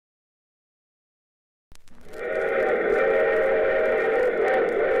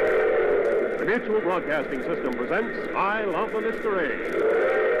Mutual Broadcasting System presents I Love the Mystery.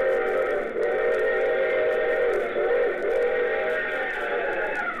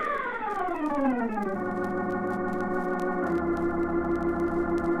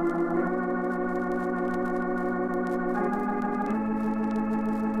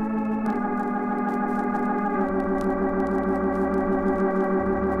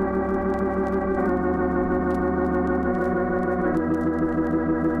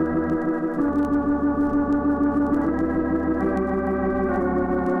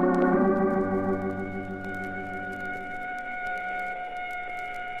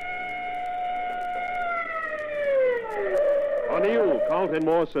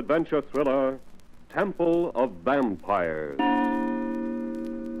 Immerse adventure thriller, Temple of Vampires.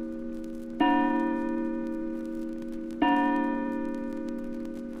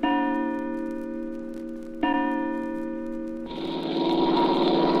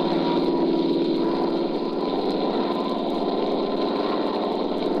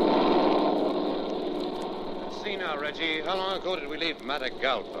 Let's see now, Reggie. How long ago did we leave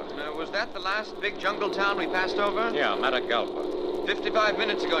Matagalpa? Was that the last big jungle town we passed over? Yeah, Matagalpa. 55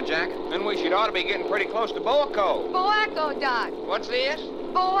 minutes ago, Jack. Then we should ought to be getting pretty close to Boaco. Boaco, Doc. What's this?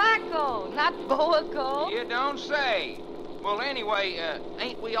 Boaco, not Boaco. You don't say. Well, anyway,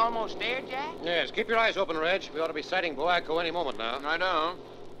 ain't we almost there, Jack? Yes, keep your eyes open, Reg. We ought to be sighting Boaco any moment now. I know.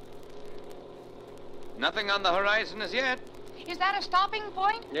 Nothing on the horizon as yet. Is that a stopping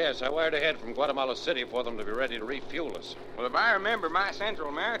point? Yes, I wired ahead from Guatemala City for them to be ready to refuel us. Well, if I remember my Central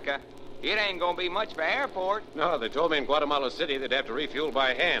America, it ain't gonna be much of an airport. No, they told me in Guatemala City they'd have to refuel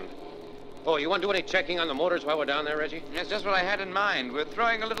by hand. Oh, you want to do any checking on the motors while we're down there, Reggie? That's just what I had in mind. We're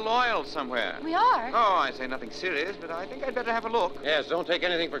throwing a little oil somewhere. We are? Oh, I say nothing serious, but I think I'd better have a look. Yes, don't take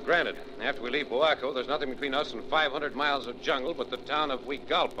anything for granted. After we leave Boaco, there's nothing between us and 500 miles of jungle but the town of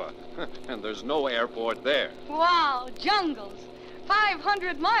Huigalpa. And there's no airport there. Wow, jungles.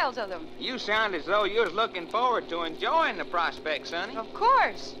 500 miles of them. You sound as though you was looking forward to enjoying the prospect, Sonny. Of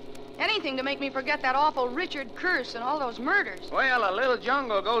course. Anything to make me forget that awful Richard Curse and all those murders. Well, a little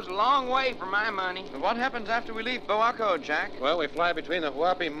jungle goes a long way for my money. What happens after we leave Boaco, Jack? Well, we fly between the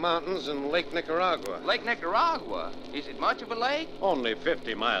Huapi Mountains and Lake Nicaragua. Lake Nicaragua? Is it much of a lake? Only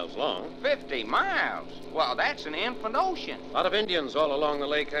 50 miles long. 50 miles? Well, that's an infinite ocean. A lot of Indians all along the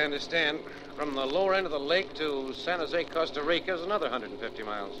lake, I understand. From the lower end of the lake to San Jose, Costa Rica is another 150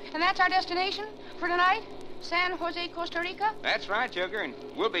 miles. And that's our destination for tonight? San Jose, Costa Rica? That's right, Sugar, and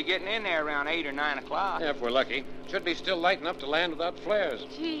we'll be getting in there around 8 or 9 o'clock. Yeah, if we're lucky. Should be still light enough to land without flares.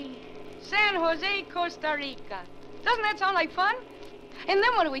 Gee, San Jose, Costa Rica. Doesn't that sound like fun? And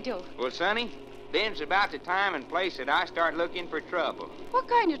then what do we do? Well, Sonny, then's about the time and place that I start looking for trouble. What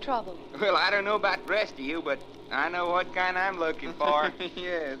kind of trouble? Well, I don't know about the rest of you, but I know what kind I'm looking for.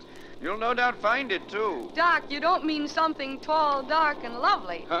 Yes. You'll no doubt find it, too. Doc, you don't mean something tall, dark, and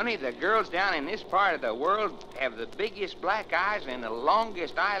lovely. Honey, the girls down in this part of the world have the biggest black eyes and the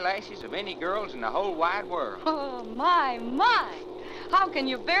longest eyelashes of any girls in the whole wide world. Oh, my. How can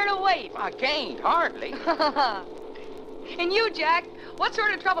you bear to wait? I can't, hardly. And you, Jack, what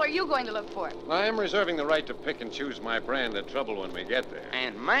sort of trouble are you going to look for? I am reserving the right to pick and choose my brand of trouble when we get there.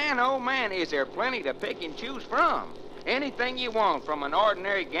 And man, oh man, is there plenty to pick and choose from. Anything you want, from an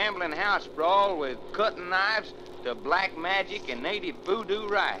ordinary gambling house brawl with cutting knives to black magic and native voodoo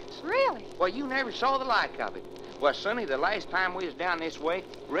rites. Really? Well, you never saw the like of it. Well, Sonny, the last time we was down this way,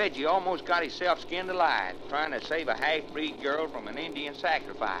 Reggie almost got himself skinned alive trying to save a half-breed girl from an Indian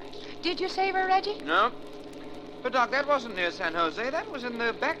sacrifice. Did you save her, Reggie? No. But, Doc, that wasn't near San Jose. That was in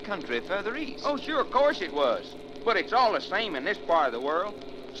the back country further east. Oh, sure, of course it was. But it's all the same in this part of the world.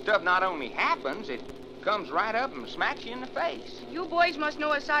 Stuff not only happens, it comes right up and smacks you in the face. You boys must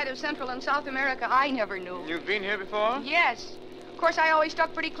know a side of Central and South America I never knew. You've been here before? Yes. Of course, I always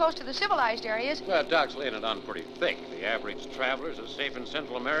stuck pretty close to the civilized areas. Well, Doc's laying it on pretty thick. The average traveler's as safe in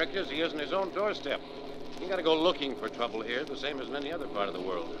Central America as he is in his own doorstep. You gotta go looking for trouble here, the same as in any other part of the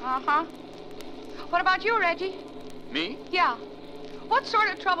world. Uh-huh. What about you, Reggie? Me? Yeah. What sort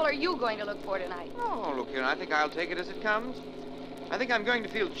of trouble are you going to look for tonight? Oh, look here, I think I'll take it as it comes. I think I'm going to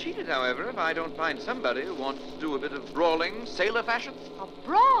feel cheated, however, if I don't find somebody who wants to do a bit of brawling, sailor fashion. A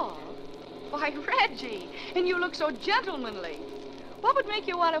brawl? Why, Reggie, and you look so gentlemanly. What would make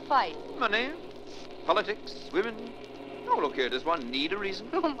you want to fight? Money, politics, women. Oh, look here, does one need a reason?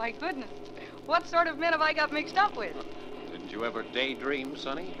 Oh, my goodness. What sort of men have I got mixed up with? Didn't you ever daydream,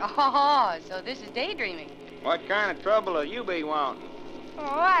 Sonny? Oh, so this is daydreaming. What kind of trouble will you be wanting? Oh,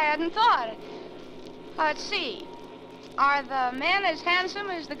 I hadn't thought. Let's see. Are the men as handsome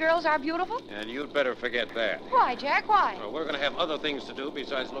as the girls are beautiful? And you'd better forget that. Why, Jack, why? Well, we're going to have other things to do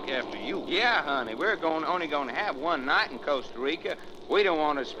besides look after you. Yeah, honey, we're only going to have one night in Costa Rica. We don't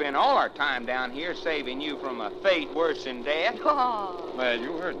want to spend all our time down here saving you from a fate worse than death. Oh. Well,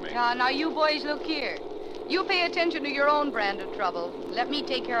 you heard me. Now, you boys, look here. You pay attention to your own brand of trouble. Let me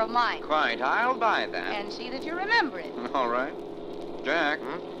take care of mine. Quite, I'll buy that. And see that you remember it. All right. Jack.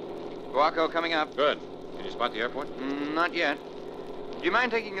 Guaco coming up. Good. Can you spot the airport? Not yet. Do you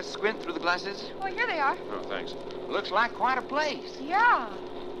mind taking a squint through the glasses? Oh, here they are. Oh, thanks. Looks like quite a place. Yeah.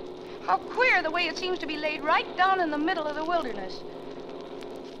 How queer the way it seems to be laid right down in the middle of the wilderness.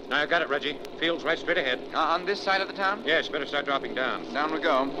 Now, I got it, Reggie. Field's right straight ahead. On this side of the town? Yes, better start dropping down. Down we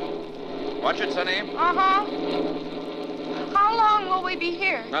go. Watch it, Sonny. Uh-huh. How long will we be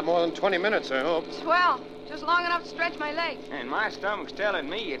here? Not more than 20 minutes, I hope. Swell. Just long enough to stretch my legs. And my stomach's telling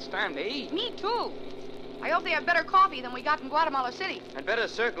me it's time to eat. Me, too. I hope they have better coffee than we got in Guatemala City. I'd better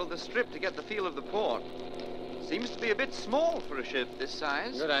circle the strip to get the feel of the port. Seems to be a bit small for a ship this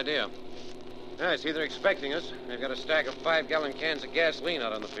size. Good idea. Yeah, I see they're expecting us. They've got a stack of 5-gallon cans of gasoline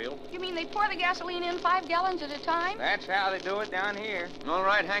out on the field. You mean they pour the gasoline in 5 gallons at a time? That's how they do it down here. All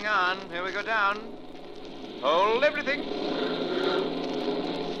right, hang on. Here we go down. Hold everything.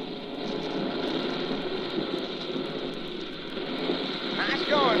 Nice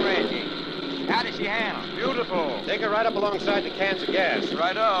going, Reggie. How does she handle? Beautiful. Take her right up alongside the cans of gas.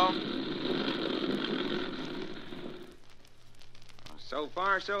 Righto. So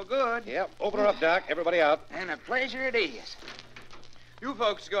far, so good. Yep. Open her up, Doc. Everybody out. And a pleasure it is. You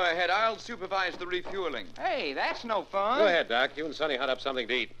folks go ahead. I'll supervise the refueling. Hey, that's no fun. Go ahead, Doc. You and Sonny hunt up something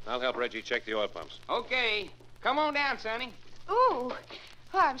to eat. I'll help Reggie check the oil pumps. Okay. Come on down, Sonny. Ooh. Oh,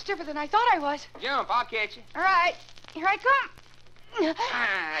 I'm stiffer than I thought I was. Jump, I'll catch you. All right. Here I come.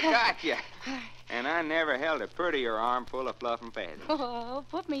 I got you. And I never held a prettier armful of fluff and feathers. Oh,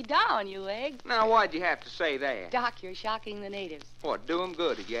 put me down, you egg. Now, why'd you have to say that? Doc, you're shocking the natives. What, do 'em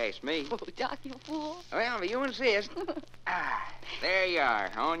good if you ask me? Oh, Doc, you fool. Well, if you insist. There you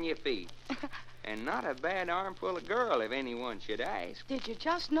are, on your feet. And not a bad armful of girl, if anyone should ask. Did you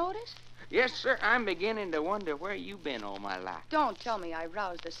just notice? Yes, sir, I'm beginning to wonder where you've been all my life. Don't tell me I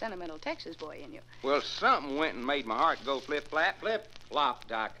roused the sentimental Texas boy in you. Well, something went and made my heart go flip-flap. Flip-flop,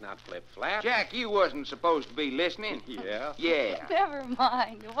 Doc, not flip-flap. Jack, you wasn't supposed to be listening. Yeah? Yeah. Never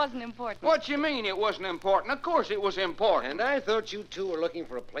mind. It wasn't important. What you mean it wasn't important? Of course it was important. And I thought you two were looking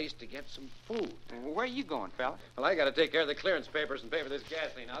for a place to get some food. Where you going, fella? Well, I got to take care of the clearance papers and pay for this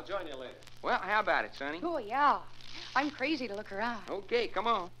gasoline. I'll join you later. Well, how about it, Sonny? Oh, yeah. I'm crazy to look around. Okay, come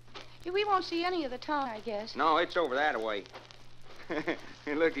on. We won't see any of the town, I guess. No, it's over that way.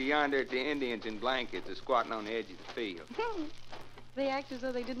 Look yonder at the Indians in blankets are squatting on the edge of the field. They act as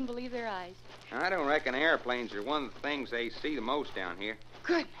though they didn't believe their eyes. I don't reckon airplanes are one of the things they see the most down here.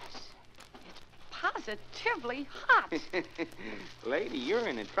 Goodness. It's positively hot. Lady, you're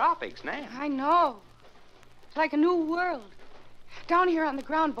in the tropics now. I know. It's like a new world. Down here on the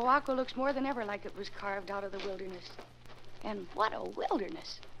ground, Boaco looks more than ever like it was carved out of the wilderness. And what a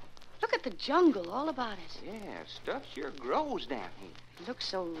wilderness. Look at the jungle all about us. Yeah, stuff sure grows down here. It looks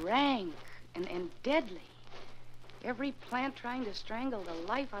so rank and deadly. Every plant trying to strangle the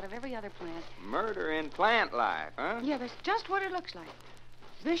life out of every other plant. Murder in plant life, huh? Yeah, that's just what it looks like.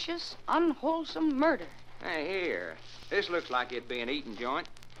 Vicious, unwholesome murder. Hey, here. This looks like it'd be an eating joint.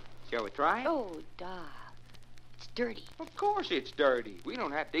 Shall we try it? Oh, Doc. It's dirty. Of course it's dirty. We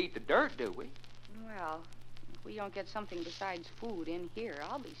don't have to eat the dirt, do we? Well, if we don't get something besides food in here,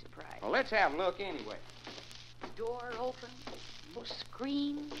 I'll be surprised. Well, let's have a look anyway. Door open, no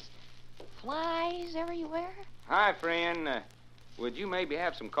screens, flies everywhere. Hi, friend. Would you maybe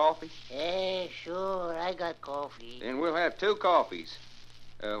have some coffee? Hey, sure, I got coffee. Then we'll have 2 coffees.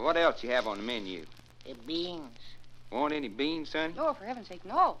 What else you have on the menu? Beans. Want any beans, son? Oh, for heaven's sake,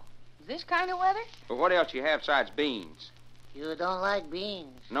 no. This kind of weather? But what else you have besides beans? You don't like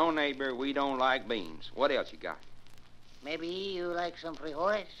beans. No, neighbor, we don't like beans. What else you got? Maybe you like some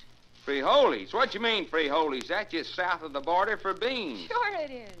frijoles? Frijoles? What you mean, frijoles? That's just south of the border for beans. Sure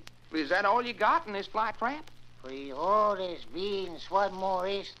it is. Is that all you got in this fly trap? Frijoles, beans, what more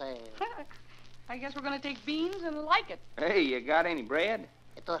is there? I guess we're going to take beans and like it. Hey, you got any bread?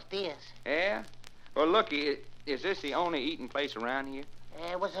 Tortillas. Yeah? Well, looky, is this the only eating place around here?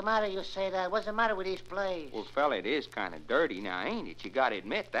 What's the matter you say that? What's the matter with this place? Well, fella, it is kind of dirty now, ain't it? You got to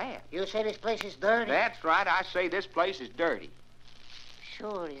admit that. You say this place is dirty? That's right. I say this place is dirty.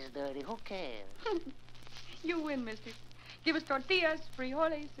 Sure it's dirty. Who cares? You win, mister. Give us tortillas,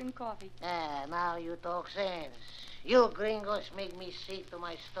 frijoles, and coffee. Now you talk sense. You gringos make me sick to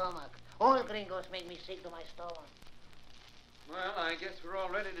my stomach. All gringos make me sick to my stomach. Well, I guess we're all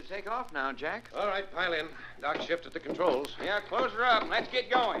ready to take off now, Jack. All right, pile in. Doc shifted the controls. Yeah, close her up. Let's get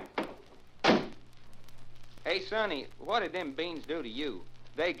going. Hey, Sonny, what did them beans do to you?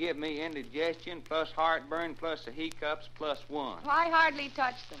 They give me indigestion plus heartburn plus the hiccups plus one. Well, I hardly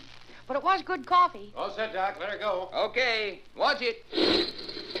touched them. But it was good coffee. All set, Doc. Let her go. Okay, watch it.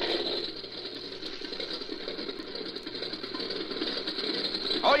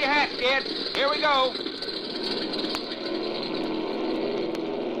 Hold your hats, kids. Here we go.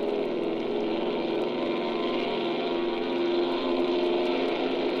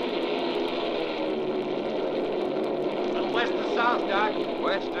 West to south, Doc.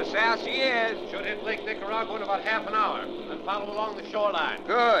 West to south she is. Should hit Lake Nicaragua in about half an hour. Then follow along the shoreline.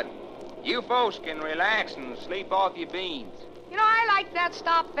 Good. You folks can relax and sleep off your beans. You know, I like that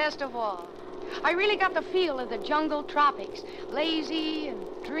stop best of all. I really got the feel of the jungle tropics. Lazy and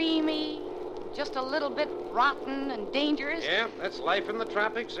dreamy, just a little bit rotten and dangerous. Yeah, that's life in the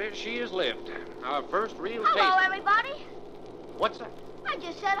tropics as she has lived. Our first real Hello, taste. everybody. What's that? I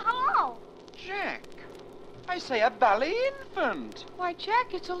just said hello. Jack, I say a bally infant. Why,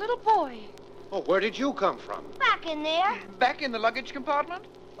 Jack, it's a little boy. Oh, where did you come from? Back in there. Back in the luggage compartment?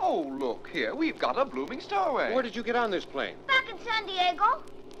 Oh, look here. We've got a blooming stowaway. Where did you get on this plane? Back in San Diego.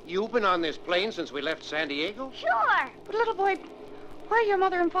 You've been on this plane since we left San Diego? Sure. But, little boy, where are your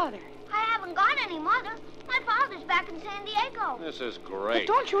mother and father? I haven't got any mother. My father's back in San Diego. This is But great.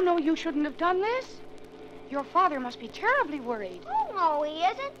 don't you know you shouldn't have done this? Your father must be terribly worried. Oh, no, he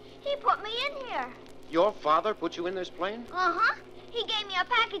isn't. He put me in here. Your father put you in this plane? Uh-huh. He gave me a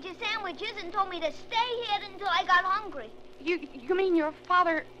package of sandwiches and told me to stay here until I got hungry. You mean your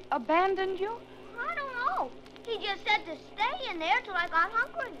father abandoned you? I don't know. He just said to stay in there till I got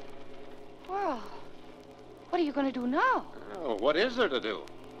hungry. Well, what are you going to do now? Oh, what is there to do?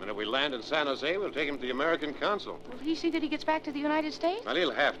 And if we land in San Jose, we'll take him to the American consul. Will he see that he gets back to the United States? Well,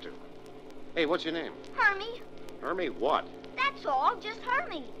 he'll have to. Hey, what's your name? Hermie. Hermie what? That's all. Just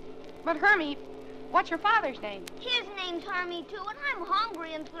Hermie. But, Hermie, what's your father's name? His name's Hermie, too, and I'm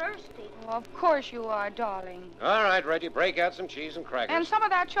hungry and thirsty. Oh, of course you are, darling. All right, Reggie, break out some cheese and crackers. And some of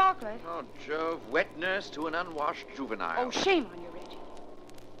that chocolate. Oh, Jove, wet nurse to an unwashed juvenile. Oh, shame on you, Reggie.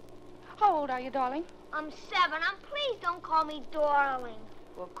 How old are you, darling? I'm 7. Please don't call me darling.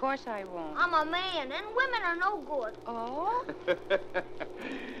 Well, of course I won't. I'm a man, and women are no good. Oh?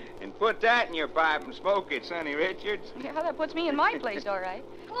 And put that in your pipe and smoke it, Sonny Richards. Yeah, that puts me in my place, all right.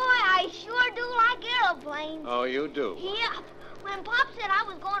 Boy, I sure do like aeroplanes. Oh, you do? Yeah. When Pop said I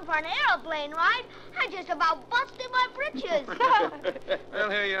was going for an aeroplane ride, I just about busted my britches. Well,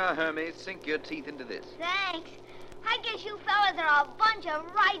 here you are, Hermie. Sink your teeth into this. Thanks. I guess you fellas are a bunch of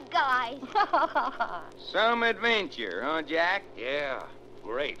right guys. Some adventure, huh, Jack? Yeah,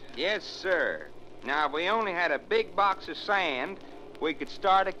 great. Yes, sir. Now, if we only had a big box of sand, we could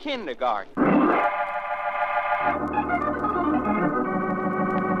start a kindergarten.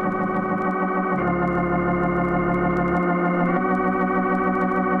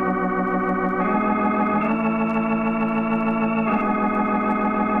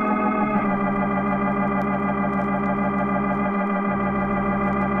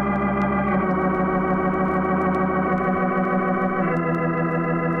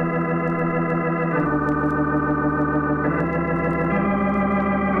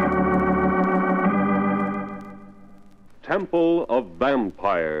 Temple of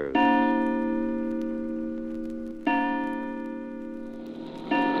Vampires.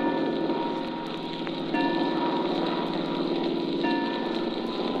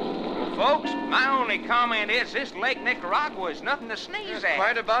 Folks, my only comment is this Lake Nicaragua is nothing to sneeze at.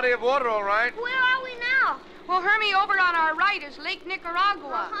 Quite a body of water, all right. Where are we now? Well, Hermie, over on our right is Lake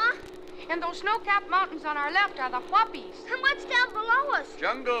Nicaragua. Uh-huh. And those snow-capped mountains on our left are the Whoppies. And what's down below us?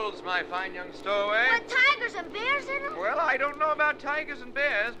 Jungles, my fine young stowaway. With tigers and bears in them? Well, I don't know about tigers and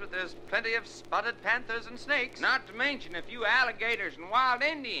bears, but there's plenty of spotted panthers and snakes. Not to mention a few alligators and wild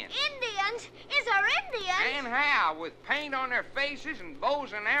Indians. Indians? Is there Indians? And how? With paint on their faces and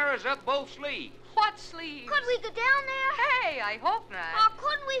bows and arrows up both sleeves. What sleeves? Could we go down there? Hey, I hope not. Or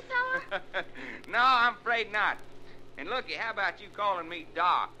couldn't we, fella? No, I'm afraid not. And looky, how about you calling me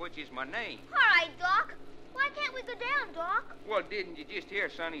Doc, which is my name? All right, Doc. Why can't we go down, Doc? Well, didn't you just hear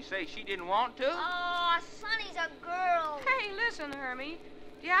Sonny say she didn't want to? Oh, Sonny's a girl. Hey, listen, Hermie.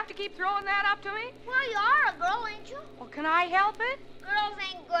 Do you have to keep throwing that up to me? Well, you are a girl, ain't you? Well, can I help it? Girls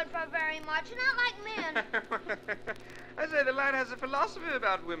ain't good for very much, not like men. I say the lad has a philosophy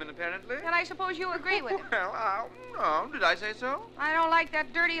about women, apparently. And I suppose you agree with it. Well, no, did I say so? I don't like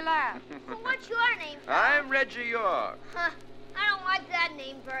that dirty laugh. Well, what's your name, fella? I'm Reggie York. Huh. I don't like that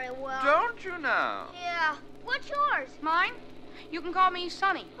name very well. Don't you now? Yeah. What's yours? Mine? You can call me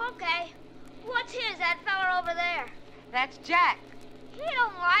Sonny. Okay. What's his, that fella over there? That's Jack. He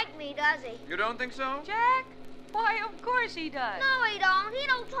don't like me, does he? You don't think so? Jack? Why, of course he does. No, he don't. He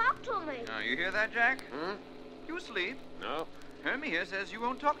don't talk to me. Now, you hear that, Jack? Hmm? You asleep? No. Hermie here says you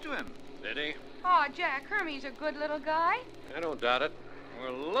won't talk to him. Did he? Oh, Jack, Hermie's a good little guy. I don't doubt it.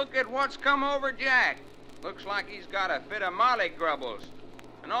 Well, look at what's come over Jack. Looks like he's got a fit of mollygrubbles.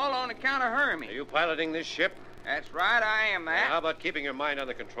 And all on account of Hermie. Are you piloting this ship? That's right, I am that. How about keeping your mind on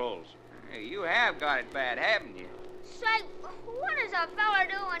the controls? Hey, you have got it bad, haven't you? Say, what does a fella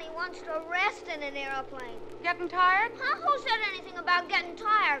do when he wants to rest in an airplane? Getting tired? Huh? Who said anything about getting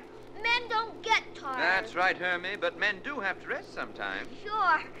tired? Men don't get tired. That's right, Hermie, but men do have to rest sometimes.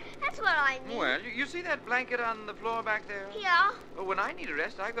 Sure. That's what I mean. Well, you see that blanket on the floor back there? Yeah? Well, when I need a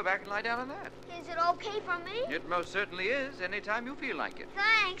rest, I go back and lie down on that. Is it okay for me? It most certainly is, anytime you feel like it.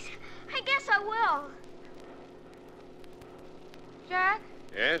 Thanks. I guess I will. Jack,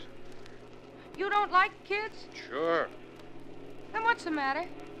 Yes? you don't like kids? Sure. Then what's the matter?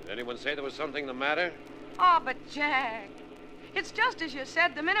 Did anyone say there was something the matter? Oh, but Jack, it's just as you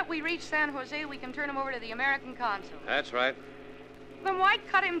said. The minute we reach San Jose, we can turn him over to the American consul. That's right. Then why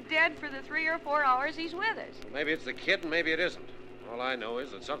cut him dead for the 3 or 4 hours he's with us? Maybe it's the kid and maybe it isn't. All I know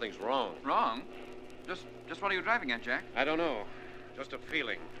is that something's wrong. Wrong? Just what are you driving at, Jack? I don't know. Just a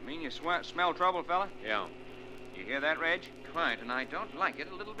feeling. You mean you smell trouble, fella? Yeah. You hear that, Reg? Quite, and I don't like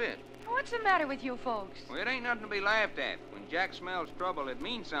it a little bit. What's the matter with you folks? Well, it ain't nothing to be laughed at. When Jack smells trouble, it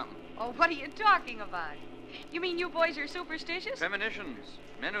means something. Oh, what are you talking about? You mean you boys are superstitious? Premonitions.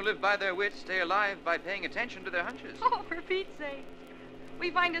 Men who live by their wits stay alive by paying attention to their hunches. Oh, for Pete's sake. We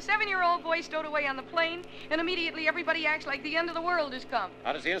find a 7-year-old boy stowed away on the plane, and immediately everybody acts like the end of the world has come.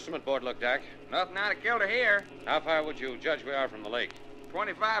 How does the instrument board look, Doc? Nothing out of kilter here. How far would you judge we are from the lake?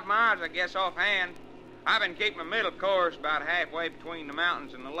 25 miles, I guess, offhand. I've been keeping a middle course about halfway between the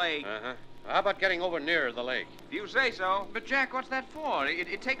mountains and the lake. Uh-huh. How about getting over near the lake? If you say so. But, Jack, what's that for?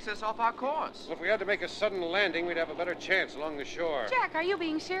 It takes us off our course. Well, if we had to make a sudden landing, we'd have a better chance along the shore. Jack, are you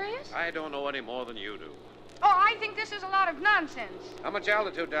being serious? I don't know any more than you do. Oh, I think this is a lot of nonsense. How much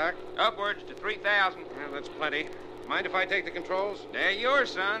altitude, Doc? Upwards to 3,000. Well, that's plenty. Mind if I take the controls? They're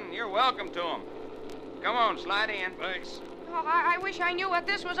yours, son. You're welcome to them. Come on, slide in. Thanks. Oh, I wish I knew what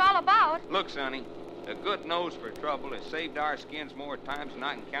this was all about. Look, Sonny, a good nose for trouble has saved our skins more times than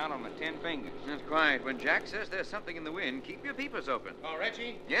I can count on my 10 fingers. That's quiet. When Jack says there's something in the wind, keep your peepers open. Oh,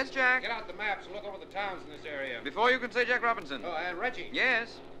 Reggie? Yes, Jack? Get out the maps and look over the towns in this area. Before you can say Jack Robinson. Oh, and Reggie?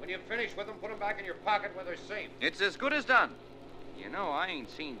 Yes? When you've finished with them, put them back in your pocket where they're safe. It's as good as done. You know, I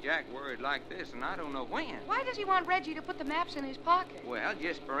ain't seen Jack worried like this, and I don't know when. Why does he want Reggie to put the maps in his pocket? Well,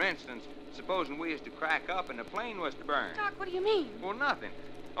 just for instance, supposing we was to crack up and the plane was to burn. Doc, what do you mean? Well, nothing.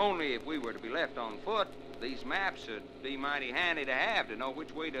 Only if we were to be left on foot, these maps would be mighty handy to have to know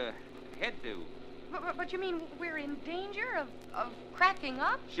which way to head to. But you mean we're in danger of cracking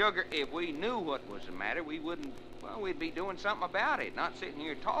up? Sugar, if we knew what was the matter, we wouldn't, well, we'd be doing something about it, not sitting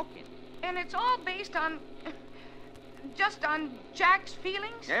here talking. And it's all based on... just on Jack's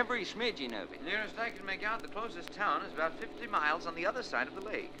feelings? Every smidgen of it. Nearest I can make out, the closest town is about 50 miles on the other side of the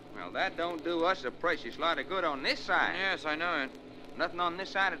lake. Well, that don't do us a precious lot of good on this side. Yes, I know it. Nothing on this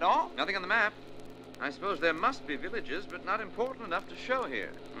side at all? Nothing on the map. I suppose there must be villages, but not important enough to show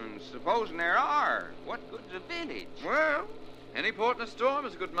here. And supposing there are, what good's a village? Well, any port in a storm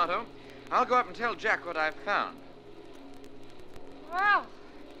is a good motto. I'll go up and tell Jack what I've found. Well,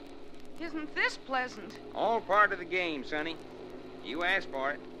 isn't this pleasant? All part of the game, Sonny. You asked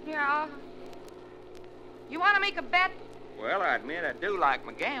for it. Yeah. You want to make a bet? Well, I admit I do like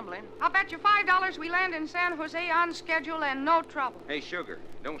my gambling. I'll bet you $5 we land in San Jose on schedule and no trouble. Hey, Sugar,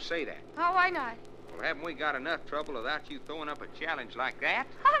 don't say that. Oh, why not? Well, haven't we got enough trouble without you throwing up a challenge like that?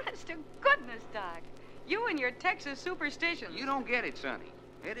 Honest to goodness, Doc. You and your Texas superstitions. You don't get it, Sonny.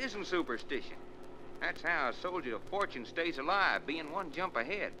 It isn't superstition. That's how a soldier of fortune stays alive, being one jump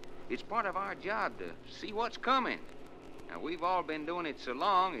ahead. It's part of our job to see what's coming. Now, we've all been doing it so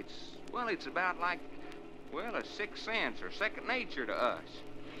long, it's about like, well, a sixth sense or second nature to us.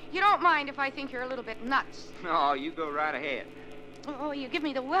 You don't mind if I think you're a little bit nuts. No, you go right ahead. Oh, you give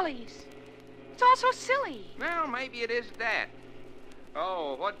me the willies. It's all so silly. Well, maybe it is that.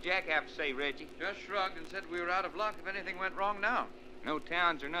 Oh, what'd Jack have to say, Reggie? Just shrugged and said we were out of luck if anything went wrong now. No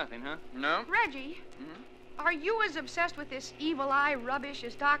towns or nothing, huh? No? Reggie, are you as obsessed with this evil eye rubbish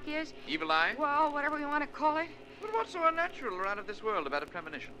as Doc is? Evil eye? Well, whatever you want to call it. But what's so unnatural or out of this world about a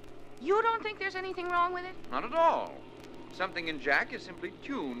premonition? You don't think there's anything wrong with it? Not at all. Something in Jack is simply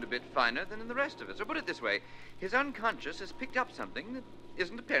tuned a bit finer than in the rest of us. So put it this way, his unconscious has picked up something that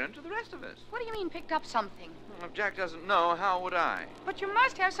isn't apparent to the rest of us. What do you mean, picked up something? Well, if Jack doesn't know, how would I? But you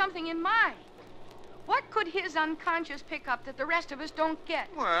must have something in mind. What could his unconscious pick up that the rest of us don't get?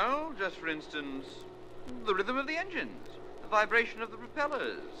 Well, just for instance, the rhythm of the engines, the vibration of the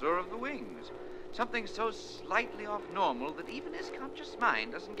propellers or of the wings. Something so slightly off normal that even his conscious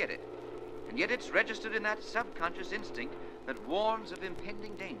mind doesn't get it. And yet it's registered in that subconscious instinct that warns of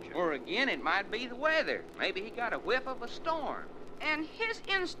impending danger. Or again, it might be the weather. Maybe he got a whiff of a storm. And his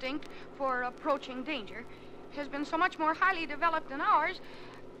instinct for approaching danger has been so much more highly developed than ours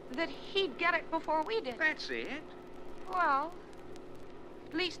that he'd get it before we did. That's it. Well,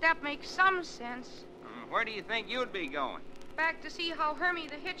 at least that makes some sense. Where do you think you'd be going? Back to see how Hermie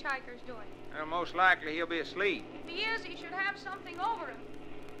the hitchhiker's doing. Well, most likely he'll be asleep. If he is, he should have something over him.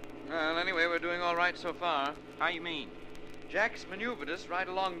 Well, anyway, we're doing all right so far. How you mean? Jack's maneuvered us right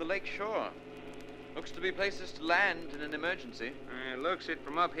along the lake shore. Looks to be places to land in an emergency. It looks it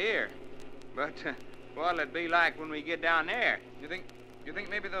from up here. But what'll it be like when we get down there? You think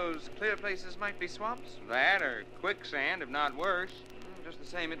maybe those clear places might be swamps? That or quicksand, if not worse. Just the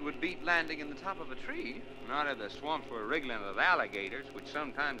same, it would beat landing in the top of a tree. Not if the swamps were wriggling with alligators, which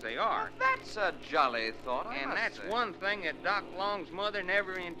sometimes they are. Well, that's a jolly thought, I And must that's say. one thing that Doc Long's mother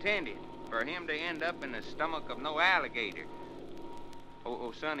never intended, for him to end up in the stomach of no alligator.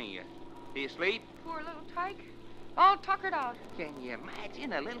 Oh, Sonny, you asleep? Poor little tyke. All tuckered out. Can you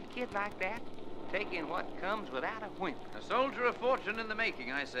imagine a little kid like that taking what comes without a whimper? A soldier of fortune in the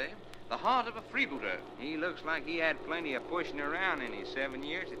making, I say. The heart of a freebooter. He looks like he had plenty of pushing around in his 7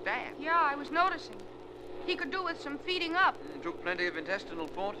 years at that. Yeah, I was noticing. He could do with some feeding up. Took plenty of intestinal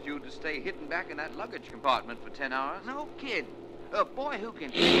fortitude to stay hidden back in that luggage compartment for 10 hours. No kidding. A boy who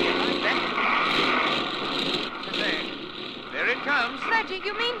can think like that. There it comes. Reggie,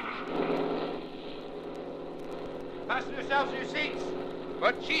 you mean? Fasten yourselves to your seats.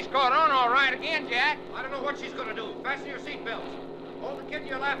 But she's caught on all right again, Jack. I don't know what she's going to do. Fasten your seatbelts. Hold the kid in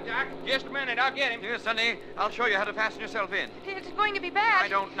your lap, Jack. Just a minute, I'll get him. Here, Sonny, I'll show you how to fasten yourself in. It's going to be bad. I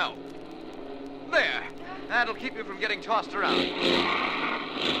don't know. There. That'll keep you from getting tossed around.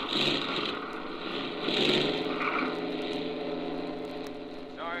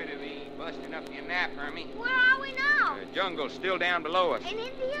 Sorry to be busting up your nap, Hermie. Where are we now? The jungle's still down below us. In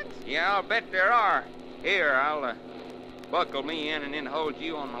Indians? Yeah, I'll bet there are. Here, I'll buckle me in and then hold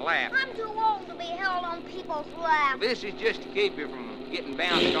you on my lap. I'm too old to be held on people's laps. This is just to keep you from getting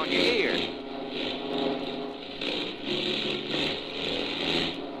bounced on your ear.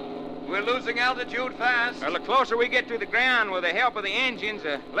 We're losing altitude fast. Well, the closer we get to the ground with the help of the engines,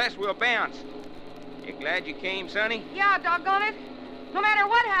 the less we'll bounce. You glad you came, Sonny? Yeah, doggone it. No matter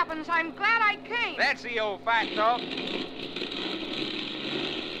what happens, I'm glad I came. That's the old fight talk.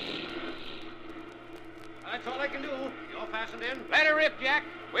 That's all I can do. You're fastened in. Let her rip, Jack.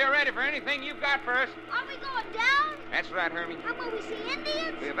 We're ready for anything you've got for us. Are we going down? That's right, Hermie. How about we see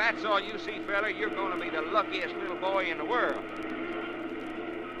Indians? If that's all you see, fella, you're going to be the luckiest little boy in the world.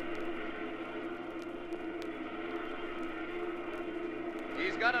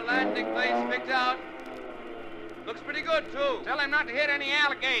 He's got a landing place picked out. Looks pretty good, too. Tell him not to hit any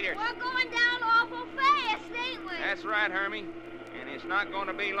alligators. We're going down awful fast, ain't we? That's right, Hermie. And it's not going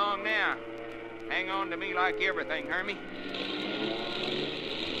to be long now. Hang on to me like everything, Hermie.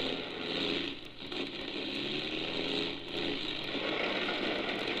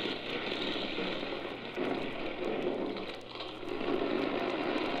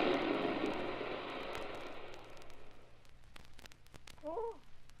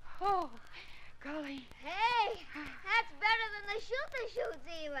 Oh, golly. Hey, that's better than the shooter shoots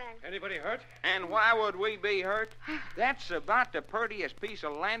even. Anybody hurt? And why would we be hurt? That's about the purtiest piece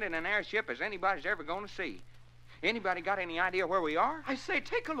of landing an airship as anybody's ever going to see. Anybody got any idea where we are? I say,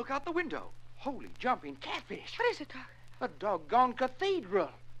 take a look out the window. Holy jumping catfish. What is it, Doc? A doggone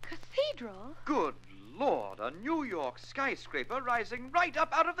cathedral. Cathedral? Good Lord, a New York skyscraper rising right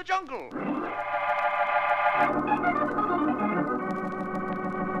up out of the jungle.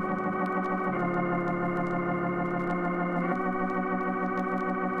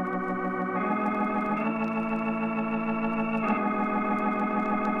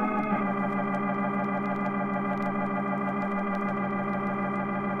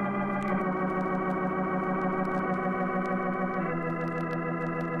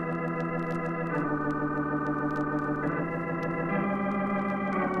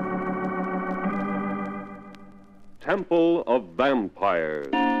 Temple of Vampires.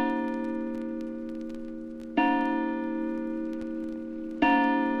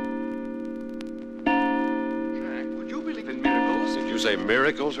 Jack, would you believe in miracles? Did you say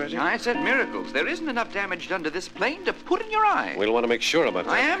miracles, Reggie? I said miracles. There isn't enough damage done to this plane to put in your eye. We'll want to make sure about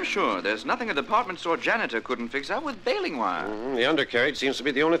that. I am sure. There's nothing a department store janitor couldn't fix up with baling wire. The undercarriage seems to be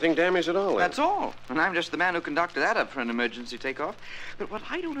the only thing damaged at all. That's all. And I'm just the man who can doctor that up for an emergency takeoff. But what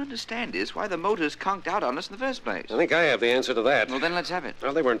I don't understand is why the motors conked out on us in the first place. I think I have the answer to that. Well, then let's have it.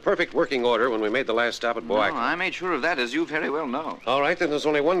 Well, they were in perfect working order when we made the last stop at No, Boac. I made sure of that, as you very well know. All right, then there's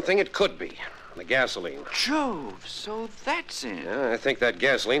only one thing it could be. The gasoline. Trove, so that's it. Yeah, I think that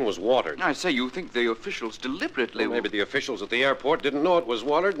gasoline was watered. I say, you think the officials deliberately... Well, maybe the officials at the airport didn't know it was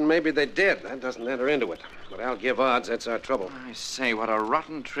watered, and maybe they did. That doesn't enter into it. But I'll give odds that's our trouble. I say, what a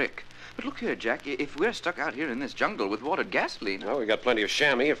rotten trick. But look here, Jack, if we're stuck out here in this jungle with watered gasoline... Well, we got plenty of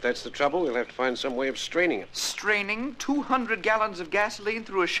chamois. If that's the trouble, we'll have to find some way of straining it. Straining 200 gallons of gasoline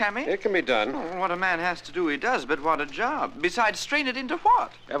through a chamois? It can be done. Oh, what a man has to do, he does, but what a job. Besides, strain it into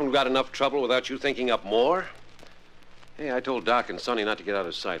what? Haven't got enough trouble without you thinking up more. Hey, I told Doc and Sonny not to get out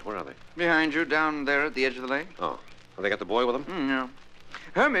of sight. Where are they? Behind you, down there at the edge of the lake. Oh, have they got the boy with them? No.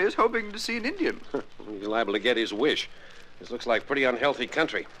 Hermie is hoping to see an Indian. He's liable to get his wish. This looks like pretty unhealthy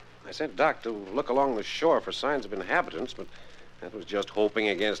country. I sent Doc to look along the shore for signs of inhabitants, but that was just hoping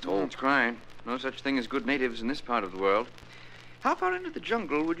against hope. That's right. No such thing as good natives in this part of the world. How far into the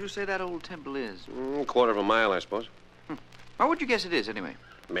jungle would you say that old temple is? Quarter of a mile, I suppose. What would you guess it is, anyway?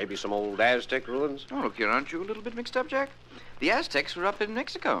 Maybe some old Aztec ruins. Oh, look here, aren't you a little bit mixed up, Jack? The Aztecs were up in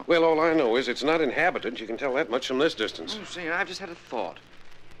Mexico. Well, all I know is it's not inhabited. You can tell that much from this distance. Oh, see, I've just had a thought.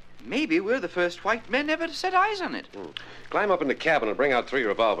 Maybe we're the first white men ever to set eyes on it. Climb up in the cabin and bring out 3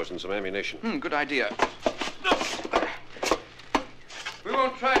 revolvers and some ammunition. Good idea. We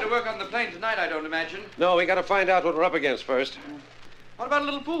won't try to work on the plane tonight, I don't imagine. No, we got to find out what we're up against first. What about a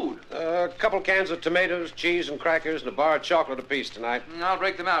little food? A couple cans of tomatoes, cheese, and crackers, and a bar of chocolate apiece tonight. I'll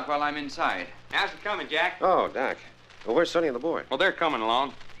break them out while I'm inside. How's it coming, Jack? Oh, Doc. Well, where's Sonny and the boy? Well, they're coming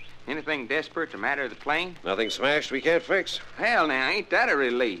along. Anything desperate the matter of the plane? Nothing smashed we can't fix. Hell, now, ain't that a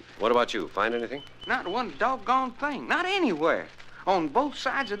relief? What about you? Find anything? Not one doggone thing. Not anywhere. On both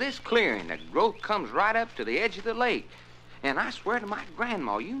sides of this clearing, the growth comes right up to the edge of the lake. And I swear to my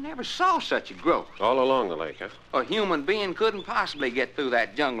grandma, you never saw such a growth. All along the lake, huh? A human being couldn't possibly get through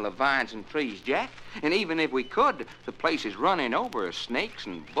that jungle of vines and trees, Jack. And even if we could, the place is running over with snakes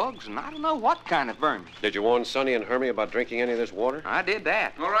and bugs and I don't know what kind of vermin. Did you warn Sonny and Hermie about drinking any of this water? I did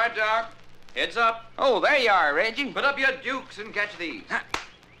that. All right, Doc. Heads up. Oh, there you are, Reggie. Put up your dukes and catch these.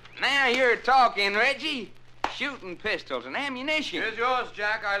 Now you're talking, Reggie. Shooting pistols and ammunition. Here's yours,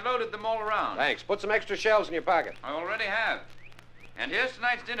 Jack. I loaded them all around. Thanks. Put some extra shells in your pocket. I already have. And here's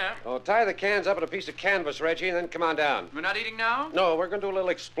tonight's dinner. Oh, tie the cans up in a piece of canvas, Reggie, and then come on down. We're not eating now? No, we're going to do a little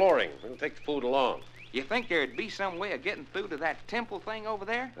exploring. We'll take the food along. You think there'd be some way of getting through to that temple thing over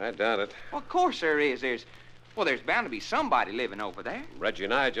there? I doubt it. Well, of course there is. There's bound to be somebody living over there. Reggie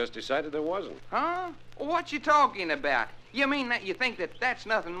and I just decided there wasn't. Huh? What you talking about? You mean that you think that that's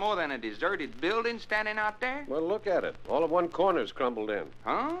nothing more than a deserted building standing out there? Well, look at it. All of one corner's crumbled in.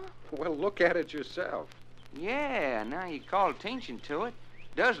 Huh? Well, look at it yourself. Yeah, now you call attention to it.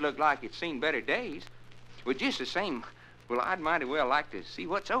 Does look like it's seen better days. Well, just the same, well, I'd mighty well like to see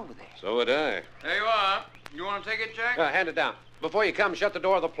what's over there. So would I. There you are. You want to take it, Jack? Hand it down. Before you come, shut the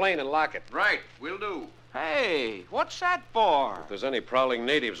door of the plane and lock it. Right. We'll do. Hey, what's that for? If there's any prowling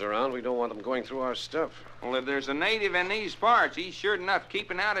natives around, we don't want them going through our stuff. Well, if there's a native in these parts, he's sure enough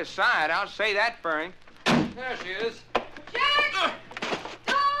keeping out his sight. I'll say that for him. There she is. Jack!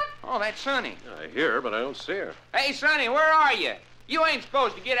 Doc! Oh, that's Sonny. I hear her, but I don't see her. Hey, Sonny, where are you? You ain't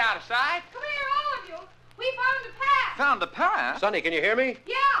supposed to get out of sight. Come here, all of you. We found the path. Found the path? Sonny, can you hear me?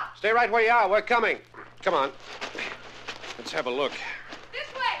 Yeah, Stay right where you are. We're coming. Come on. Let's have a look. this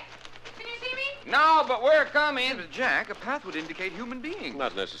way. Can you see me? No, but we're coming. But, Jack, a path would indicate human beings.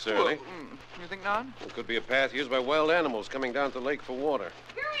 Not necessarily. Well, you think not? It could be a path used by wild animals coming down to the lake for water.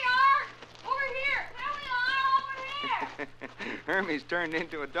 Here we are. Over here. There we are, over here. Hermie's turned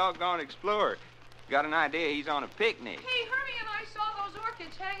into a doggone explorer. Got an idea he's on a picnic. Hey, Hermie and I saw those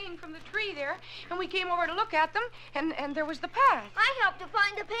orchids hanging from the tree there, and we came over to look at them, and there was the path. I helped to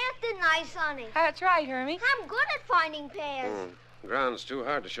find the path, didn't I, Sonny? That's right, Hermie. I'm good at finding paths. Ground's too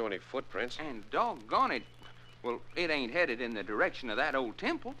hard to show any footprints. And doggone it, well, it ain't headed in the direction of that old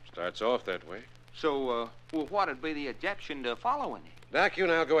temple. Starts off that way. So, well, what'd be the objection to following it? Doc, you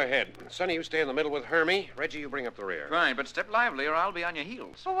now go ahead. Sonny, you stay in the middle with Hermie. Reggie, you bring up the rear. Right, but step lively or I'll be on your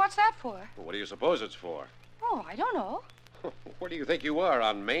heels. Well, what's that for? Well, what do you suppose it's for? Oh, I don't know. Where do you think you are,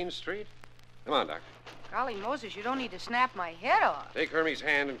 on Main Street? Come on, Doc. Golly Moses, you don't need to snap my head off. Take Hermie's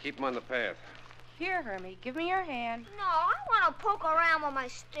hand and keep him on the path. Here, Hermie, give me your hand. No, I want to poke around with my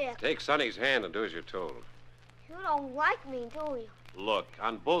stick. Take Sonny's hand and do as you're told. You don't like me, do you? Look,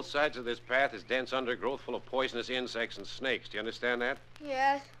 on both sides of this path is dense undergrowth full of poisonous insects and snakes. Do you understand that?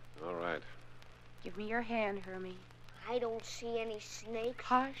 Yes. All right. Give me your hand, Hermie. I don't see any snakes.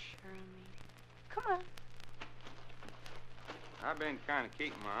 Hush, Hermie. Come on. I've been kind of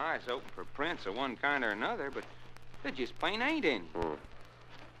keeping my eyes open for prints of one kind or another, but there just plain ain't any.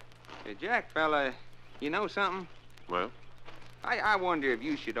 Hey, Jack, fella, you know something? Well? I wonder if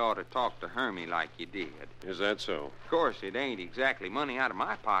you should ought to talk to Hermie like you did. Is that so? Of course, it ain't exactly money out of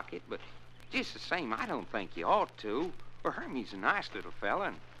my pocket, but just the same, I don't think you ought to. Well, Hermie's a nice little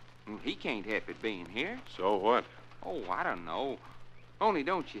fella, and he can't help it being here. So what? Oh, I don't know. Only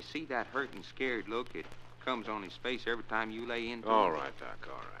don't you see that hurt and scared look that comes on his face every time you lay into him? All right, Doc,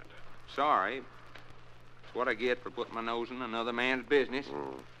 all right. Sorry. It's what I get for putting my nose in another man's business.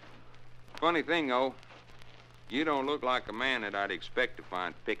 Funny thing, though, you don't look like a man that I'd expect to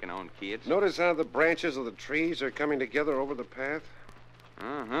find picking on kids. Notice how the branches of the trees are coming together over the path?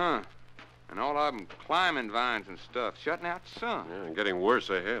 Uh-huh. And all of them climbing vines and stuff, shutting out the sun. Yeah, and getting worse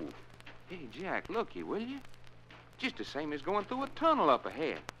ahead. Hey, Jack, looky, will you? Just the same as going through a tunnel up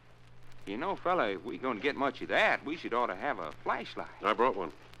ahead. You know, fella, if we're going to get much of that, we should ought to have a flashlight. I brought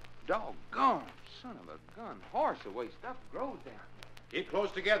one. Doggone, son of a gun horse, the way stuff grows down. Keep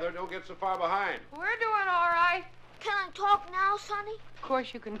close together. Don't get so far behind. We're doing all right. Can I talk now, Sonny? Of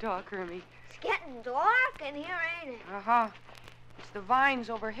course you can talk, Hermie. It's getting dark in here, ain't it? Uh-huh. It's the vines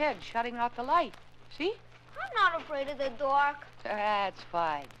overhead shutting out the light. See? I'm not afraid of the dark. That's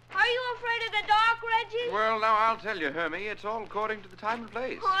fine. Are you afraid of the dark, Reggie? Well, now, I'll tell you, Hermie, it's all according to the time and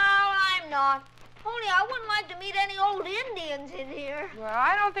place. Well, I'm not. Only I wouldn't like to meet any old Indians in here. Well,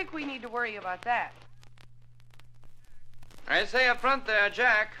 I don't think we need to worry about that. I say up front there,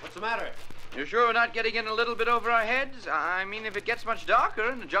 Jack. What's the matter? You sure we're not getting in a little bit over our heads? I mean, if it gets much darker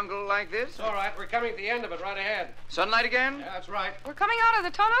in a jungle like this. It's all right. We're coming to the end of it right ahead. Sunlight again? Yeah, that's right. We're coming out of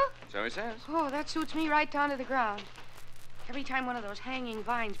the tunnel? So he says. Oh, that suits me right down to the ground. Every time one of those hanging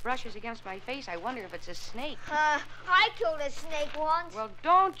vines brushes against my face, I wonder if it's a snake. I killed a snake once. Well,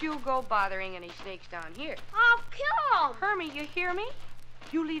 don't you go bothering any snakes down here. I'll kill them. Hermie, you hear me?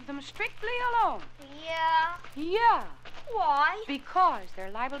 You leave them strictly alone. Yeah. Yeah, Why? because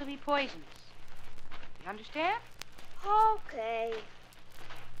they're liable to be poisonous. You understand? Okay.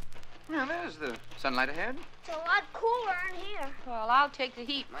 Now, there's the sunlight ahead. It's a lot cooler in here. Well, I'll take the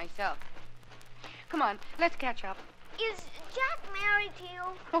heat myself. Come on, let's catch up. Is Jack married to you?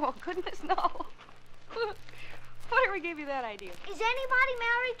 Oh, goodness, no. Whatever gave you that idea? Is anybody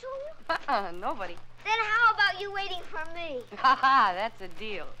married to you? Nobody. Then how about you waiting for me? Ha ha, that's a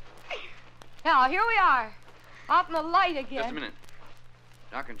deal. Now, here we are. Out in the light again. Just a minute.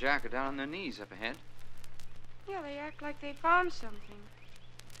 Doc and Jack are down on their knees up ahead. Yeah, they act like they found something.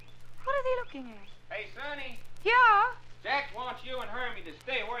 What are they looking at? Hey, Sonny, Yeah? Jack wants you and Hermie to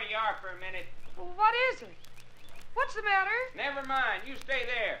stay where you are for a minute. Well, what is it? What's the matter? Never mind, you stay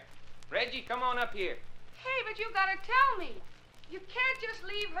there. Reggie, come on up here. Hey, but you gotta tell me. You can't just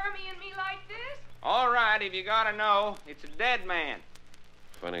leave Hermie and me like this. All right, if you gotta know, it's a dead man.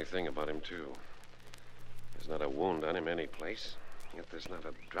 Funny thing about him, too. There's not a wound on him any place, yet there's not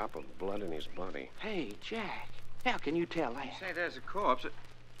a drop of blood in his body. Hey, Jack, how can you tell that? Say, there's a corpse.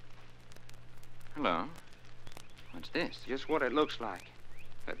 Hello. What's this? Just what it looks like.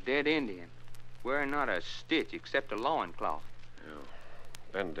 A dead Indian, wearing not a stitch except a loincloth. Yeah.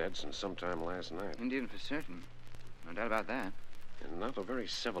 Been dead since sometime last night. Indian for certain. No doubt about that. And not a very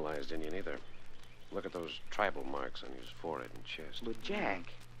civilized Indian either. Look at those tribal marks on his forehead and chest. But,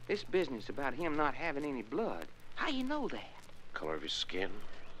 Jack, this business about him not having any blood, how you know that? Color of his skin,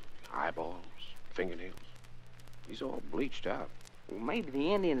 eyeballs, fingernails. He's all bleached out. Well, maybe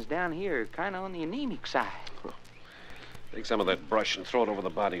the Indians down here are kind of on the anemic side. Take some of that brush and throw it over the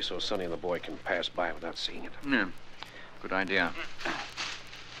body so Sonny and the boy can pass by without seeing it. Yeah. Good idea.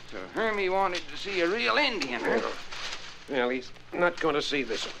 So Hermie wanted to see a real Indian, huh? Well, he's not going to see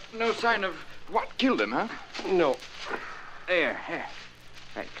this one. No sign of what killed him, huh? No. There.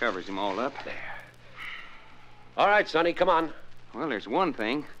 That covers him all up. There. All right, Sonny, come on. Well, there's one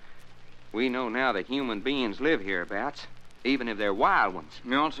thing. We know now that human beings live hereabouts, even if they're wild ones.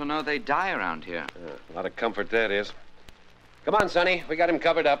 We also know they die around here. A lot of comfort that is. Come on, Sonny. We got him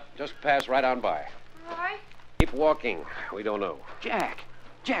covered up. Just pass right on by. All right. Keep walking. We don't know. Jack,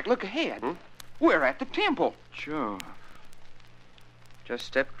 look ahead. We're at the temple. Sure. Just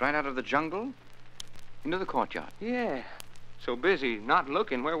stepped right out of the jungle into the courtyard. Yeah. So busy not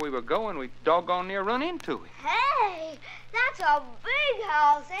looking where we were going, we doggone near run into it. Hey, That's a big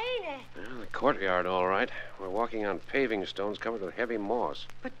house, ain't it? Well, the courtyard, all right. We're walking on paving stones covered with heavy moss.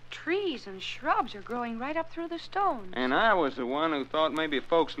 But trees and shrubs are growing right up through the stones. And I was the one who thought maybe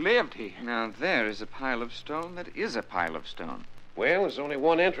folks lived here. Now, there is a pile of stone that is a pile of stone. Well, there's only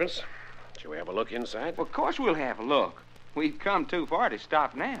one entrance. Shall we have a look inside? Well, of course we'll have a look. We've come too far to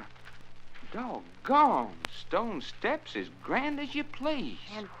stop now. Doggone. Stone steps as grand as you please.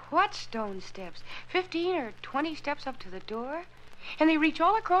 And what stone steps? 15 or 20 steps up to the door? And they reach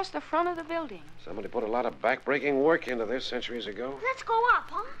all across the front of the building. Somebody put a lot of backbreaking work into this centuries ago. Let's go up,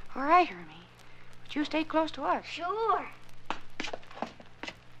 huh? All right, Hermie. But you stay close to us. Sure.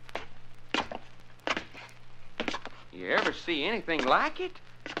 You ever see anything like it?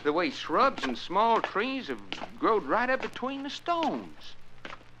 The way shrubs and small trees have growed right up between the stones.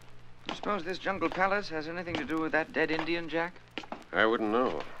 You suppose this jungle palace has anything to do with that dead Indian, Jack? I wouldn't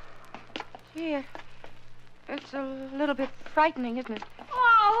know. Yeah. It's a little bit frightening, isn't it?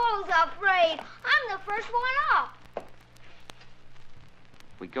 Oh, who's afraid? I'm the first one up.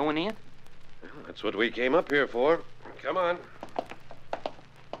 We going in? Well, that's what we came up here for. Come on.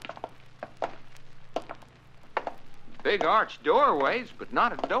 Big arched doorways, but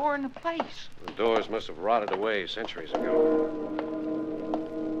not a door in the place. The doors must have rotted away centuries ago.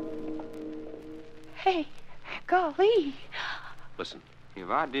 Hey, golly. Listen. If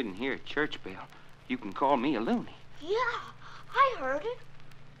I didn't hear a church bell, you can call me a loony. Yeah, I heard it.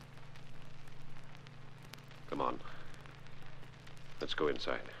 Come on. Let's go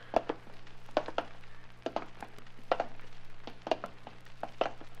inside.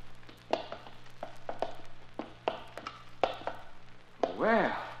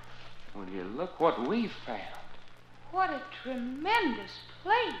 Well, will you look what we've found. What a tremendous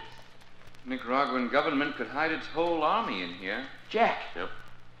place. Nicaraguan government could hide its whole army in here. Jack. Yep.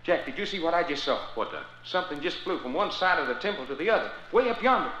 Jack, did you see what I just saw? What, Doc? Something just flew from one side of the temple to the other, way up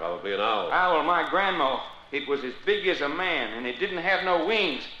yonder. Probably an owl. Owl, my grandma. It was as big as a man, and it didn't have no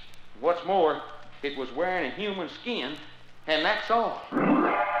wings. What's more, it was wearing a human skin, and that's all.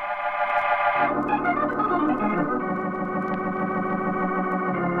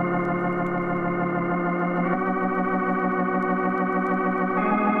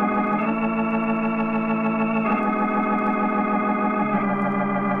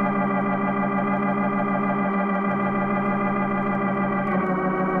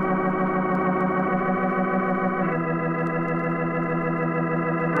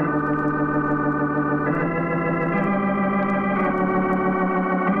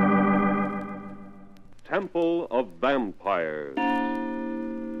 Temple of Vampires. What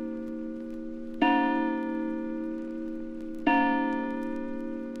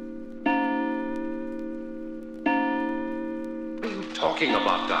are you talking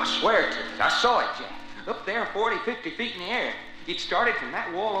about, Doc? Swear to it. I saw it, Jack. Up there 40, 50 feet in the air. It started from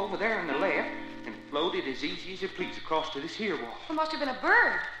that wall over there on the left and floated as easy as you please across to this here wall. It must have been a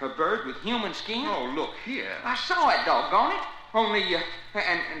bird. A bird with human skin? Oh, look here. I saw it, doggone it. Only,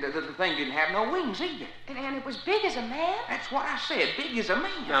 and the thing didn't have no wings either. And it was big as a man? That's what I said, big as a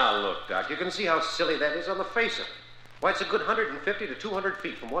man. Now, look, Doc, you can see how silly that is on the face of it. Why, it's a good 150 to 200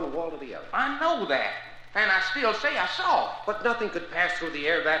 feet from one wall to the other. I know that. And I still say I saw it. But nothing could pass through the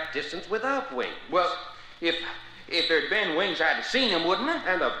air that distance without wings. Well, if there'd been wings, I'd have seen them, wouldn't I?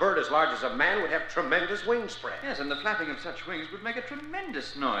 And a bird as large as a man would have tremendous wing spread. Yes, and the flapping of such wings would make a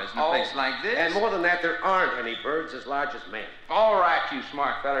tremendous noise in a place like this. And more than that, there aren't any birds as large as men. All right, you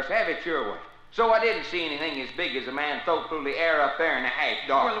smart fellas, have it your way. So I didn't see anything as big as a man float through the air up there in the half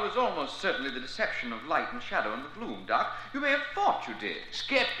dark. Well, it was almost certainly the deception of light and shadow in the gloom, Doc. You may have thought you did.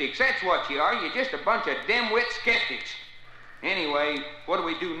 Skeptics, that's what you are. You're just a bunch of dim-wit skeptics. Anyway, what do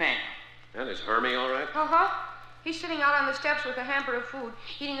we do now? And is Hermie all right? Uh-huh. He's sitting out on the steps with a hamper of food,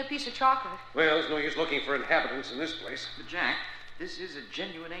 eating a piece of chocolate. Well, there's no use looking for inhabitants in this place. But, Jack, this is a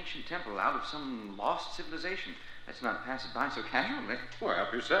genuine ancient temple out of some lost civilization. Let's not pass it by so casually. Well,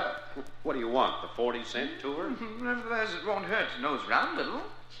 help yourself. What do you want, the 40-cent tour? Nevertheless, it won't hurt to nose round a little.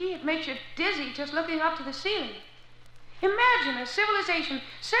 Gee, it makes you dizzy just looking up to the ceiling. Imagine a civilization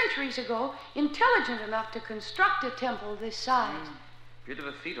centuries ago intelligent enough to construct a temple this size. Bit of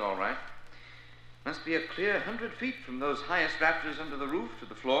a feat, all right. Must be a clear 100 feet from those highest rafters under the roof to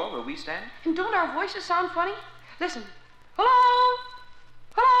the floor where we stand. And don't our voices sound funny? Listen. Hello?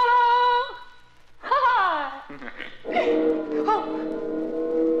 Hello? Ha! Oh.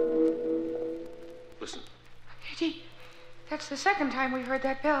 Listen. Gee, that's the second time we heard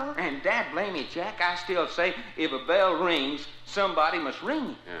that bell. And dad blame you, Jack. I still say if a bell rings, somebody must ring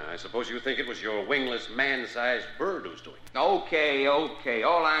it. Yeah, I suppose you think it was your wingless, man-sized bird who's doing it. Okay.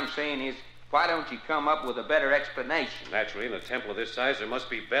 All I'm saying is Why don't you come up with a better explanation? Naturally, in a temple of this size, there must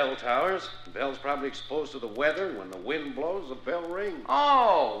be bell towers. The bell's probably exposed to the weather, and when the wind blows, the bell rings.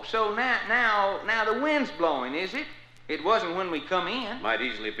 Oh, so now the wind's blowing, is it? It wasn't when we come in. Might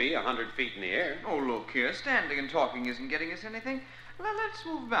easily be 100 feet in the air. Oh, look here. Standing and talking isn't getting us anything. Well, let's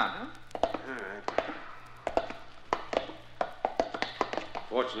move about, huh? All right.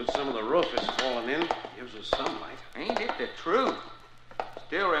 Fortunate some of the roof has fallen in. Gives us sunlight. Ain't it the truth?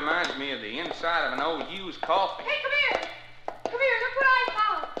 Still reminds me of the inside of an old used coffin. Hey, come here. Come here, look what I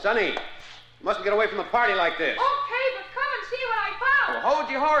found. Sonny, you mustn't get away from the party like this. Okay, but come and see what I found. Well,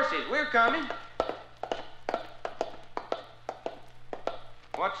 hold your horses. We're coming.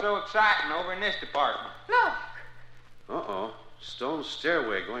 What's so exciting over in this department? Look. Uh-oh. Stone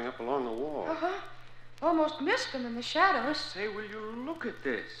stairway going up along the wall. Uh-huh. Almost missed them in the shadows. Say, will you look at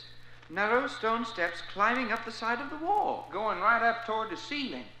this? Narrow stone steps climbing up the side of the wall. Going right up toward the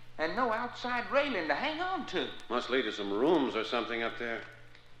ceiling, and no outside railing to hang on to. Must lead to some rooms or something up there.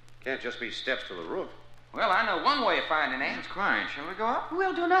 Can't just be steps to the roof. Well, I know one way of finding It's that. quiet. Shall we go up?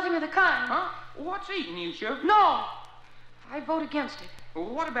 We'll do nothing of the kind. Huh? What's eating you, sugar? No. I vote against it.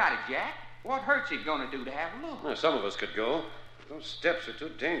 Well, what about it, Jack? What hurt's it going to do to have a look? Well, some of us could go. Those steps are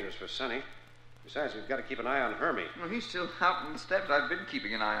too dangerous for Sonny. Besides, we've got to keep an eye on Hermie. Well, he's still out on the steps. I've been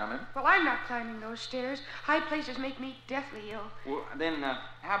keeping an eye on him. Well, I'm not climbing those stairs. High places make me deathly ill. Well, then,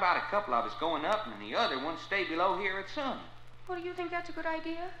 how about a couple of us going up and the other one stay below here at sun? Well, do you think that's a good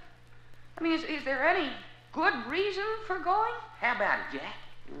idea? I mean, is there any good reason for going? How about it, Jack?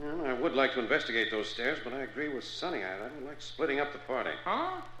 Well, I would like to investigate those stairs, but I agree with Sonny. I don't like splitting up the party.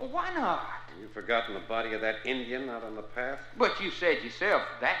 Huh? Well, why not? You've forgotten the body of that Indian out on the path? But you said yourself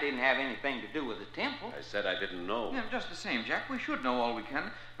that didn't have anything to do with the temple. I said I didn't know. Yeah, just the same, Jack. We should know all we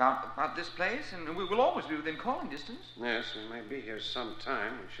can about this place, and we will always be within calling distance. Yes, we may be here some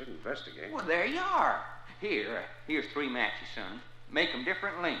time. We should investigate. Well, there you are. Here's 3 matches, Sonny. Make 'em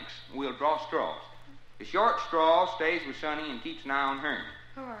different lengths. We'll draw straws. The short straw stays with Sonny and keeps an eye on Hermie.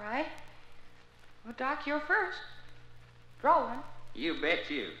 All right. Well, Doc, you're first. Draw one. You bet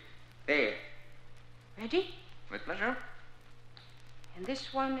you. There. Reggie? With pleasure. And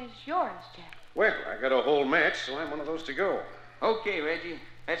this one is yours, Jack. Well, I got a whole match, so I'm one of those to go. Okay, Reggie.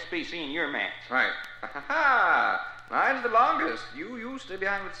 Let's be seeing your match. Right. Ha-ha! Mine's the longest. You stay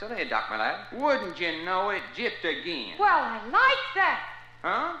behind with Sonny, Doc, my lad. Wouldn't you know it, gypped again. Well, I like that.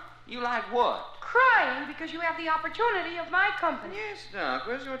 Huh? You like what? Crying because you have the opportunity of my company. Yes, Doc.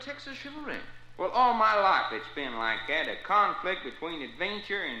 Where's your Texas chivalry? Well, all my life it's been like that, a conflict between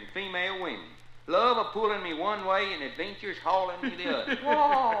adventure and female women. Love a pulling me one way and adventure's hauling me the other.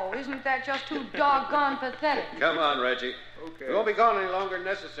 Whoa, isn't that just too doggone pathetic? Come on, Reggie. Okay. We won't be gone any longer than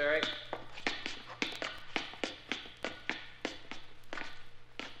necessary.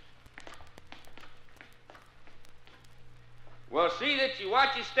 Well, see that you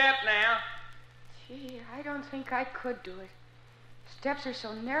watch your step now. Gee, I don't think I could do it. Steps are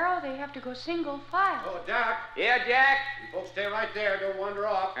so narrow, they have to go single file. Oh, Doc. Yeah, Jack? You folks stay right there. Don't wander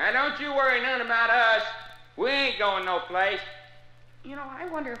off. Now, don't you worry none about us. We ain't going no place. You know, I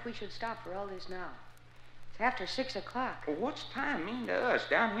wonder if we should stop for all this now. It's after 6 o'clock. Well, what's time mean to us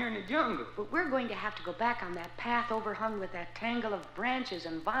down here in the jungle? But we're going to have to go back on that path overhung with that tangle of branches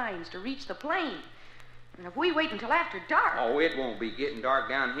and vines to reach the plain. And if we wait until after dark... Oh, it won't be getting dark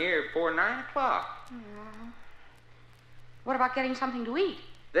down here before 9 o'clock. What about getting something to eat?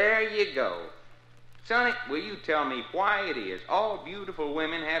 There you go. Sonny, will you tell me why it is all beautiful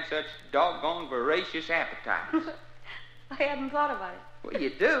women have such doggone voracious appetites? I hadn't thought about it. Well, you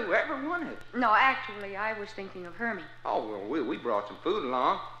do, every one of them. No, actually, I was thinking of Hermie. Oh, well, we brought some food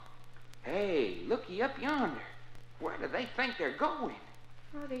along. Hey, looky up yonder. Where do they think they're going?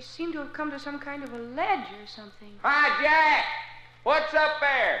 Oh, they seem to have come to some kind of a ledge or something. Hi, Jack! What's up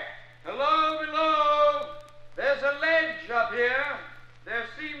there? Hello, below. There's a ledge up here. There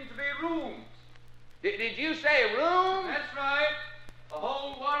seem to be rooms. Did you say room? That's right. A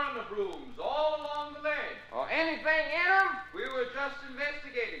whole warren of rooms all along the ledge. Or anything in them? We were just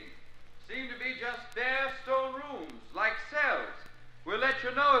investigating. Seem to be just bare stone rooms, like cells. We'll let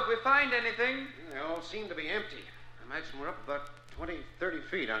you know if we find anything. They all seem to be empty. I imagine we're up about 20, 30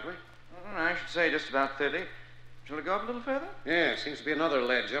 feet, aren't we? I should say just about 30. Shall we go up a little further? Yeah, seems to be another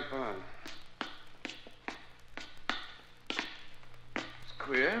ledge up on. It's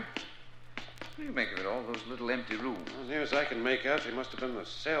queer. What do you make of it, all those little empty rooms? As near as I can make out, they must have been the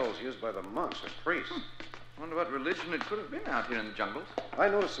cells used by the monks or priests. Wonder what religion it could have been out here in the jungles. I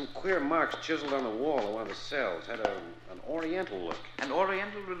noticed some queer marks chiseled on the wall of one of the cells. Had an oriental look. An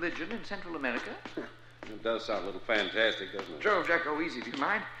oriental religion in Central America? It does sound a little fantastic, doesn't it? Trove, Jack, go easy, do you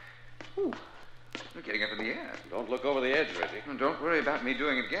mind? Ooh, we're getting up in the air. Don't look over the edge, Reggie. Oh, don't worry about me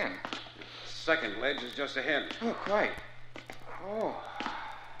doing it again. Second ledge is just ahead. Oh, quite. Oh.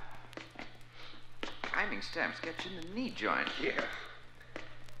 Climbing steps get you in the knee joint. Yeah.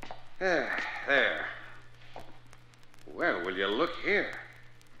 There. Well, will you look here?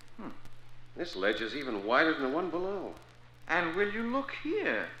 This ledge is even wider than the one below. And will you look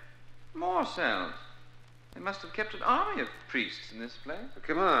here? More cells. They must have kept an army of priests in this place. So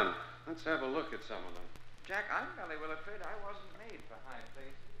come on. Let's have a look at some of them. Jack, I'm very well afraid I wasn't made for high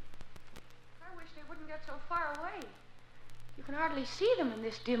places. I wish they wouldn't get so far away. You can hardly see them in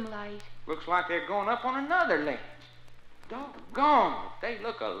this dim light. Looks like they're going up on another ledge. Doggone, they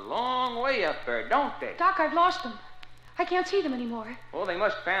look a long way up there, don't they? Doc, I've lost them. I can't see them anymore. Oh, they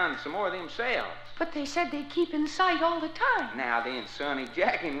must have found some more of themselves. But they said they'd keep in sight all the time. Now then, Sonny,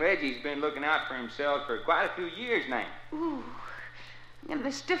 Jack and Reggie's been looking out for himself for quite a few years now. Ooh, and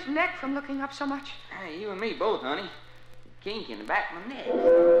the stiff neck from looking up so much. Hey, you and me both, honey. Kink in the back of my neck.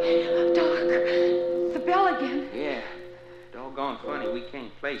 Doc, the bell again. Yeah. Doggone funny we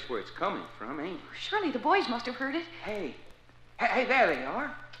can't place where it's coming from, ain't it? Surely the boys must have heard it. Hey, there they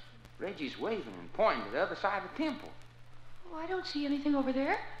are. Reggie's waving and pointing to the other side of the temple. Oh, I don't see anything over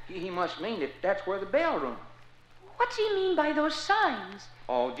there. He must mean that that's where the bell rung. What's he mean by those signs?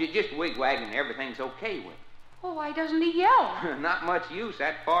 Oh, just wigwagging everything's okay with. Oh, why doesn't he yell? Not much use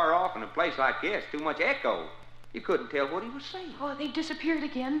that far off in a place like this. Too much echo. You couldn't tell what he was saying. Oh, they disappeared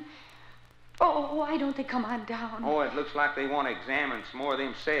again. Oh, why don't they come on down? Oh, it looks like they want to examine some more of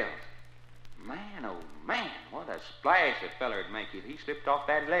themselves. Man, oh man, what a splash a feller'd make if he slipped off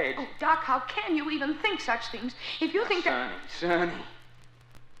that ledge. Oh, Doc, how can you even think such things? If you think that... Sonny.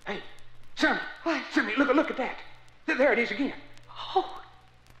 Hey, Sonny. What? Sonny, look at that. There it is again. Oh,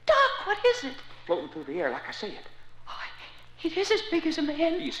 Doc, what is it? Floating through the air like I said. Oh, it is as big as a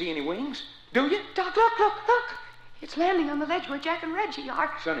man. Do you see any wings? Do you? Doc, look. It's landing on the ledge where Jack and Reggie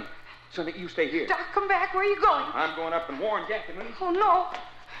are. Sonny, you stay here. Doc, come back. Where are you going? I'm going up and warn Jack and Reggie. Oh, no.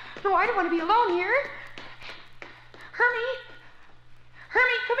 No, I don't want to be alone here. Hermie,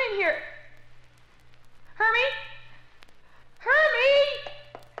 come in here. Hermie,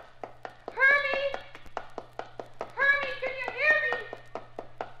 can you hear me?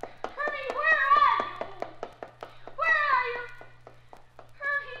 Hermie, where are you?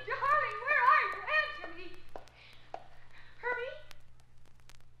 Hermie, darling, where are you? Answer me. Hermie,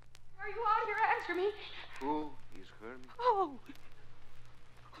 are you out here? Answer me. Who is Hermie? Oh,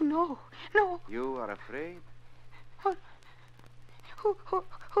 no. You are afraid?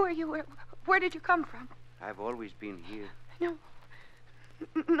 Who are you? Where did you come from? I've always been here.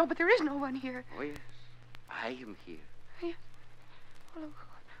 No, but there is no one here. Oh, yes. I am here. Well,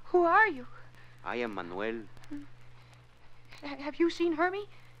 who are you? I am Manuel. Have you seen Hermie?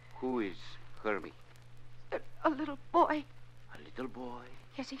 Who is Hermie? A little boy. A little boy?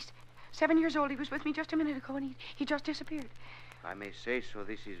 Yes, he's 7 years old. He was with me just a minute ago, and he just disappeared. I may say so.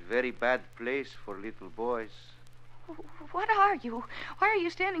 This is very bad place for little boys. What are you? Why are you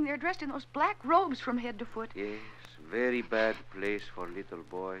standing there dressed in those black robes from head to foot? Yes, very bad place for little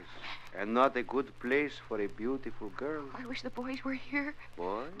boys. And not a good place for a beautiful girl. I wish the boys were here.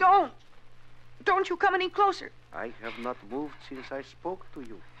 Boy? Don't you come any closer. I have not moved since I spoke to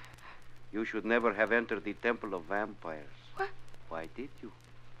you. You should never have entered the Temple of Vampires. What? Why did you?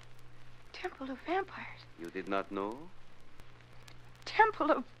 Temple of Vampires? You did not know?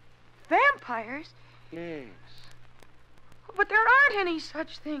 Temple of Vampires? Yes. But there aren't any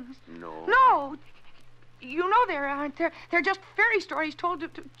such things. No? No. You know there aren't. They're just fairy stories told to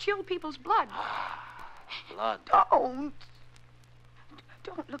chill people's blood. Blood?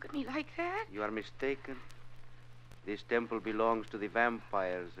 Don't look at me like that. You are mistaken. This temple belongs to the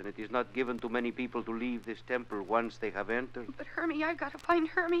vampires, and it is not given to many people to leave this temple once they have entered. But Hermie, I've got to find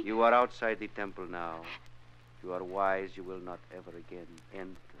Hermie. You are outside the temple now. You are wise. You will not ever again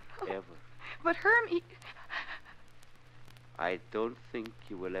enter. Ever. But Hermie... I don't think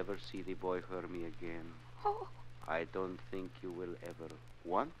you will ever see the boy Hermie again. Oh. I don't think you will ever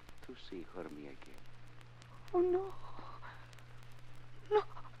want to see Hermie again. Oh, no.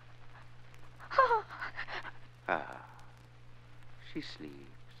 She sleeps.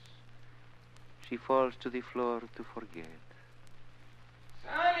 She falls to the floor to forget.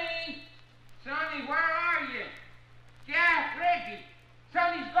 Sonny, where are you? Jack, Reggie,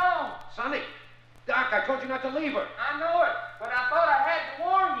 Sonny's gone. Sonny! Doc, I told you not to leave her. I know it, but I thought I had to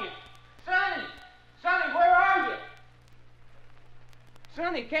warn you. Sonny, where are you?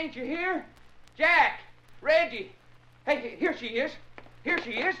 Sonny, can't you hear? Jack, Reggie. Hey, here she is.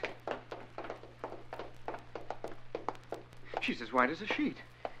 She's as white as a sheet.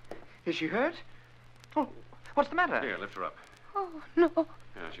 Is she hurt? Oh, what's the matter? Here, lift her up. Oh, no.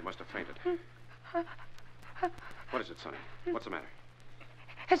 Yeah, she must have fainted. What is it, Sonny? What's the matter?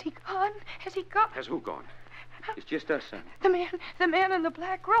 Has he gone? Has he gone? Has who gone? It's just us, son. The man in the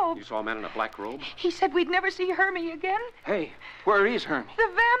black robe. You saw a man in a black robe? He said we'd never see Hermie again. Hey, where is Hermie? The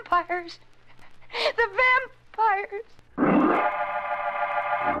vampires. The vampires.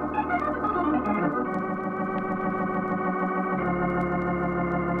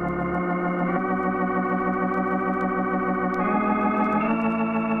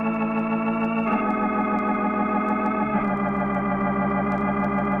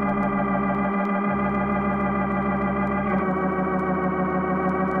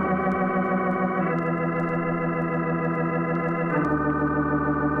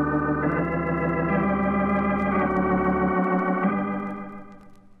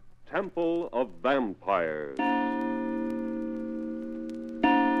 Temple of Vampires.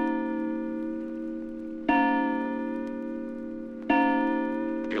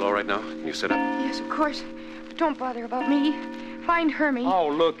 Feel all right now? Can you sit up? Yes, of course. But don't bother about me. Find Hermie. Oh,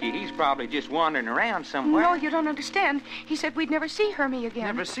 looky, he's probably just wandering around somewhere. No, you don't understand. He said we'd never see Hermie again.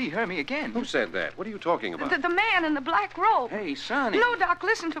 Never see Hermie again. Who said that? What are you talking about? The man in the black robe. Hey, Sonny. No, Doc,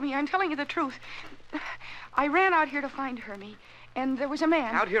 listen to me. I'm telling you the truth. I ran out here to find Hermie, and there was a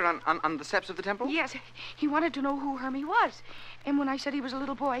man. Out here on the steps of the temple? Yes. He wanted to know who Hermie was. And when I said he was a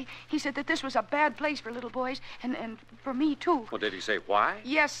little boy, he said that this was a bad place for little boys, and for me, too. Well, did he say why?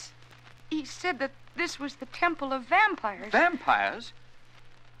 Yes. He said that this was the Temple of Vampires. Vampires?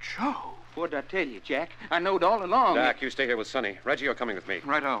 Trove. What'd I tell you, Jack? I knowed all along. Doc, you stay here with Sonny. Reggie, you're coming with me.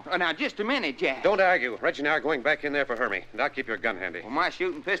 Righto. Now, just a minute, Jack. Don't argue. Reggie and I are going back in there for Hermie. Doc, keep your gun handy. Well, my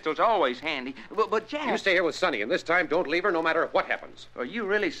shooting pistol's always handy. But Jack... You stay here with Sonny, and this time don't leave her no matter what happens. Are you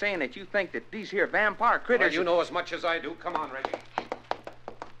really saying that you think that these here vampire critters... Well, you know as much as I do. Come on, Reggie.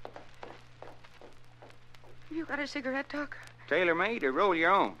 You got a cigarette, Doc? Tailor-made or roll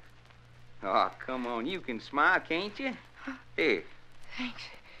your own? Oh, come on. You can smile, can't you? Here. Thanks.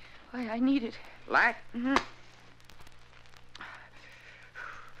 Why, I need it. Light? Mm-hmm.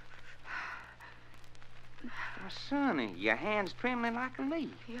 Oh, Sonny, your hand's trembling like a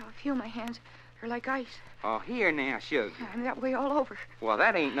leaf. Yeah, I feel my hands. They're like ice. Oh, here now, sugar. I'm that way all over. Well,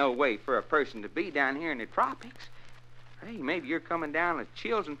 that ain't no way for a person to be down here in the tropics. Hey, maybe you're coming down with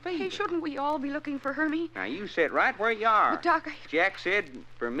chills and fever. Hey, shouldn't we all be looking for Hermie? Now, you sit right where you are. But, Doc, Jack said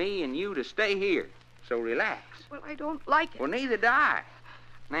for me and you to stay here, so relax. Well, I don't like it. Well, neither do I.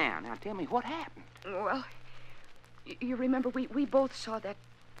 Now tell me what happened. Well, you remember we both saw that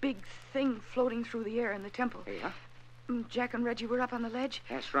big thing floating through the air in the temple. Yeah? Jack and Reggie were up on the ledge.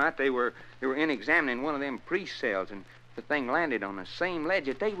 That's right. They were in examining one of them priest cells, and the thing landed on the same ledge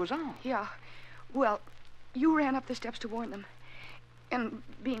that they was on. Yeah. Well, you ran up the steps to warn them. And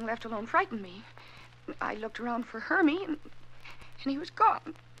being left alone frightened me. I looked around for Hermie, and he was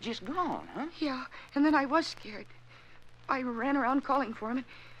gone. Just gone, huh? Yeah, and then I was scared. I ran around calling for him, and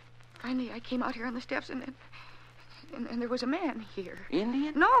finally I came out here on the steps, and there was a man here.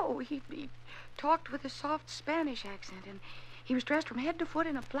 Indian? No, he talked with a soft Spanish accent, and he was dressed from head to foot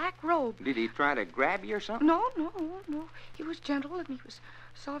in a black robe. Did he try to grab you or something? No. He was gentle, and he was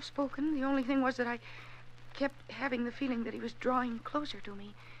soft-spoken. The only thing was that I kept having the feeling that he was drawing closer to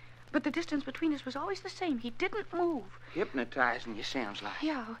me. But the distance between us was always the same. He didn't move. Hypnotizing you, sounds like.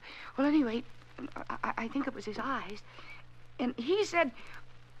 Yeah. Well, anyway, I think it was his eyes. And he said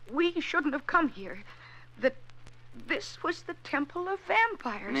we shouldn't have come here. That this was the Temple of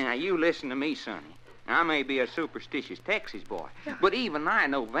Vampires. Now, you listen to me, Sonny. I may be a superstitious Texas boy, Yeah. but even I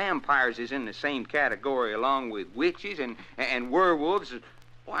know vampires is in the same category along with witches and werewolves.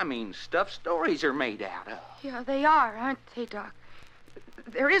 Well, I mean, stuff stories are made out of. Yeah, they are, aren't they, Doc?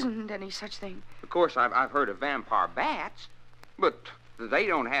 There isn't any such thing. Of course, I've heard of vampire bats, but they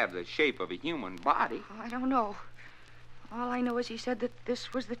don't have the shape of a human body. I don't know. All I know is he said that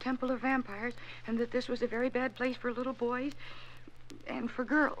this was the Temple of Vampires and that this was a very bad place for little boys and for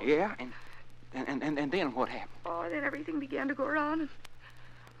girls. Yeah, and then what happened? Oh, then everything began to go wrong, and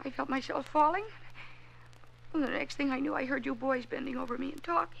I felt myself falling. And the next thing I knew, I heard you boys bending over me and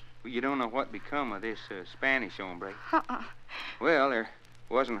talking. Well, you don't know what become of this Spanish hombre. Uh-uh. Well, there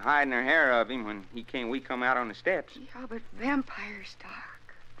wasn't hiding her hair of him when we come out on the steps. Yeah, but vampires,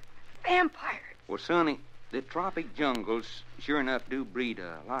 Doc. Vampires. Well, Sonny, the tropic jungles sure enough do breed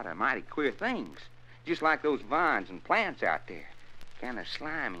a lot of mighty queer things. Just like those vines and plants out there. Kind of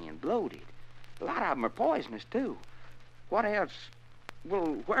slimy and bloated. A lot of them are poisonous, too. What else?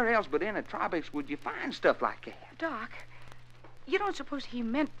 Well, where else but in the tropics would you find stuff like that? Doc, you don't suppose he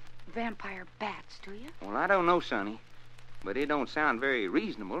meant vampire bats, do you? Well, I don't know, Sonny. But it don't sound very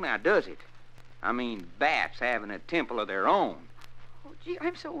reasonable, now does it? I mean, bats having a temple of their own. Oh, gee,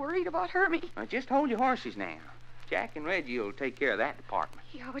 I'm so worried about Hermie. Now, just hold your horses now. Jack and Reggie will take care of that department.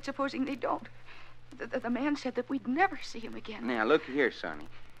 Yeah, but supposing they don't. The man said that we'd never see him again. Now, look here, Sonny.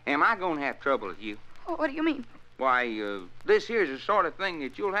 Am I going to have trouble with you? Oh, what do you mean? Why, this here's the sort of thing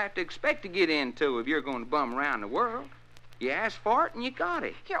that you'll have to expect to get into if you're going to bum around the world. You asked for it and you got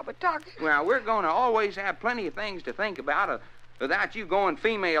it. Yeah, but Doc... Well, we're going to always have plenty of things to think about without you going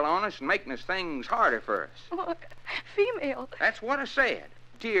female on us and making us things harder for us. Oh, female? That's what I said.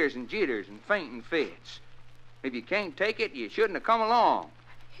 Tears and jitters and fainting fits. If you can't take it, you shouldn't have come along.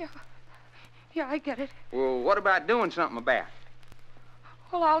 Yeah, I get it. Well, what about doing something about it?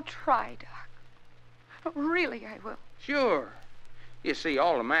 Well, I'll try, Doc. Really, I will. Sure. You see,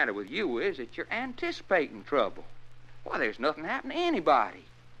 all the matter with you is that you're anticipating trouble. Why, there's nothing happened to anybody.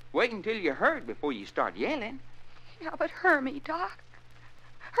 Wait until you're hurt before you start yelling. Yeah, but Hermie, Doc.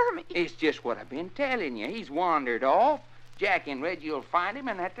 Hermie. It's just what I've been telling you. He's wandered off. Jack and Reggie will find him,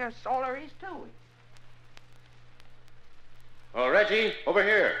 and that's all there is to it. Oh, Reggie, over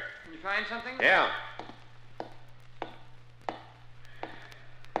here. Did you find something? Yeah.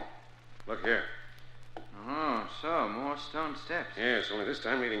 Look here. Oh, so, more stone steps. Yes, only this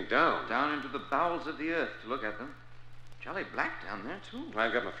time leading down. Down into the bowels of the earth to look at them. Jolly black down there, too.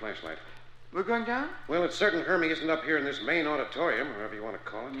 I've got my flashlight. We're going down? Well, it's certain Hermie isn't up here in this main auditorium, or whatever you want to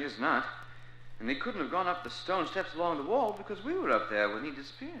call it. He is not. And he couldn't have gone up the stone steps along the wall because we were up there when he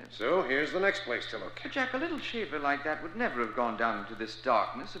disappeared. So here's the next place to look. But, Jack, a little shaver like that would never have gone down into this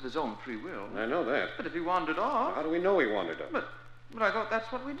darkness of his own free will. I know that. But if he wandered off... How do we know he wandered up? But I thought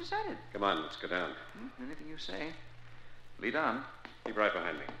that's what we decided. Come on, let's go down. Anything you say. Lead on. Keep right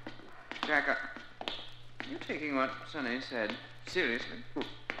behind me. Jack, you taking what Sonny said seriously?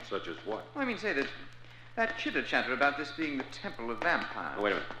 Such as what? I mean, say that chitter-chatter about this being the temple of vampires. Oh,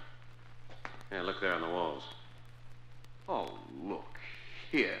 wait a minute. Yeah, look there on the walls. Oh, look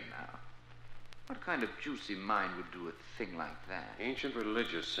here now. What kind of juicy mind would do a thing like that? Ancient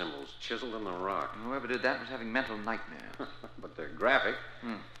religious symbols chiseled in the rock. Whoever did that was having mental nightmares. But they're graphic.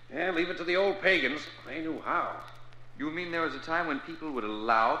 Yeah, leave it to the old pagans. They knew how. You mean there was a time when people would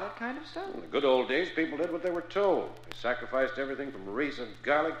allow that kind of stuff? In the good old days, people did what they were told. They sacrificed everything from rays of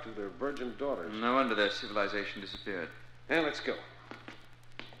garlic to their virgin daughters. No wonder their civilization disappeared. Yeah, let's go.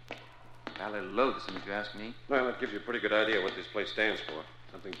 Valley loathsome, if you ask me. Well, that gives you a pretty good idea what this place stands for.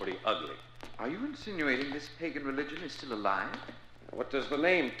 Something pretty ugly. Are you insinuating this pagan religion is still alive? What does the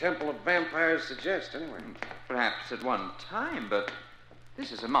name Temple of Vampires suggest, anyway? Perhaps at one time, but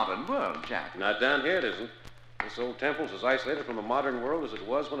this is a modern world, Jack. Not down here, it isn't. This old temple's as isolated from the modern world as it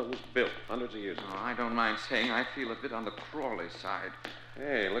was when it was built, hundreds of years ago. Oh, I don't mind saying I feel a bit on the crawly side.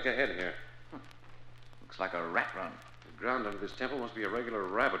 Hey, look ahead here. Looks like a rat run. The ground under this temple must be a regular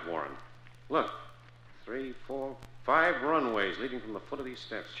rabbit warren. Look, 3, 4, 5 runways leading from the foot of these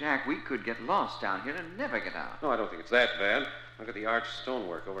steps. Jack, we could get lost down here and never get out. No, I don't think it's that bad. Look at the arched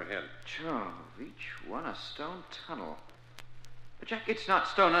stonework overhead. Trove, each one a stone tunnel. But, Jack, it's not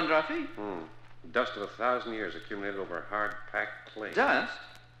stone under our feet. Dust of 1,000 years accumulated over hard-packed clay. Dust?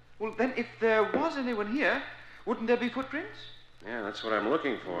 Well, then, if there was anyone here, wouldn't there be footprints? Yeah, that's what I'm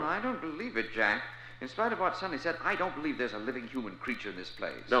looking for. Well, I don't believe it, Jack. In spite of what Sonny said, I don't believe there's a living human creature in this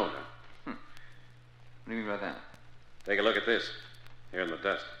place. No. What do you mean by that? Take a look at this. Here in the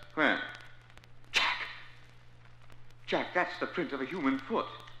dust. Where? Jack! Jack, that's the print of a human foot.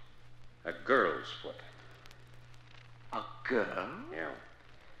 A girl's foot. A girl? Yeah.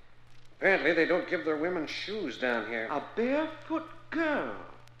 Apparently, they don't give their women shoes down here. A barefoot girl.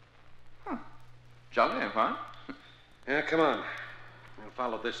 Jolly, huh? Yeah, come on. We'll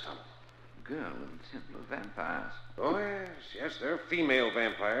follow this tunnel. Girl in the Temple of Vampires. Oh, yes, they're female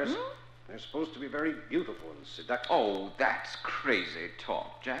vampires. They're supposed to be very beautiful and seductive. Oh, that's crazy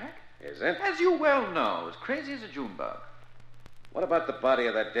talk, Jack. Is it? As you well know, as crazy as a June bug. What about the body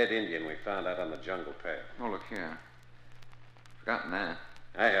of that dead Indian we found out on the jungle path? Oh, look here. Forgotten that.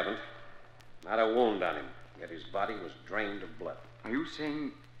 I haven't. Not a wound on him, yet his body was drained of blood. Are you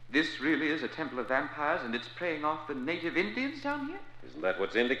saying this really is a temple of vampires and it's preying off the native Indians down here? Isn't that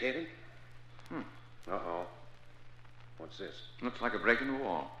what's indicated? Uh-oh. What's this? Looks like a break in the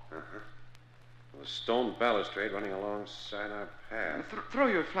wall. A stone balustrade running alongside our path. Throw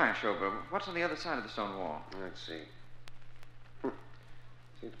your flash over. What's on the other side of the stone wall? Let's see.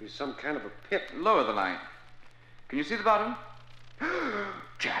 Seems to be some kind of a pit. Lower the light. Can you see the bottom?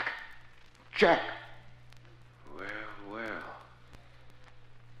 Jack! Jack! Well.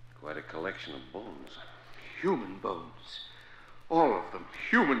 Quite a collection of bones. Human bones. All of them.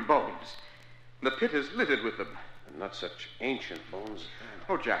 Human bones. The pit is littered with them. Not such ancient bones.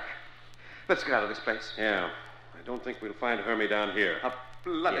 Oh, Jack. Let's get out of this place. Yeah. I don't think we'll find Hermie down here. A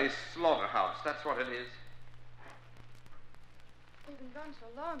bloody slaughterhouse. That's what it is. They've been gone so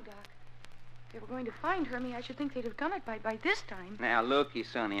long, Doc. If they were going to find Hermie, I should think they'd have done it by this time. Now, looky,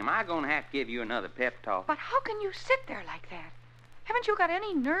 Sonny, am I going to have to give you another pep talk? But how can you sit there like that? Haven't you got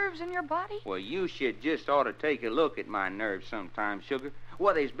any nerves in your body? Well, you should just ought to take a look at my nerves sometimes, sugar.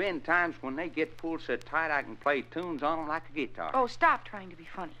 Well, there's been times when they get pulled so tight I can play tunes on them like a guitar. Oh, stop trying to be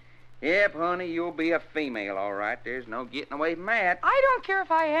funny. Yep, honey, you'll be a female, all right. There's no getting away from that. I don't care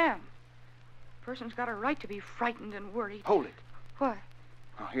if I am. A person's got a right to be frightened and worried. Hold it. What?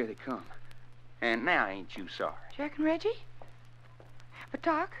 Oh, here they come. And now ain't you sorry? Jack and Reggie? But,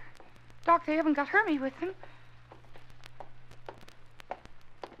 Doc, they haven't got Hermie with them.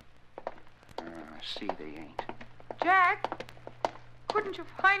 I see they ain't. Jack, couldn't you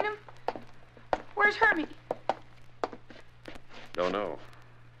find him? Where's Hermie? Don't know.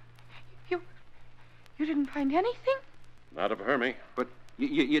 You didn't find anything? Not of Hermie. But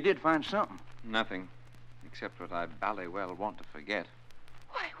you did find something. Nothing, except what I bally well want to forget.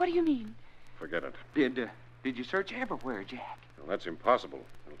 Why, what do you mean? Forget it. Did you search everywhere, Jack? Well, that's impossible.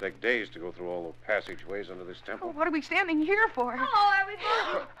 It'll take days to go through all the passageways under this temple. Oh, what are we standing here for? Hello,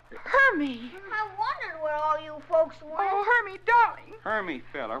 everybody. Hermie! I wondered where all you folks went. Oh, Hermie, darling! Hermie,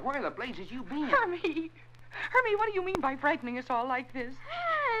 feller, where the blazes you been? Hermie! Hermie, what do you mean by frightening us all like this?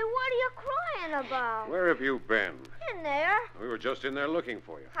 Hey, what are you crying about? Where have you been? In there. We were just in there looking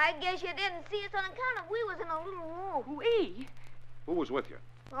for you. I guess you didn't see us on account of we was in a little room. We? Who was with you?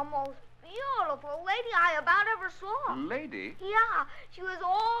 The most beautiful lady I about ever saw. Lady? Yeah, she was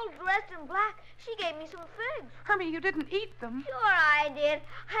all dressed in black. She gave me some figs. Hermie, you didn't eat them. Sure I did.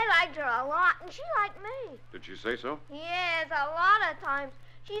 I liked her a lot, and she liked me. Did she say so? Yes, a lot of times.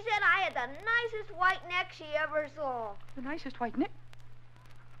 She said I had the nicest white neck she ever saw. The nicest white neck.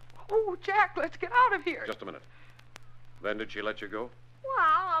 Oh, Jack, let's get out of here. Just a minute. Then did she let you go?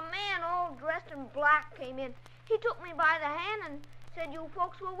 Well, a man all dressed in black came in. He took me by the hand and said you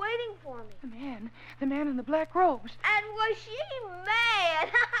folks were waiting for me. The man in the black robes. And was she mad?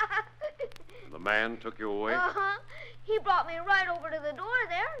 The man took you away? Uh-huh. He brought me right over to the door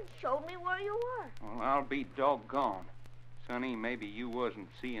there and showed me where you were. Well, I'll be doggone. Sonny, maybe you wasn't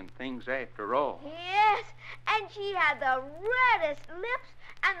seeing things after all. Yes, and she had the reddest lips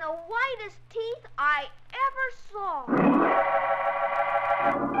and the whitest teeth I ever saw.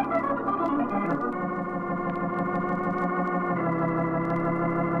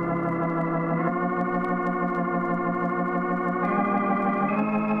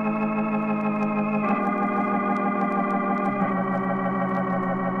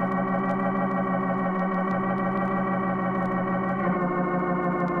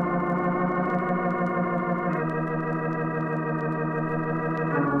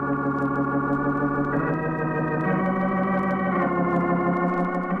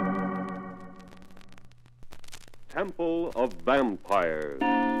 Temple of Vampires.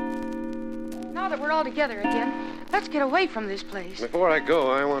 Now that we're all together again, let's get away from this place. Before I go,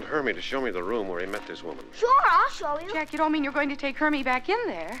 I want Hermie to show me the room where he met this woman. Sure, I'll show you. Jack, you don't mean you're going to take Hermie back in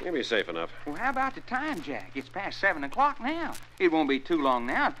there? You'll be safe enough. Well, how about the time, Jack? It's past 7 o'clock now. It won't be too long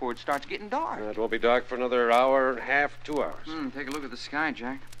now before it starts getting dark. It won't be dark for another hour and a half, 2 hours. Take a look at the sky,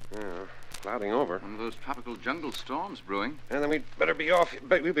 Jack. Yeah, clouding over. One of those tropical jungle storms brewing. And then we'd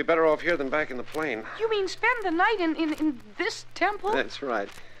be better off here than back in the plane. You mean spend the night in this temple? That's right.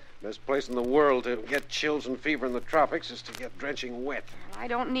 Best place in the world to get chills and fever in the tropics is to get drenching wet. Well, I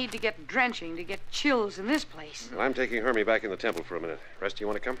don't need to get drenching to get chills in this place. Well, I'm taking Hermie back in the temple for a minute. Rest, you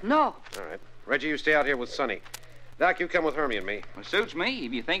want to come? No. All right. Reggie, you stay out here with Sonny. Doc, you come with Hermie and me. Well, suits me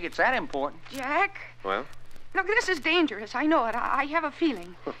if you think it's that important. Jack? Well? Look, this is dangerous. I know it. I have a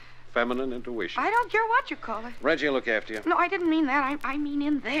feeling. Feminine intuition. I don't care what you call it. Reggie will look after you. No, I didn't mean that. I mean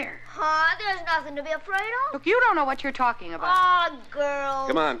in there. There's nothing to be afraid of. Look, you don't know what you're talking about. Oh, girls.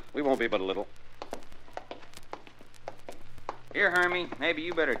 Come on. We won't be but a little. Here, Hermie, maybe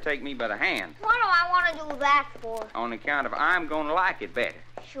you better take me by the hand. What do I want to do that for? On account of I'm going to like it better.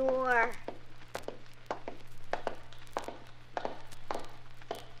 Sure.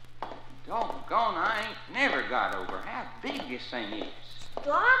 Doggone, I ain't never got over how big this thing is.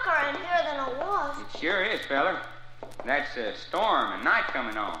 Darker in here than it was. It sure is, feller. That's a storm and night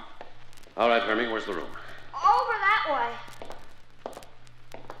coming on. All right, Hermie, where's the room? Over that way.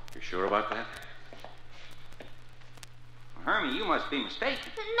 You sure about that? Hermie, you must be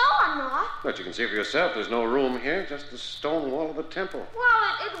mistaken. No, I'm not. But you can see for yourself. There's no room here, just the stone wall of the temple.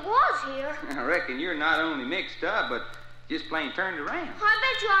 Well, it was here. I reckon you're not only mixed up, but Just plain turned around. I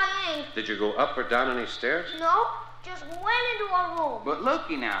bet you I ain't. Did you go up or down any stairs? Nope. Just went into a room. But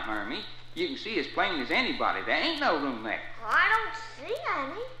looky now, Hermie. You can see as plain as anybody. There ain't no room there. I don't see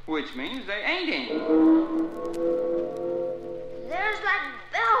any. Which means there ain't any. There's that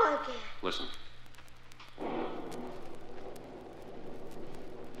bell again. Listen.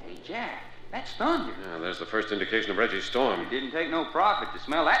 Hey, Jack, that's thunder. Yeah, there's the first indication of Reggie's storm. It didn't take no prophet to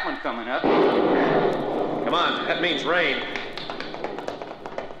smell that one coming up. Come on, that means rain.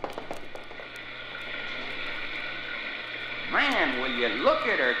 Man, will you look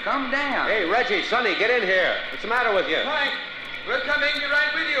at her come down? Hey, Reggie, Sonny, get in here. What's the matter with you? Right. We're coming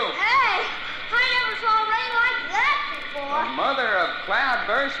right with you. Hey, I never saw rain like that before. A mother of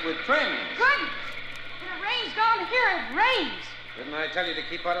cloudbursts with trimmings. Goodness! When it rains down here, it rains. Didn't I tell you to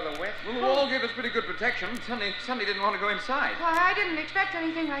keep out of the wet? Well, the wall gave us pretty good protection. Sonny didn't want to go inside. Why, I didn't expect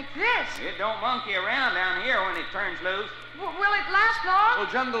anything like this. It don't monkey around down here when it turns loose. Will it last long?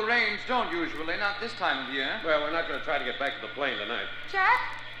 Well, jungle rains don't usually, not this time of year. Well, we're not going to try to get back to the plane tonight. Jack,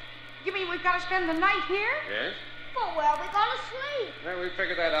 you mean we've got to spend the night here? Yes? Well, where are we going to sleep? Well, we'll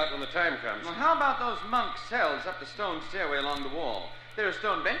figure that out when the time comes. Well, how about those monk cells up the stone stairway along the wall? There are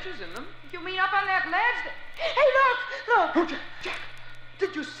stone benches in them. You mean up on that ledge? Hey, look! Oh, Jack!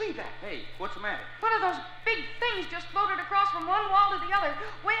 Did you see that? Hey, what's the matter? One of those big things just floated across from one wall to the other,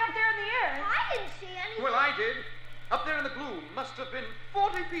 way up there in the air. I didn't see anything. Well, I did. Up there in the gloom. Must have been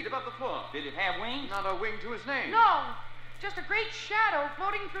 40 feet above the floor. Did it have wings? Not a wing to his name. No, just a great shadow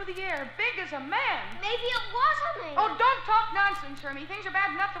floating through the air, big as a man. Maybe it was a man. Oh, don't talk nonsense, Hermie. Things are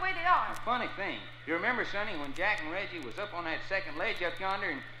bad enough the way they are. A funny thing. You remember, Sonny, when Jack and Reggie was up on that second ledge up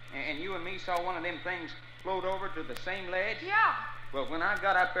yonder and you and me saw one of them things float over to the same ledge? Yeah, Well, when I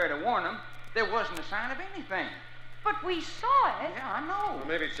got up there to warn them, there wasn't a sign of anything. but we saw it. Yeah, I know. Well,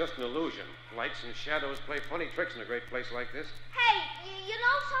 maybe it's just an illusion. Lights and shadows play funny tricks in a great place like this. Hey, you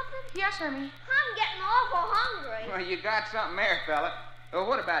know something? Yes, Hermie. I'm getting awful hungry. Well, you got something there, fella.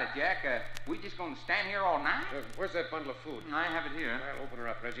 What about it, Jack? We just going to stand here all night? Where's that bundle of food? I have it here. Well, open her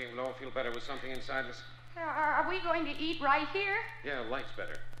up, Reggie. We'll all feel better with something inside us. Are we going to eat right here? Yeah, light's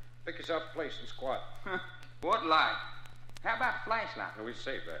better. Pick yourself a place and squat. What light? How about a flashlight? Now, we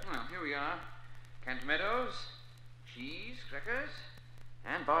saved that. Well, here we are. Canned tomatoes, cheese, crackers,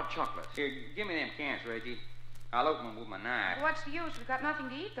 and barred chocolate. Here, give me them cans, Reggie. I'll open them with my knife. What's the use? We've got nothing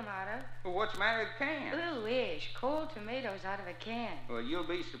to eat them out of. Well, what's the matter with the cans? Ooh, ish. Cold tomatoes out of a can. Well, you'll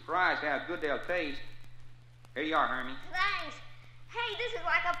be surprised how good they'll taste. Here you are, Hermie. Thanks. Hey, this is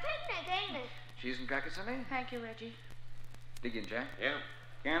like a picnic, ain't it? Cheese and crackers, Sonny? Thank you, Reggie. Dig in, Jack. Yeah,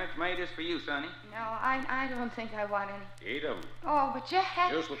 Can of tomatoes for you, Sonny. No, I don't think I want any. eat 'em. Oh, but Jack...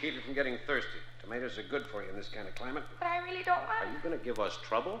 Juice will keep you from getting thirsty. Tomatoes are good for you in this kind of climate. But I really don't want... Are you going to give us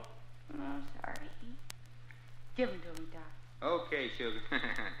trouble? Oh, sorry. Give them to me, Doc. Okay, sugar.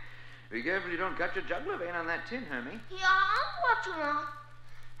 Be careful you don't cut your jugular vein on that tin, Hermie. Yeah, I'm watching out.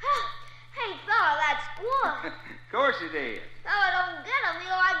 Hey, fella, that's good. Of course it is. Fella don't get a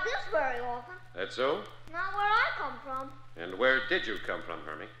meal like this very often. That's so? Not where I come from. And where did you come from,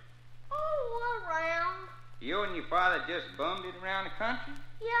 Hermie? Oh, around. You and your father just bummed it around the country?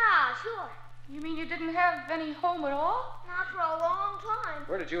 Yeah, sure. You mean you didn't have any home at all? Not for a long time.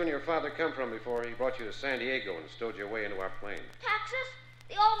 Where did you and your father come from before he brought you to San Diego and stowed your way into our plane? Texas?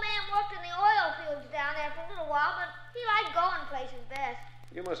 The old man worked in the oil fields down there for a little while, but he liked going places best.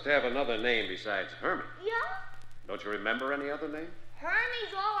 You must have another name besides Hermie. Yeah? Don't you remember any other name?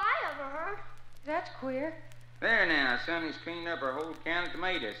 Hermie's all I ever heard. That's queer. There now, Sonny's cleaned up her whole can of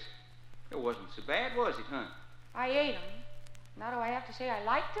tomatoes. It wasn't so bad, was it, huh? I ate them. Now do I have to say I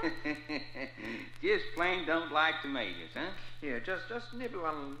liked them? Just plain don't like tomatoes, huh? Here, just nibble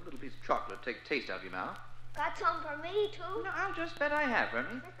one little piece of chocolate. Take a taste out of your mouth. Got some for me, too? No, I'll just bet I have,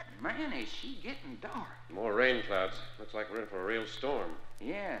 Hermie. Man, is she getting dark. More rain clouds. Looks like we're in for a real storm.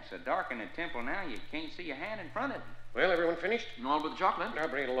 Yeah, it's so dark in the temple now you can't see a hand in front of you. Well, everyone finished? All but the chocolate. Now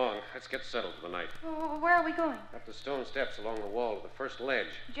bring it along. Let's get settled for the night. Oh, where are we going? Up the stone steps along the wall to the first ledge.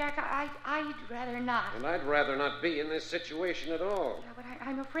 Jack, I'd rather not. And I'd rather not be in this situation at all. Yeah, but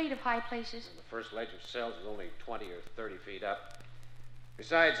I'm afraid of high places. The first ledge of cells is only 20 or 30 feet up.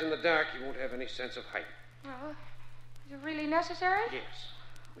 Besides, in the dark, you won't have any sense of height. Well, is it really necessary? Yes.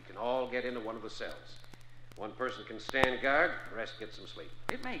 We can all get into one of the cells. One person can stand guard, the rest get some sleep.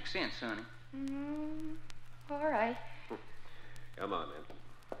 It makes sense, Sonny. All right. Come on, then.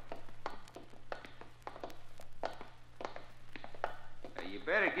 You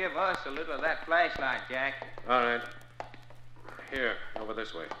better give us a little of that flashlight, Jack. All right. Here, over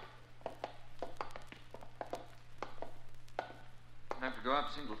this way. Have to go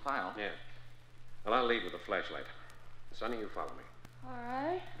up single file. Yeah. Well, I'll lead with the flashlight. Sonny, you follow me. All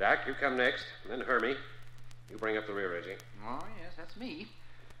right. Doc, you come next. And then Hermie. You bring up the rear, Reggie. Oh, yes, that's me.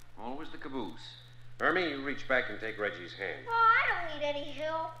 Always the caboose. Hermie, you reach back and take Reggie's hand. Oh, I don't need any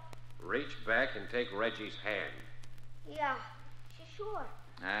help. Reach back and take Reggie's hand. Yeah, sure.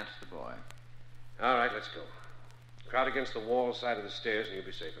 That's the boy. All right, let's go. Crowd against the wall side of the stairs and you'll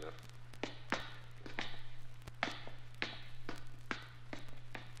be safe enough.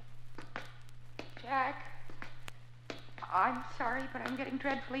 Jack, I'm sorry, but I'm getting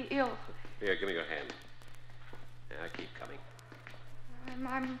dreadfully ill. Here, give me your hand. Yeah, keep coming.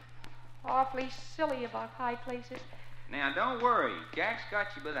 I'm awfully silly about high places. Now, don't worry. Jack's got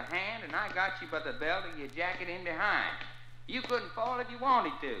you by the hand, and I got you by the belt of your jacket in behind. You couldn't fall if you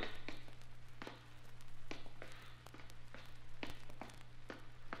wanted to.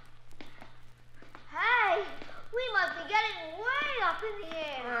 Hey, we must be getting way up in the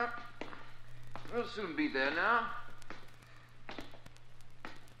air. We'll soon be there now.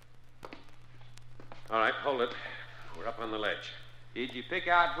 All right, hold it. We're up on the ledge. Did you pick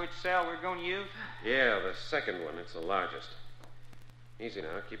out which cell we're going to use? Yeah, the second one. It's the largest. Easy now.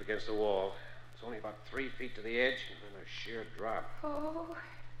 Keep against the wall. It's only about 3 feet to the edge, and then a sheer drop. Oh,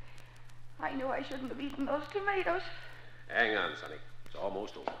 I knew I shouldn't have eaten those tomatoes. Hang on, Sonny. It's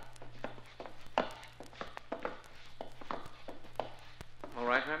almost over. All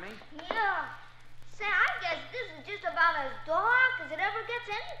right, Hermie? Yeah. Say, I guess this is just about as dark as it ever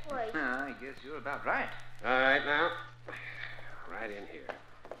gets anyplace. I guess you're about right. All right, now. Right in here.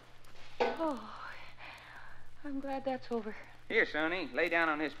 Oh, I'm glad that's over. Here, Sonny, lay down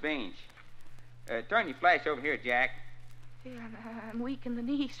on this bench. Turn your flash over here, Jack. Yeah, I'm weak in the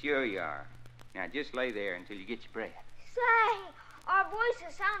knees. Sure you are. Now, just lay there until you get your breath. Say, our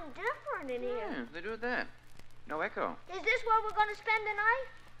voices sound different in here. Yeah, they do that. No echo. Is this where we're going to spend the night?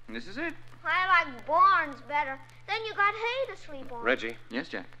 This is it. I like barns better. Then you got hay to sleep on. Reggie, Yes,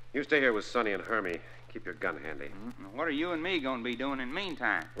 Jack. you stay here with Sonny and Hermie. Keep your gun handy. Now, what are you and me going to be doing in the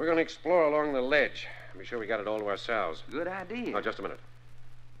meantime? We're going to explore along the ledge. Be sure we got it all to ourselves. Good idea. Oh, just a minute.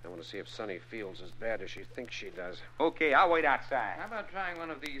 I want to see if Sonny feels as bad as she thinks she does. Okay, I'll wait outside. How about trying one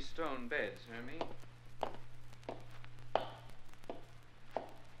of these stone beds, Hermie?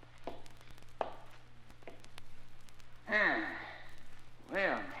 Well,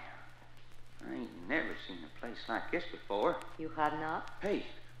 now, I ain't never seen a place like this before. You have not? Hey,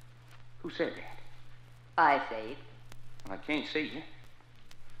 who said that? I say it. Well, I can't see you.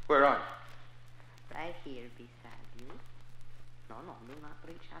 Where are you? Right here beside you. No, do not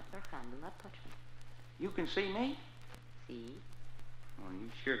reach out your hand. Do not touch me. You can see me? See? Well, you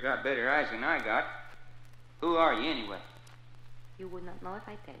sure got better eyes than I got. Who are you, anyway? You would not know if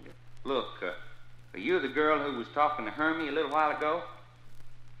I tell you. Look, are you the girl who was talking to Hermie a little while ago?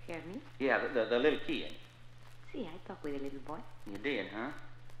 Hear me? Yeah, the little kid. See, I talk with a little boy. You did, huh?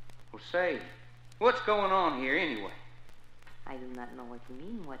 Well, say, what's going on here, anyway? I do not know what you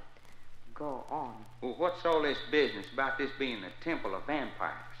mean. What go on? Well, what's all this business about this being the temple of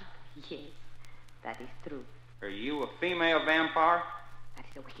vampires? Yes, that is true. Are you a female vampire? That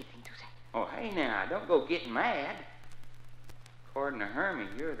is a wicked thing to say. Oh, hey now, don't go getting mad. According to Hermie,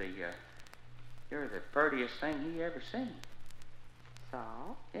 you're the prettiest thing he ever seen. So?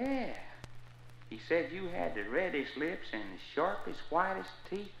 Yeah. He said you had the reddest lips and the sharpest, whitest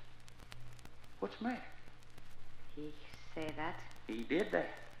teeth. What's the matter? He say that? He did that.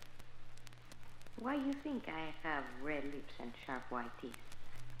 Why you think I have red lips and sharp white teeth?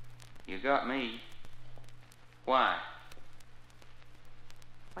 You got me. Why?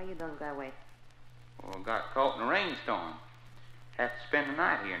 Why you don't go away? Well, got caught in a rainstorm. Have to spend the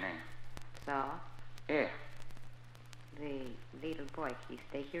night here now. So? Yeah, The little boy, he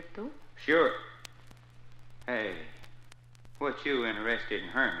stay here too? sure. Hey, what you interested in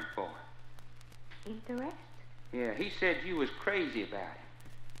Hermie for? Interest? Yeah, he said you was crazy about him.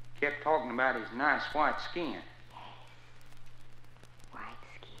 Kept talking about his nice white skin. White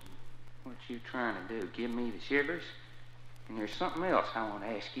skin. What you trying to do, give me the shivers? And there's something else I want to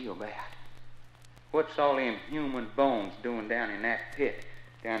ask you about. What's all them human bones doing down in that pit,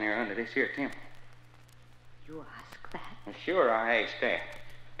 down there under this here temple? You ask that? Well, sure, I asked that.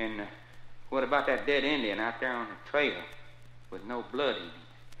 And what about that dead Indian out there on the trail with no blood in him?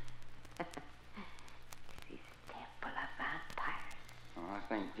 This is temple of vampires. Oh, I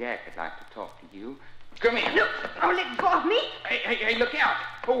think Jack would like to talk to you. Come here. Look! Oh, let go of me! Hey, look out.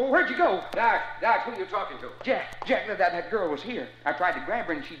 Oh, where'd you go? Doc, who are you talking to? Jack, that girl was here. I tried to grab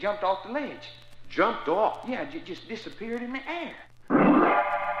her and she jumped off the ledge. Jumped off? Yeah, just disappeared in the air.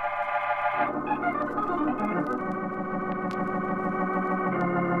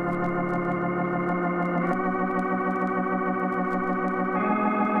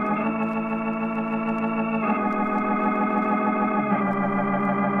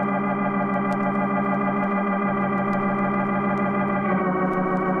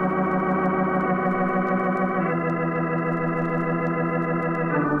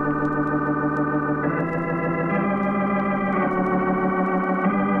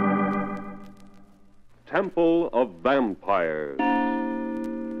 Temple of Vampires.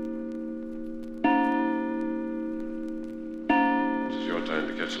 This is your time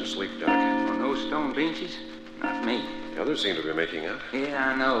to get some sleep, Doc. On those stone benches? Not me. The others seem to be making out.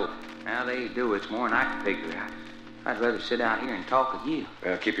 Yeah, I know. How they do it's more than I can figure out. I'd rather sit out here and talk with you.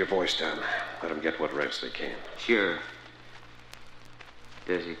 Well, keep your voice down. Let them get what rest they can. Sure.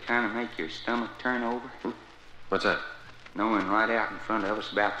 Does it kind of make your stomach turn over? What's that? Knowing right out in front of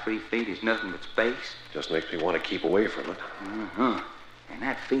us about 3 feet is nothing but space? Just makes me want to keep away from it. Uh-huh. And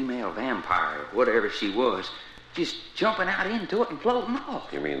that female vampire, whatever she was, just jumping out into it and floating off.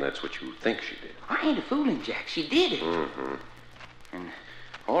 You mean that's what you think she did? I ain't a fooling, Jack. She did it. Mm-hmm. And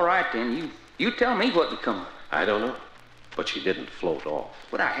all right, then, you tell me what become of her. I don't know. But she didn't float off.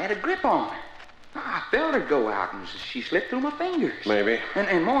 But I had a grip on her. I felt her go out, and she slipped through my fingers. Maybe.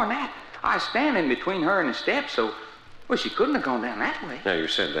 And more than that, I was standing between her and the steps, so, well, she couldn't have gone down that way. Now, you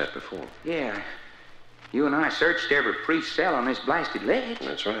said that before. Yeah. You and I searched every priest's cell on this blasted ledge.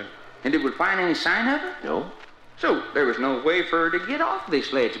 That's right. And did we find any sign of her? No. So there was no way for her to get off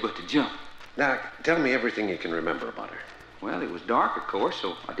this ledge but to jump. Now, tell me everything you can remember about her. Well, it was dark, of course,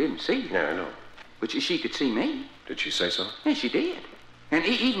 so I didn't see her. Yeah, I know. But she could see me. Did she say so? Yeah, she did. And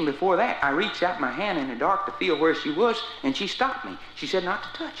even before that, I reached out my hand in the dark to feel where she was, and she stopped me. She said not to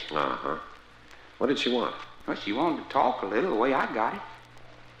touch her. Uh-huh. What did she want? Well, she wanted to talk a little, the way I got it.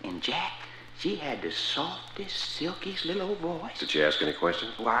 And, Jack, she had the softest, silkiest little old voice. Did she ask any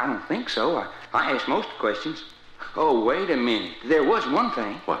questions? Well, I don't think so. I asked most questions. Oh, wait a minute. There was one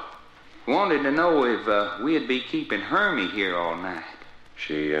thing. What? Wanted to know if we'd be keeping Hermie here all night.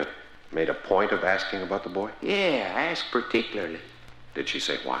 She made a point of asking about the boy? Yeah, asked particularly. Did she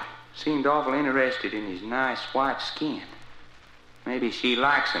say why? Seemed awful interested in his nice white skin. Maybe she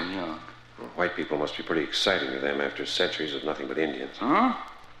likes him young. Well, white people must be pretty exciting to them after centuries of nothing but Indians. Huh?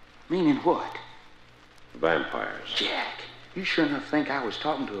 Meaning what? Vampires. Jack, you sure enough think I was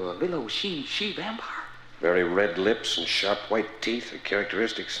talking to a little old she vampire? Very red lips and sharp white teeth are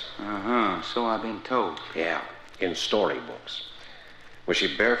characteristics. Uh-huh, so I've been told. Yeah, in storybooks. Was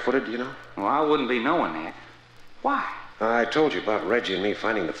she barefooted, do you know? Well, I wouldn't be knowing that. Why? I told you about Reggie and me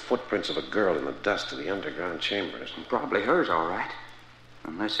finding the footprints of a girl in the dust of the underground chambers. Probably hers, all right.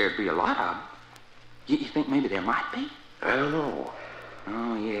 Unless there'd be a lot of them. You think maybe there might be? I don't know.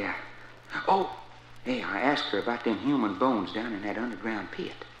 Oh, yeah. Oh, hey, I asked her about them human bones down in that underground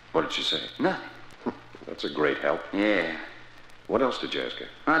pit. What did she say? Nothing. That's a great help. Yeah. What else did you ask her?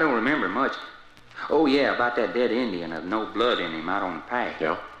 I don't remember much. Oh, yeah, about that dead Indian of no blood in him out on the path.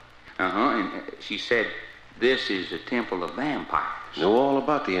 Yeah? Uh-huh, and she said this is a temple of vampires. Knew all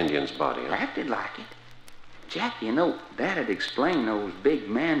about the Indian's body, huh? Acted like it. Jack, you know, that'd explain those big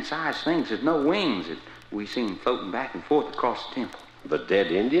man-sized things with no wings that we seen floating back and forth across the temple. The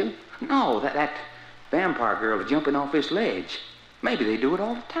dead Indian? No, that vampire girl jumping off this ledge. Maybe they do it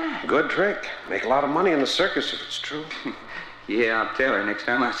all the time. Good trick. Make a lot of money in the circus if it's true. Yeah, I'll tell her next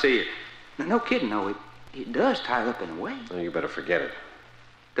time I see her. No kidding, though. It does tie up in a way. Well, you better forget it.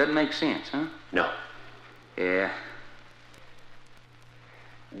 Doesn't make sense, huh? No. Yeah.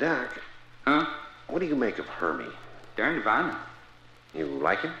 Doc. Huh? What do you make of Hermie? Darned if I know. You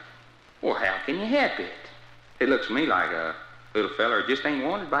like him? Well, how can you help it? It looks to me like a little feller just ain't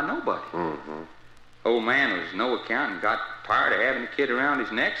wanted by nobody. Mm-hmm. Old man was no account and got tired of having the kid around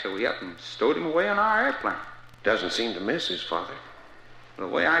his neck, so he up and stowed him away on our airplane. Doesn't seem to miss his father. The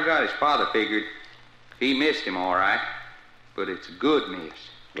way I got his father figured, he missed him all right, but it's a good miss.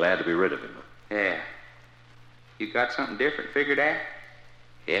 Glad to be rid of him. Yeah. You got something different figured out?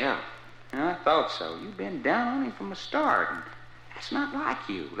 Yeah. I thought so. You've been down on him from the start, and that's not like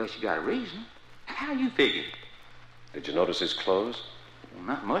you, unless you got a reason. How you figured it? Did you notice his clothes? Well,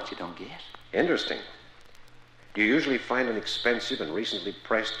 not much, I don't guess. Interesting. Do you usually find an expensive and recently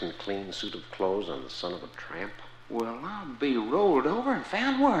pressed and clean suit of clothes on the son of a tramp? Well, I'll be rolled over and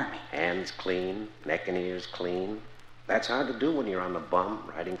found wormy. Hands clean, neck and ears clean. That's hard to do when you're on the bum,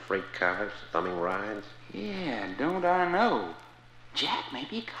 riding freight cars, thumbing rides. Yeah, don't I know. Jack,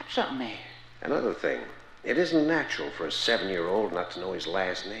 maybe you got something there. Another thing, it isn't natural for a 7-year-old not to know his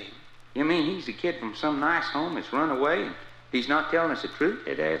last name. You mean he's a kid from some nice home that's run away and he's not telling us the truth?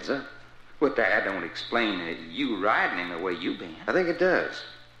 It adds up. But that don't explain you riding him the way you been. I think it does.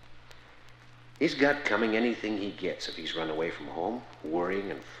 He's got coming anything he gets if he's run away from home,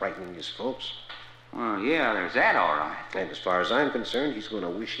 worrying and frightening his folks. Well, yeah, there's that all right. And as far as I'm concerned, he's going to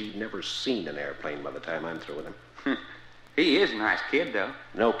wish he'd never seen an airplane by the time I'm through with him. He is a nice kid, though.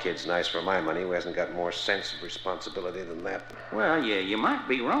 No kid's nice for my money who hasn't got more sense of responsibility than that. Well, yeah, you might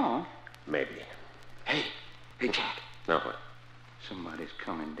be wrong. Maybe. Hey, Jack. Now what? Somebody's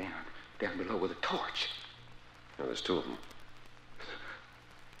coming down below with a torch. Now, there's 2 of them.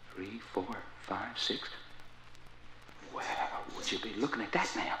 3, 4, 5, 6. Well, would you be looking at that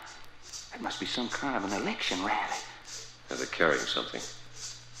now? That must be some kind of an election rally. Now, they're carrying something.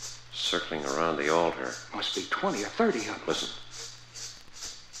 Circling around the altar. Must be 20 or 30 of them. Listen.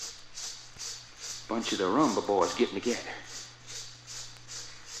 Bunch of the rumba boys getting together.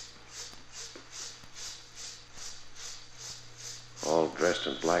 All dressed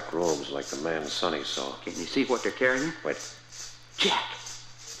in black robes like the man Sonny saw. Can you see what they're carrying? Wait. Jack,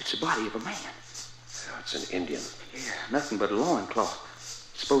 it's the body of a man. Oh, it's an Indian. Yeah, nothing but a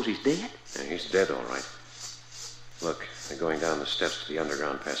loincloth. Suppose he's dead? Yeah, he's dead, all right. Look, they're going down the steps to the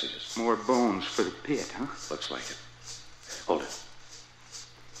underground passages. More bones for the pit, huh? Looks like it. Hold it.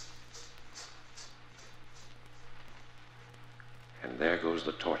 And there goes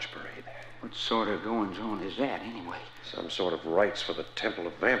the torch parade. What sort of goings-on is that, anyway? Some sort of rites for the Temple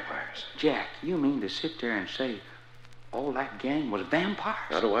of Vampires. Jack, you mean to sit there and say all that gang was vampires?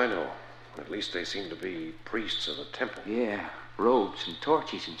 How do I know? At least they seem to be priests of the temple. Yeah, robes and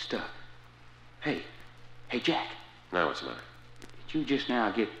torches and stuff. Hey, Jack. Now what's the matter? Did you just now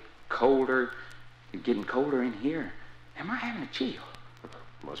get colder? Getting colder in here? Am I having a chill?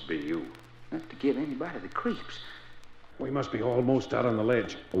 Must be you. Not to give anybody the creeps. We must be almost out on the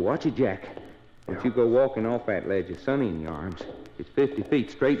ledge. Watch it, Jack. Don't you go walking off that ledge with Sonny in your arms. It's 50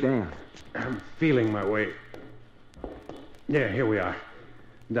 feet straight down. I'm feeling my way. Yeah, here we are.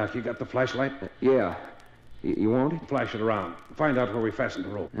 Doc, you got the flashlight? Yeah. You want it? Flash it around. Find out where we fastened the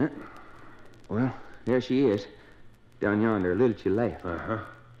rope. Huh? Well, there she is. Down yonder, a little to your left. Uh-huh.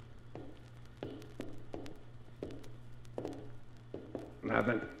 Now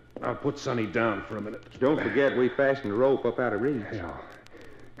then, I'll put Sonny down for a minute. Don't forget we fastened the rope up out of reach. Yeah.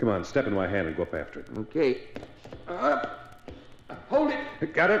 Come on, step in my hand and go up after it. Okay. Up. Hold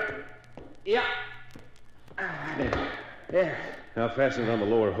it. Got it? Yeah. There. Now fasten it on the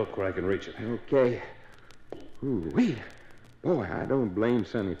lower hook where I can reach it. Okay. Ooh-wee. Boy, I don't blame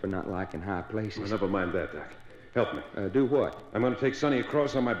Sonny for not liking high places. Well, never mind that, Doc. Help me. Do what? I'm going to take Sonny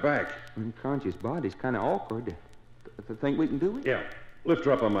across on my back. Unconscious body's kind of awkward. Think we can do it? Yeah. Lift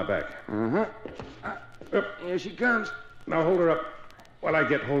her up on my back. Uh-huh. Up. Here she comes. Now hold her up while I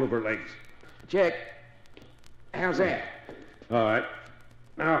get hold of her legs. Check. How's that? All right.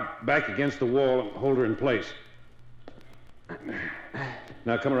 Now back against the wall and hold her in place.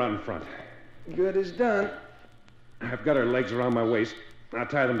 Now come around in front. Good as done. I've got her legs around my waist. I'll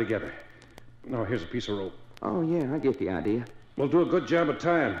tie them together. Now here's a piece of rope. Oh, yeah, I get the idea. We'll do a good job of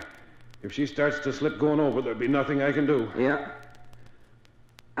tying. If she starts to slip going over, there'll be nothing I can do. Yeah.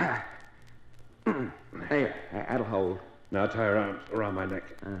 There, that'll hold. Now tie her around my neck.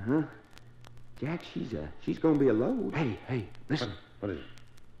 Uh-huh. Jack, she's gonna be a load. Hey, listen. What is it?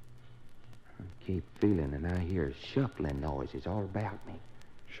 I keep feeling and I hear shuffling noises all about me.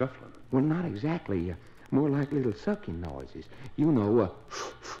 Shuffling? Well, not exactly. More like little sucking noises. You know, Well,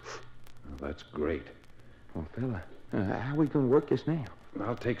 that's great. Oh, fella, how are we gonna work this now?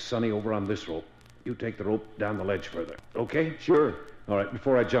 I'll take Sonny over on this rope. You take the rope down the ledge further. Okay? Sure. All right,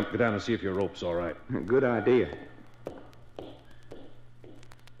 before I jump, go down and see if your rope's all right. Good idea.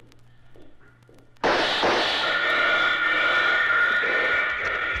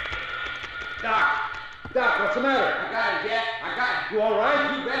 Doc, what's the matter? I got it, Jack. I got it. You all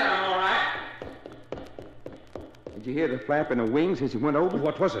right? You bet I'm all right. Did you hear the flapping of wings as he went over?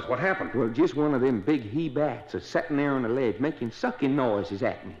 What was it? What happened? Well, just one of them big he-bats sitting there on the ledge making sucking noises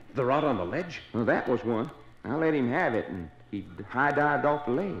at me. The rod on the ledge? Well, that was one. I let him have it, and he high-dived off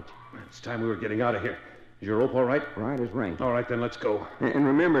the ledge. It's time we were getting out of here. Is your rope all right? Right as rain. All right, then let's go. And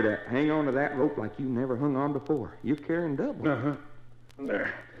remember to hang on to that rope like you never hung on before. You're carrying double. Uh-huh.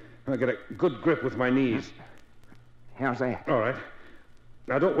 There. I got a good grip with my knees. How's that? All right.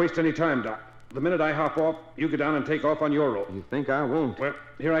 Now, don't waste any time, Doc. The minute I hop off, you go down and take off on your rope. You think I won't? Well,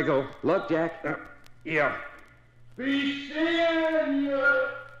 here I go. Luck, Jack. Yeah. Be still.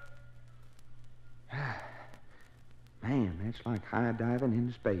 Man, that's like high diving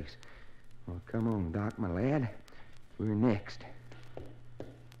into space. Well, come on, Doc, my lad. We're next.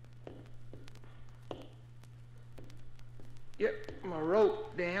 Get my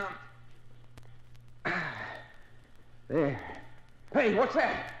rope down. There. Hey, what's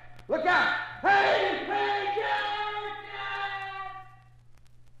that? Look out! Hey,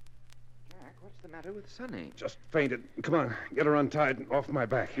 Jack, what's the matter with Sonny? Just fainted. Come on, get her untied and off my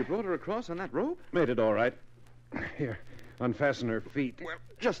back. You brought her across on that rope? Made it all right. Here, unfasten her feet. Well,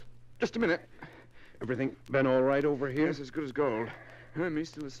 just a minute. Everything been all right over here? Yes, as good as gold. Hermie's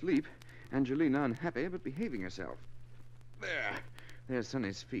still asleep. Angelina unhappy, but behaving herself. There. There's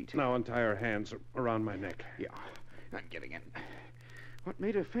Sonny's feet. Now untie her hands around my neck. Yeah, I'm getting it. What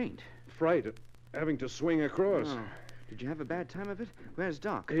made her faint? Fright at having to swing across. Oh. Did you have a bad time of it? Where's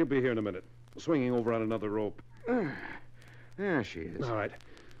Doc? He'll be here in a minute, swinging over on another rope. There she is. All right.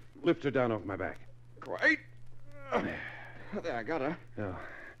 Lift her down off my back. Quite. There, I got her. Now,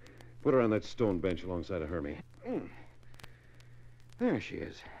 put her on that stone bench alongside of Hermie. There she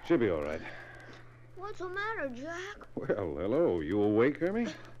is. She'll be all right. What's the matter, Jack? Well, hello. You awake, Hermie?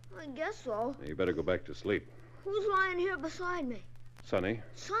 I guess so. You better go back to sleep. Who's lying here beside me? Sonny?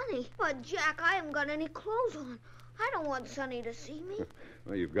 Sonny? But, Jack, I haven't got any clothes on. I don't want Sonny to see me.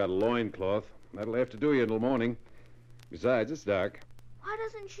 Well, you've got a loincloth. That'll have to do you until morning. Besides, it's dark. Why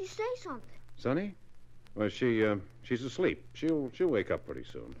doesn't she say something? Sonny? Well, she's asleep. She'll wake up pretty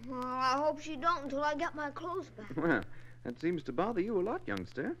soon. Well, I hope she don't until I get my clothes back. Well, that seems to bother you a lot,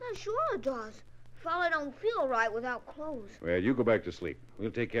 youngster. Yeah, sure it does. Fella don't feel right without clothes. Well, you go back to sleep.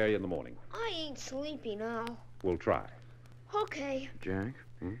 We'll take care of you in the morning. I ain't sleepy now. We'll try. Okay. Jack?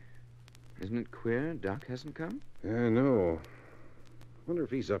 Isn't it queer Doc hasn't come? I know. Wonder if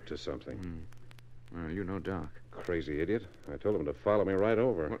he's up to something. Well, you know Doc. Crazy idiot. I told him to follow me right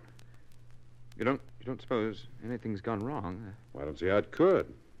over. What? You don't suppose anything's gone wrong? Well, I don't see how it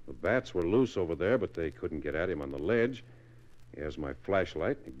could. The bats were loose over there, but they couldn't get at him on the ledge. He has my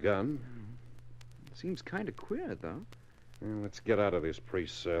flashlight and a gun. Seems kind of queer, though. Well, let's get out of this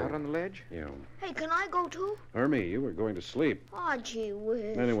priest's cell. Out on the ledge? Yeah. Hey, can I go too? Hermie, you were going to sleep. Oh, gee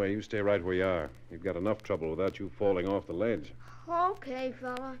whiz. Anyway, you stay right where you are. You've got enough trouble without you falling off the ledge. Okay,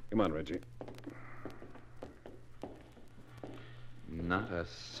 fella. Come on, Reggie. Not a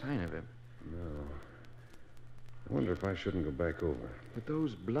sign of him. No. I wonder if I shouldn't go back over. But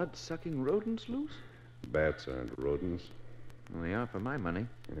those blood-sucking rodents loose? Bats aren't rodents. Well, they are for my money.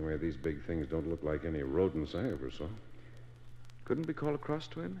 Anyway, these big things don't look like any rodents I ever saw. Couldn't we call across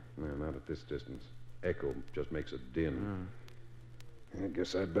to him? No, not at this distance. Echo just makes a din. I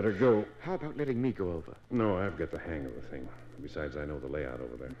guess I'd better go. How about letting me go over? No, I've got the hang of the thing. Besides, I know the layout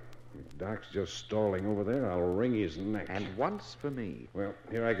over there. If Doc's just stalling over there, I'll wring his neck. And once for me. Well,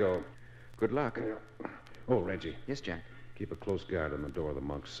 here I go. Good luck. Oh, Reggie. Yes, Jack. Keep a close guard on the door of the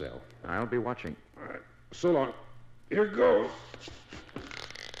monk's cell. I'll be watching. All right. So long. Here goes.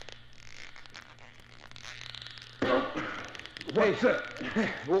 What's that?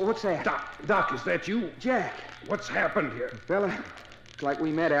 What's that? Doc, is that you? Jack. What's happened here? Fella, it's like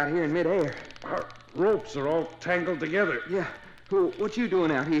we met out here in midair. Our ropes are all tangled together. Yeah. What you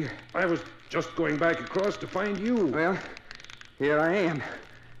doing out here? I was just going back across to find you. Well, here I am.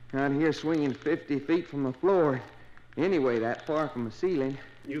 Out here swinging 50 feet from the floor. Anyway, that far from the ceiling.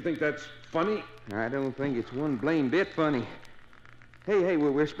 You think that's funny? I don't think it's one blame bit funny. Hey,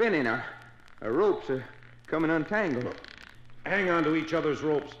 we're spinning. Our ropes are coming untangled. Hang on to each other's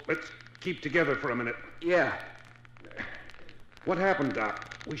ropes. Let's keep together for a minute. Yeah. What happened,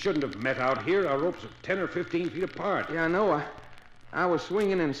 Doc? We shouldn't have met out here. Our ropes are 10 or 15 feet apart. Yeah, I know. I was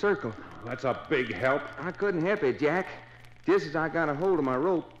swinging in a circle. That's a big help. I couldn't help it, Jack. Just as I got a hold of my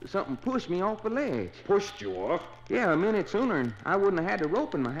rope, something pushed me off the ledge. Pushed you off? Yeah, a minute sooner, and I wouldn't have had the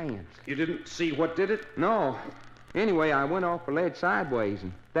rope in my hands. You didn't see what did it? No. Anyway, I went off the ledge sideways,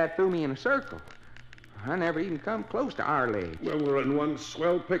 and that threw me in a circle. I never even come close to our ledge. Well, we're in one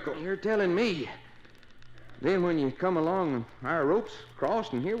swell pickle. You're telling me. Then when you come along, our ropes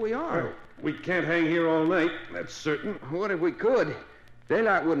crossed, and here we are. Well, we can't hang here all night, that's certain. What if we could?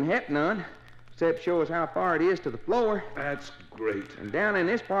 Daylight wouldn't help none, except show us how far it is to the floor. That's great. And down in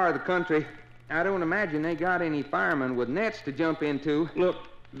this part of the country, I don't imagine they got any firemen with nets to jump into. Look,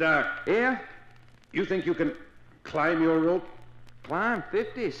 Doc. Yeah? You think you can climb your rope? Climb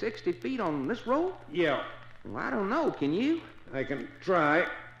 50, 60 feet on this rope? Yeah. Well, I don't know. Can you? I can try.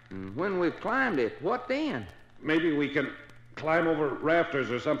 And when we've climbed it, what then? Maybe we can climb over rafters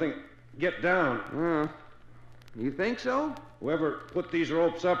or something. Get down. You think so? Whoever put these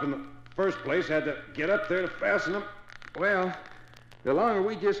ropes up in the first place had to get up there to fasten them. Well, the longer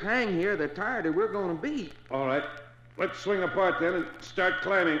we just hang here, the tireder we're going to be. All right. Let's swing apart then and start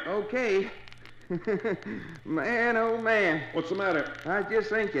climbing. Okay. Man, oh man. What's the matter? I was just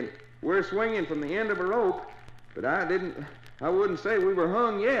thinking, we're swinging from the end of a rope, but I wouldn't say we were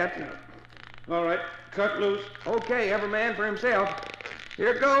hung yet. All right, cut loose. Okay, every man for himself.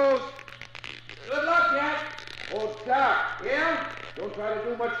 Here goes. Good luck, Jack. Oh, Doc. Yeah? Don't try to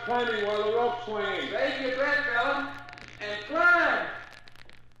do much climbing while the rope's swinging. Save your breath, fella, and climb.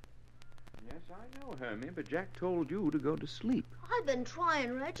 Yes, I know, Hermie, but Jack told you to go to sleep. I've been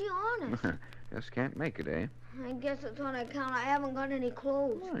trying, Reggie, honest. Just can't make it, eh? I guess it's on account I haven't got any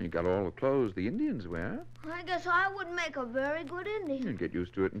clothes. Well, you got all the clothes the Indians wear. I guess I would make a very good Indian. You'll get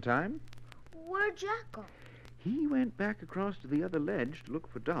used to it in time. Where'd Jack go? He went back across to the other ledge to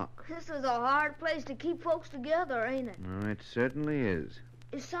look for Doc. This is a hard place to keep folks together, ain't it? Oh, it certainly is.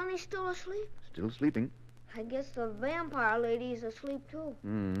 Is Sonny still asleep? Still sleeping. I guess the vampire lady's asleep, too.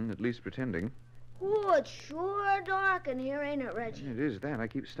 At least pretending. Oh, it's sure dark in here, ain't it, Reggie? It is that. I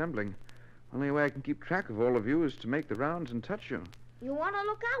keep stumbling. Only way I can keep track of all of you is to make the rounds and touch you. You want to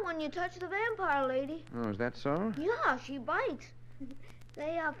look out when you touch the vampire lady. Oh, is that so? Yeah, she bites.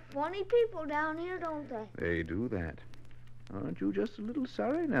 They are funny people down here, don't they? They do that. Aren't you just a little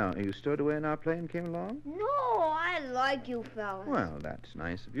sorry now you stowed away in our plane and came along? No, I like you fellas. Well, that's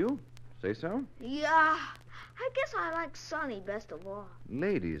nice of you. Say so? Yeah, I guess I like Sonny best of all.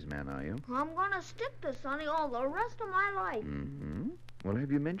 Ladies' man, are you? I'm gonna stick to Sonny all the rest of my life. Mm-hmm. Well,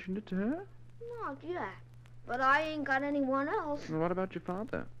 have you mentioned it to her? Not yet. But I ain't got anyone else. Well, what about your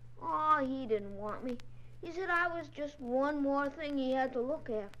father? Oh, he didn't want me. He said I was just one more thing he had to look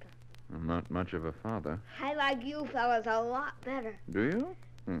after. I'm not much of a father. I like you fellas a lot better. Do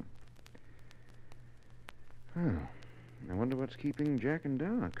you? Oh, I wonder what's keeping Jack and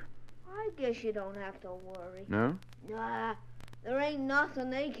Doc. I guess you don't have to worry. No? Nah, there ain't nothing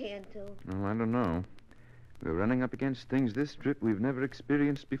they can't do. Oh, I don't know. We're running up against things this trip we've never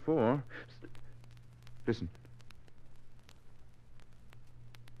experienced before. Listen.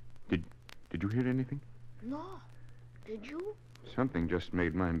 Did you hear anything? No. Did you? Something just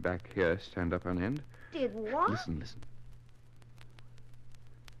made my back hair stand up on end. Did what? Listen.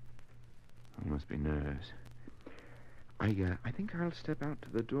 Oh, must be nerves. I think I'll step out to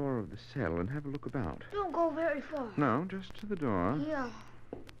the door of the cell and have a look about. Don't go very far. No, just to the door. Yeah.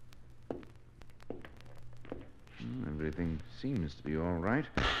 Everything seems to be all right.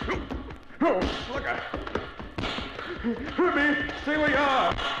 Oh, look out. Herbie, stay where you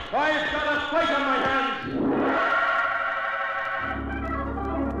are. I've got a fight on my hands.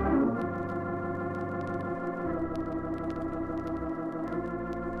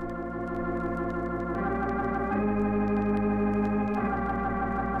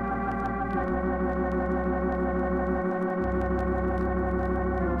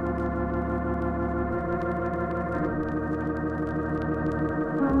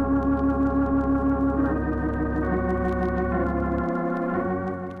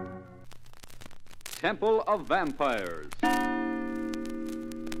 'Temple of Vampires'.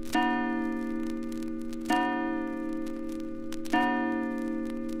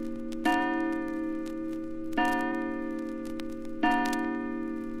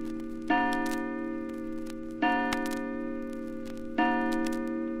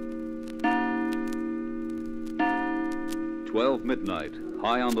 Midnight,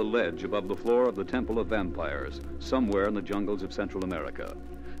 high on the ledge above the floor of the Temple of Vampires, somewhere in the jungles of Central America.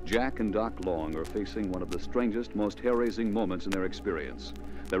 Jack and Doc Long are facing one of the strangest, most hair-raising moments in their experience.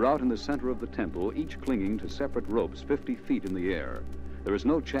 They're out in the center of the temple, each clinging to separate ropes 50 feet in the air. There is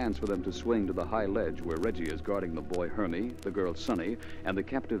no chance for them to swing to the high ledge where Reggie is guarding the boy Hermie, the girl Sonny, and the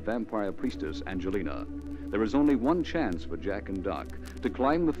captive vampire priestess Angelina. There is only one chance for Jack and Doc, to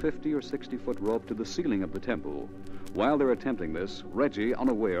climb the 50 or 60-foot rope to the ceiling of the temple. While they're attempting this, Reggie,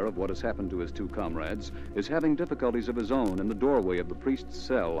 unaware of what has happened to his two comrades, is having difficulties of his own in the doorway of the priest's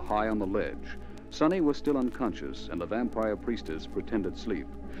cell high on the ledge. Sonny was still unconscious, and the vampire priestess pretended sleep.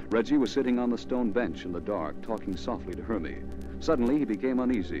 Reggie was sitting on the stone bench in the dark, talking softly to Hermie. Suddenly, he became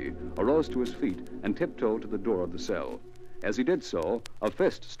uneasy, arose to his feet, and tiptoed to the door of the cell. As he did so, a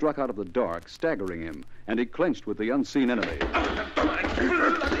fist struck out of the dark, staggering him, and he clenched with the unseen enemy.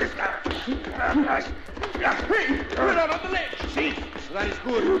 Hey, we're not on the ledge. See, that is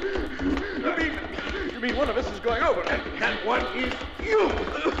good. You mean one of us is going over? And one is you.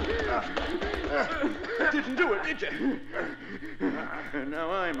 Didn't do it, did you?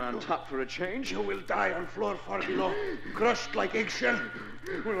 Now I'm on top for a change. You will die on floor far below, crushed like eggshell.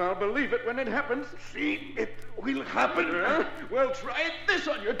 Well, I'll believe it when it happens. See, it will happen. Well, try this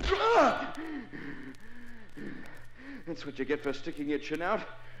on your drug. That's what you get for sticking your chin out.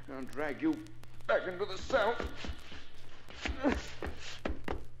 I'll drag you back into the cell.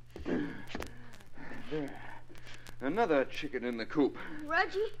 There. Another chicken in the coop.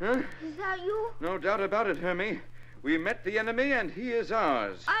 Reggie? Huh? Is that you? No doubt about it, Hermie. We met the enemy, and he is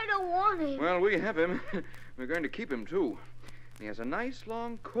ours. I don't want him. Well, we have him. We're going to keep him, too. He has a nice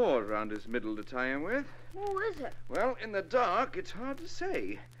long cord around his middle to tie him with. Who is it? Well, in the dark, it's hard to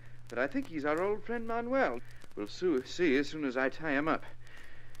say. But I think he's our old friend Manuel. We'll see as soon as I tie him up.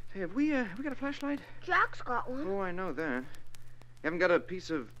 Hey, have we got a flashlight? Jack's got one. Oh, I know that. You haven't got a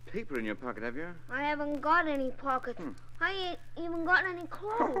piece of paper in your pocket, have you? I haven't got any pockets. I ain't even got any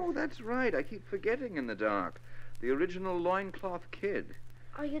clothes. Oh, that's right. I keep forgetting in the dark. The original loincloth kid.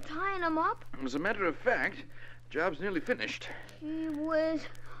 Are you tying them up? As a matter of fact, the job's nearly finished. Gee whiz.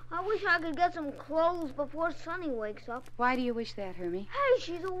 I wish I could get some clothes before Sonny wakes up. Why do you wish that, Hermie? Hey,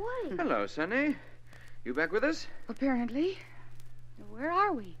 she's awake. Hello, Sonny. You back with us? Apparently. Where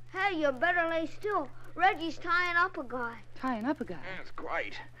are we? Hey, you better lay still. Reggie's tying up a guy. Tying up a guy? That's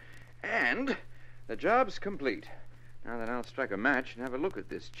quite. And the job's complete. Now then, I'll strike a match and have a look at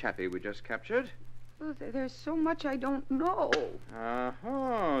this chappie we just captured. Well, there's so much I don't know.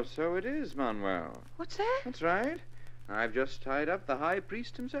 Oh, so it is Manuel. What's that? That's right. I've just tied up the high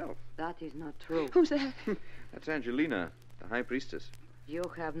priest himself. That is not true. Who's that? That's Angelina, the high priestess. You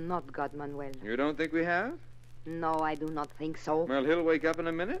have not got Manuel. You don't think we have? No, I do not think so. Well, he'll wake up in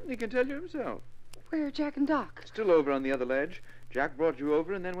a minute and he can tell you himself. Where are Jack and Doc? Still over on the other ledge. Jack brought you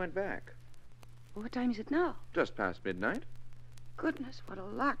over and then went back. What time is it now? Just past midnight. Goodness, what a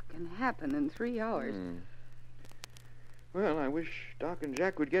lot can happen in 3 hours. Well, I wish Doc and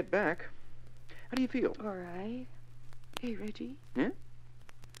Jack would get back. How do you feel? All right. Hey, Reggie. Yeah?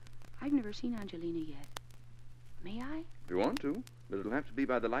 I've never seen Angelina yet. May I? If you want to, but it'll have to be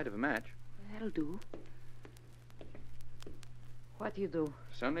by the light of a match. That'll do. What you do?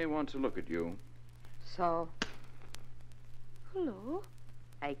 Sonny wants to look at you. So, Hello.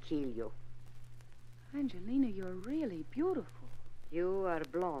 I kill you. Angelina, you're really beautiful. You are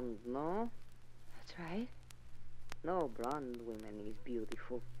blonde, no? That's right. No blonde woman is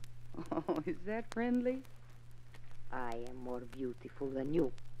beautiful. Oh, is that friendly? I am more beautiful than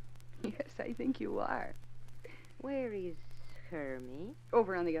you. Yes, I think you are. Where is Hermie?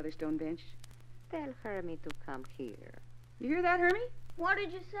 Over on the other stone bench. Tell Hermie to come here. You hear that, Hermie? What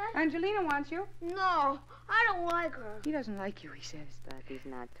did you say? Angelina wants you. No, I don't like her. He doesn't like you, he says. That is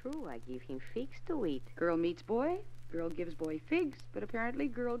not true. I give him figs to eat. Girl meets boy. Girl gives boy figs. But apparently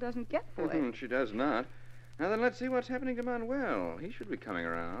girl doesn't get boy. She does not. Now then, let's see what's happening to Manuel. He should be coming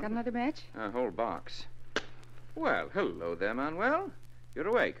around. Got another match? A whole box. Well, hello there, Manuel. You're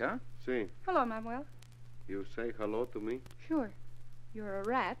awake, huh? See, Hello, Manuel. you say hello to me? Sure. You're a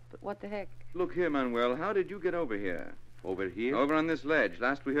rat, but what the heck? Look here, Manuel. How did you get over here? Over here? Over on this ledge.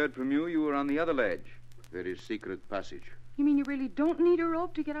 Last we heard from you, you were on the other ledge. There is secret passage. You mean you really don't need a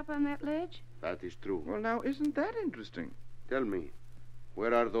rope to get up on that ledge? That is true. Well, now, isn't that interesting? Tell me,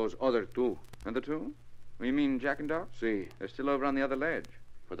 where are those other two? And the two? You mean Jack and Doc? See, They're still over on the other ledge.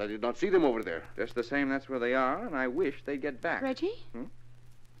 but I did not see them over there. Just the same, that's where they are, and I wish they'd get back. Reggie?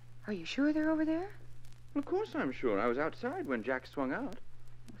 Are you sure they're over there? Well, of course I'm sure. I was outside when Jack swung out.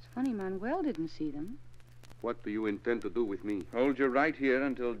 It's funny Manuel didn't see them. What do you intend to do with me? Hold you right here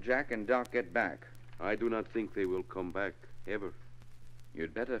until Jack and Doc get back. I do not think they will come back, ever.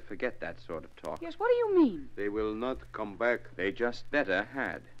 You'd better forget that sort of talk. Yes, what do you mean? They will not come back. They just better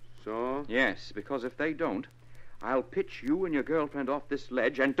had. So? Yes, because if they don't, I'll pitch you and your girlfriend off this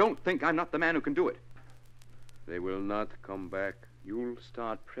ledge, and don't think I'm not the man who can do it. They will not come back. You'll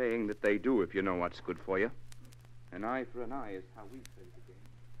start praying that they do if you know what's good for you. An eye for an eye is how we play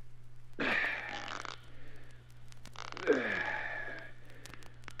the game.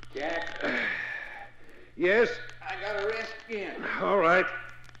 Jack, Yes? I gotta rest again. All right.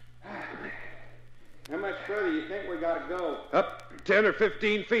 How much further you think we gotta go? Up 10 or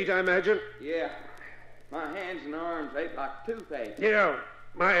 15 feet, I imagine. Yeah. My hands and arms ache like toothache. Yeah,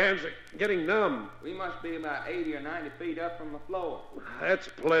 my hands are getting numb. We must be about 80 or 90 feet up from the floor. That's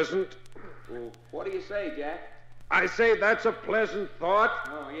pleasant. Well, what do you say, Jack? I say that's a pleasant thought.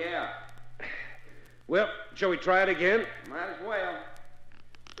 Oh, yeah. Well, shall we try it again? Might as well.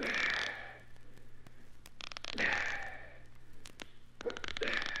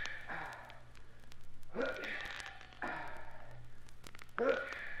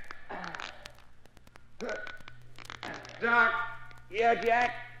 Doc, Yeah,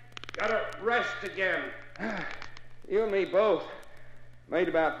 Jack? gotta rest again. You and me both. Made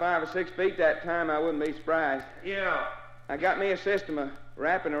about 5 or 6 feet that time, I wouldn't be surprised. Yeah. I got me a system of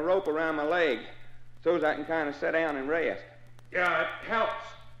wrapping a rope around my leg so's I can kind of sit down and rest. Yeah, it helps.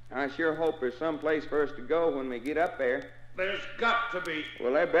 I sure hope there's some place for us to go when we get up there. There's got to be.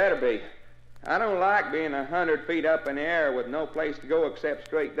 Well, there better be. I don't like being 100 feet up in the air with no place to go except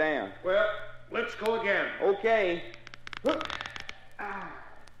straight down. Well, let's go again. Okay.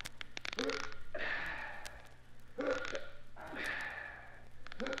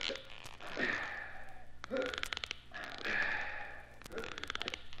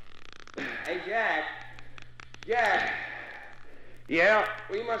 Hey, Jack. Jack, Yeah,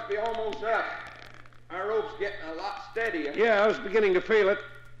 we must be almost up. Our rope's getting a lot steadier. Yeah, I was beginning to feel it.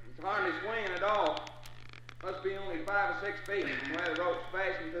 It's hardly swinging at all. Must be only 5 or 6 feet from where the rope's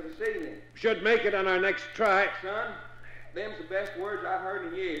fastened to the ceiling. Should make it on our next try. Son, them's the best words I've heard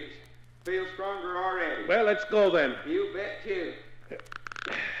in years. Feel stronger already. Well, let's go then. You bet you.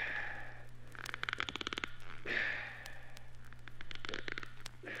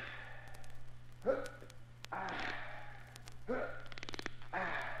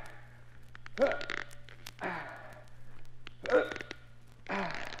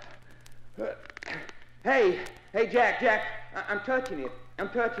 Hey, Jack, I'm touching it.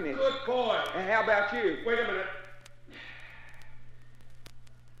 Good boy. How about you? Wait a minute.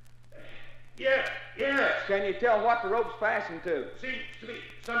 Yes. Can you tell what the rope's fastened to? Seems to be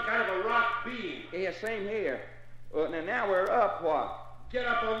some kind of a rock beam. Yeah, same here. Now we're up, what? Get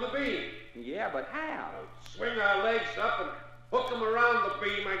up on the beam. Yeah, but how? Swing our legs up and hook them around the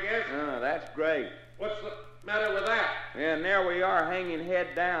beam, I guess. Oh, that's great. What's the matter with that? Yeah, and there we are hanging head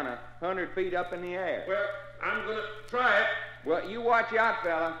down 100 feet up in the air. Well, I'm going to try it. Well, you watch out,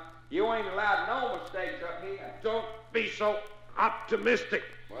 fella. You ain't allowed no mistakes up here. Don't be so optimistic.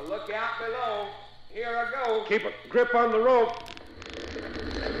 Well, look out below. Here I go. Keep a grip on the rope.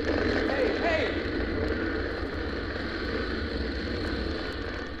 Hey.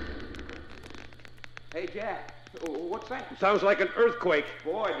 Hey, Jack. What's that? Sounds like an earthquake.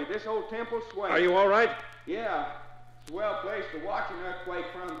 Boy, did this old temple sway. Are you all right? Yeah. It's a well place to watch an earthquake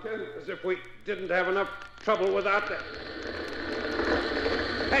from, too. As if we didn't have enough trouble without that.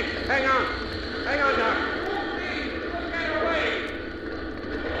 Hey, hang on. Hang on, Doc. Look at her way.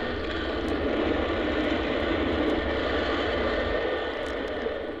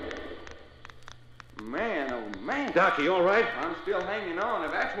 Man, oh, man. Doc, you all right? I'm still hanging on,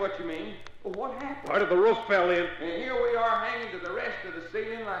 if that's what you mean. Well, what happened? Part of the roof fell in. And here we are hanging to the rest of the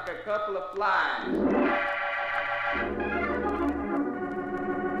ceiling like a couple of flies.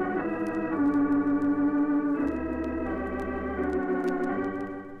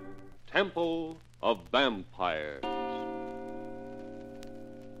 Temple of Vampires.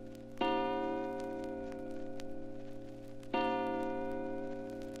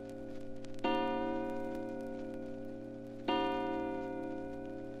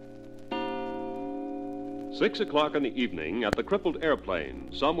 Six o'clock in the evening at the crippled airplane,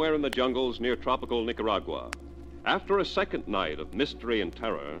 somewhere in the jungles near tropical Nicaragua. After a second night of mystery and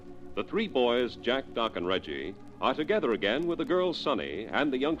terror, the three boys, Jack, Doc, and Reggie, are together again with the girl Sonny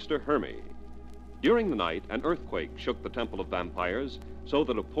and the youngster Hermie. During the night, an earthquake shook the Temple of Vampires so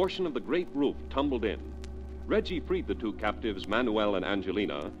that a portion of the great roof tumbled in. Reggie freed the two captives, Manuel and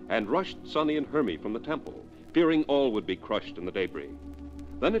Angelina, and rushed Sonny and Hermie from the temple, fearing all would be crushed in the debris.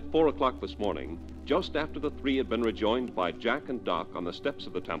 Then at 4 o'clock this morning, just after the three had been rejoined by Jack and Doc on the steps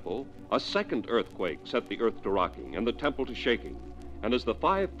of the temple, a second earthquake set the earth to rocking and the temple to shaking. And as the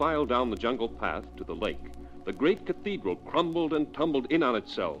five filed down the jungle path to the lake, the great cathedral crumbled and tumbled in on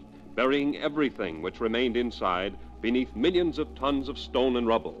itself, burying everything which remained inside beneath millions of tons of stone and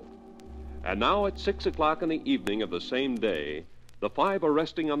rubble. And now at 6 o'clock in the evening of the same day, the five are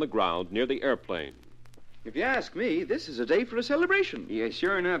resting on the ground near the airplane. If you ask me, this is a day for a celebration. You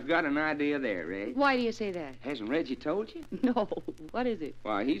sure enough got an idea there, Red. Why do you say that? Hasn't Reggie told you? No. What is it?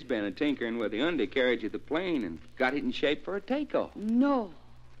 Why, he's been a tinkering with the undercarriage of the plane and got it in shape for a takeoff. No.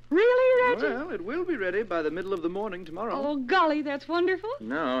 Really, Reggie? Well, it will be ready by the middle of the morning tomorrow. Oh, golly, that's wonderful.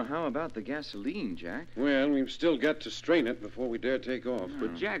 Now, how about the gasoline, Jack? Well, we've still got to strain it before we dare take off.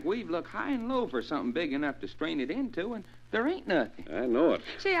 But, Jack, we've looked high and low for something big enough to strain it into, and there ain't nothing. I know it.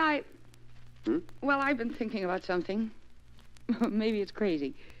 Say, Well, I've been thinking about something. Maybe it's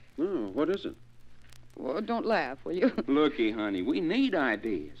crazy. Oh, what is it? Well, don't laugh, will you? Looky, honey, we need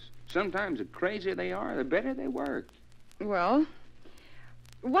ideas. Sometimes the crazier they are, the better they work. Well,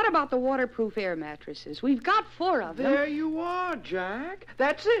 what about the waterproof air mattresses? We've got 4 of them. There you are, Jack.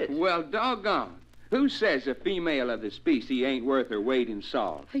 That's it. Well, doggone. Who says a female of the species ain't worth her weight in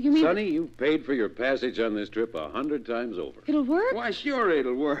salt? You mean... Sonny, you've paid for your passage on this trip 100 times over. It'll work? Why, sure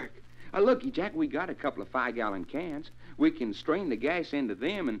it'll work. Looky, Jack, we got a couple of 5-gallon cans. We can strain the gas into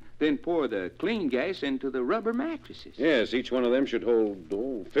them and then pour the clean gas into the rubber mattresses. Yes, each one of them should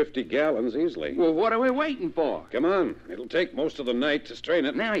hold 50 gallons easily. Well, what are we waiting for? Come on. It'll take most of the night to strain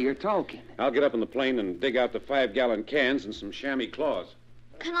it. Now you're talking. I'll get up in the plane and dig out the 5-gallon cans and some chamois claws.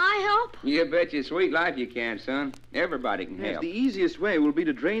 Can I help? You bet your sweet life you can, son. Everybody can help. The easiest way will be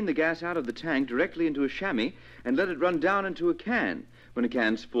to drain the gas out of the tank directly into a chamois and let it run down into a can. When a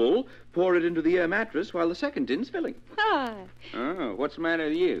can's full, pour it into the air mattress while the second tin's filling. Hi. Oh, what's the matter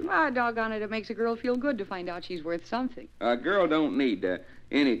with you? Ah, doggone it, it makes a girl feel good to find out she's worth something. A girl don't need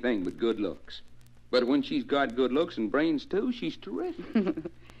anything but good looks. But when she's got good looks and brains, too, she's terrific.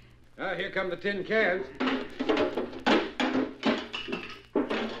 Here come the tin cans.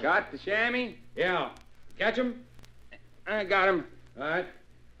 Got the chamois? Yeah. Catch 'em? I got 'em. All right.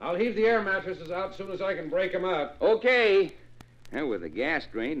 I'll heave the air mattresses out as soon as I can break 'em out. Okay. Now, with the gas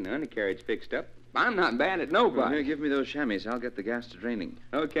drain and the undercarriage fixed up, I'm not bad at nobody. Well, here, give me those chamois. I'll get the gas to draining.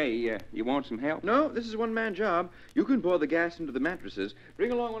 Okay, you want some help? No, this is a one-man job. You can pour the gas into the mattresses.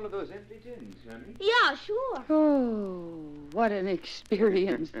 Bring along one of those empty tins, honey. Yeah, sure. Oh, what an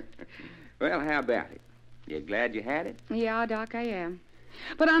experience. Well, how about it? You glad you had it? Yeah, Doc, I am.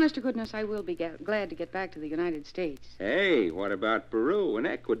 But honest to goodness, I will be glad to get back to the United States. Hey, what about Peru and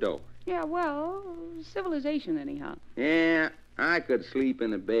Ecuador? Yeah, well, civilization, anyhow. Yeah, I could sleep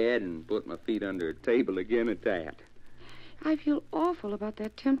in a bed and put my feet under a table again at that. I feel awful about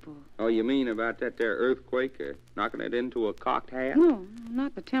that temple. Oh, you mean about that there earthquake knocking it into a cocked hat? No,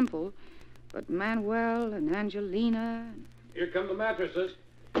 not the temple, but Manuel and Angelina. Here come the mattresses.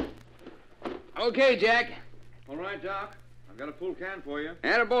 Okay, Jack. All right, Doc. I've got a full can for you.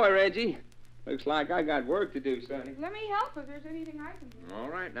 Attaboy, Reggie. Looks like I got work to do, Sonny. Let me help if there's anything I can do. All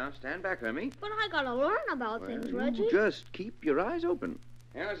right, now stand back, Hermie. But I gotta learn about things, Reggie. Just keep your eyes open.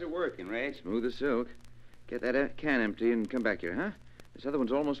 How's it working, Reg? Smooth as silk. Get that can empty and come back here, huh? This other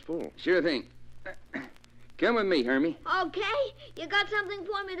one's almost full. Sure thing. Come with me, Hermie. Okay. You got something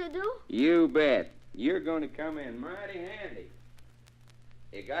for me to do? You bet. You're going to come in mighty handy.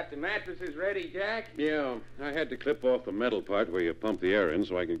 You got the mattresses ready, Jack? Yeah, I had to clip off the metal part where you pump the air in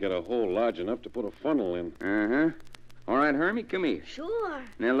so I could get a hole large enough to put a funnel in. Uh-huh. All right, Hermie, come here. Sure.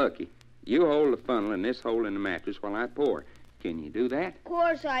 Now, looky. You hold the funnel in this hole in the mattress while I pour. Can you do that? Of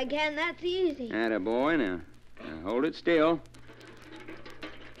course I can. That's easy. Attaboy. Now hold it still.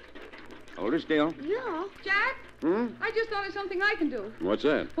 Hold it still. Yeah. Jack? I just thought of something I can do. What's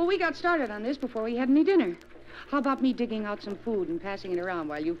that? Well, we got started on this before we had any dinner. How about me digging out some food and passing it around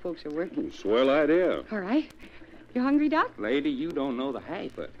while you folks are working? Swell idea. All right. You hungry, Doc? Lady, you don't know the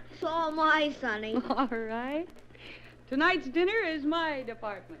half of it. So am I, Sonny. All right. Tonight's dinner is my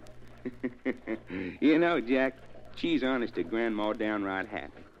department. You know, Jack, she's honest to Grandma downright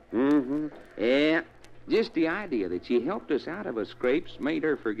happy. Mm-hmm. Yeah, just the idea that she helped us out of her scrapes made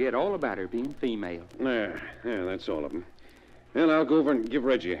her forget all about her being female. Yeah, that's all of them. Well, I'll go over and give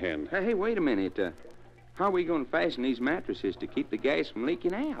Reggie a hand. Hey, wait a minute. How are we going to fasten these mattresses to keep the gas from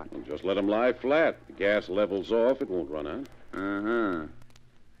leaking out? Well, just let them lie flat. The gas levels off, it won't run out. Uh-huh.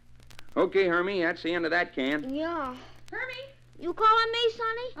 Okay, Hermie, that's the end of that can. Yeah. Hermie? You calling me,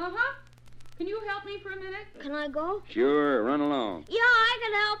 Sonny? Uh-huh. Can you help me for a minute? Can I go? Sure, run along. Yeah, I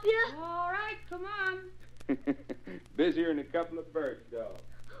can help you. All right, come on. Busier than a couple of birds, dog.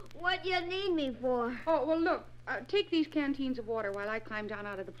 What you need me for? Oh, well, look. Take these canteens of water while I climb down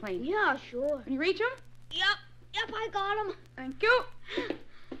out of the plane. Yeah, sure. Can you reach them? Yep, I got him. Thank you.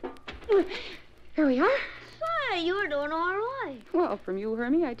 Here we are. Say, you're doing all right. Well, from you,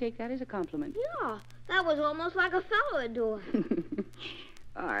 Hermie, I take that as a compliment. Yeah, that was almost like a fellow would do it.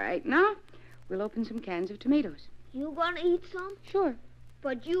 All right, now we'll open some cans of tomatoes. You gonna eat some? Sure.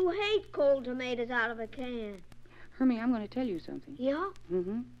 But you hate cold tomatoes out of a can. Hermie, I'm going to tell you something. Yeah?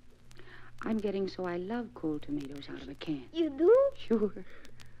 Mm-hmm. I'm getting so I love cold tomatoes out of a can. You do? Sure.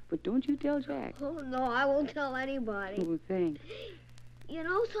 But don't you tell Jack. Oh, no, I won't tell anybody. Oh, thanks. You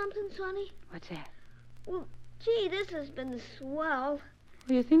know something, Sonny? What's that? Well, gee, this has been swell.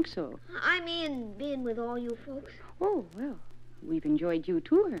 Oh, you think so? I mean, being with all you folks. Oh, well, we've enjoyed you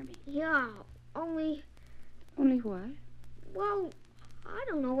too, Hermie. Yeah, only... Only what? Well, I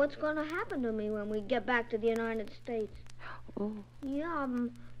don't know what's going to happen to me when we get back to the United States. Oh. Yeah,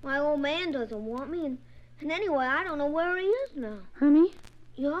 my old man doesn't want me, and anyway, I don't know where he is now. Hermie?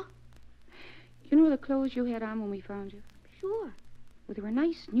 Yeah? You know the clothes you had on when we found you? Sure. Well, they were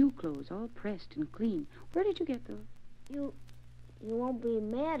nice new clothes, all pressed and clean. Where did you get those? You won't be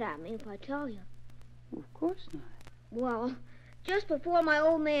mad at me if I tell you. Well, of course not. Well, just before my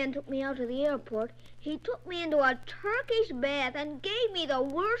old man took me out to the airport, he took me into a Turkish bath and gave me the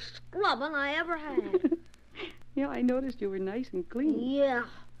worst scrubbing I ever had. Yeah, I noticed you were nice and clean. Yeah.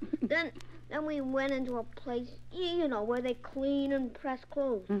 Then we went into a place, you know, where they clean and press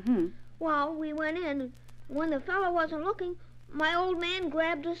clothes. Mm-hmm. Well, we went in, and when the fellow wasn't looking, my old man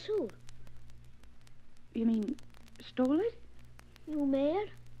grabbed a suit. You mean, stole it? You mad?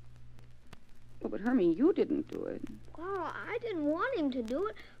 Oh, but Hermie, you didn't do it. Well, I didn't want him to do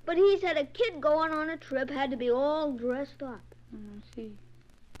it, but he said a kid going on a trip had to be all dressed up. I see.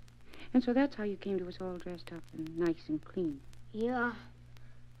 And so that's how you came to us all dressed up and nice and clean. Yeah.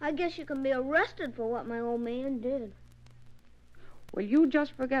 I guess you can be arrested for what my old man did. Well, you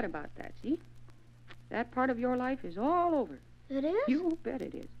just forget about that, see? that part of your life is all over. It is? You bet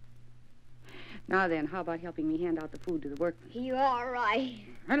it is. Now then, how about helping me hand out the food to the workmen? You're all right.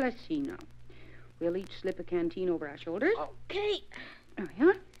 Well, let's see now. We'll each slip a canteen over our shoulders. Okay. Oh,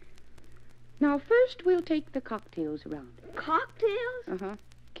 yeah? Now, first, we'll take the cocktails around. Cocktails? Uh-huh.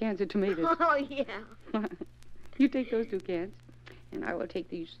 Cans of tomatoes. Oh, yeah. You take those 2 cans, and I will take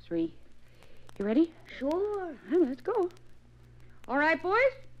these 3. You ready? Sure. Well, let's go. All right, boys.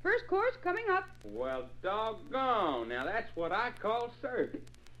 First course coming up. Well, doggone. Now, that's what I call serving.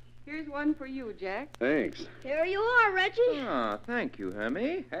 Here's one for you, Jack. Thanks. Here you are, Reggie. Ah, thank you,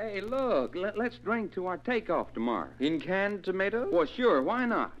 Hermie. Hey, look. Let's drink to our takeoff tomorrow. In canned tomatoes? Well, sure. Why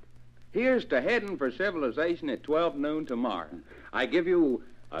not? Here's to heading for civilization at 12 noon tomorrow. I give you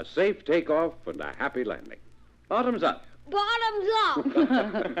a safe takeoff and a happy landing. Bottoms up. Bottoms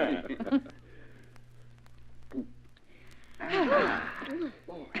up.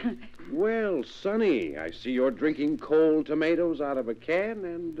 Well, Sonny, I see you're drinking cold tomatoes out of a can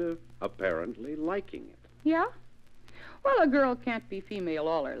and apparently liking it. Yeah? Well, a girl can't be female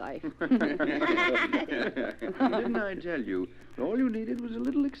all her life. Didn't I tell you? All you needed was a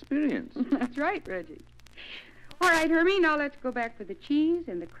little experience. That's right, Reggie. All right, Hermie, now let's go back for the cheese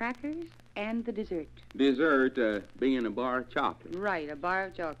and the crackers and the dessert. Dessert being a bar of chocolate. Right, a bar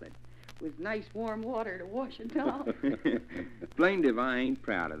of chocolate with nice warm water to wash it down. Blamed if I ain't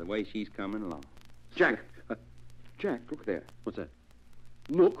proud of the way she's coming along. Jack, look there. What's that?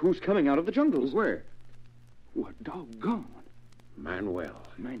 Look who's coming out of the jungles. Where? What doggone. Manuel.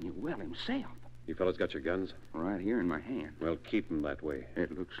 Manuel himself. You fellas got your guns? Right here in my hand. Well, keep them that way.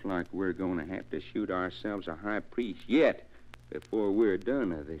 It looks like we're going to have to shoot ourselves a high priest yet before we're done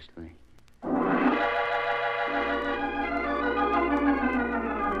with this thing.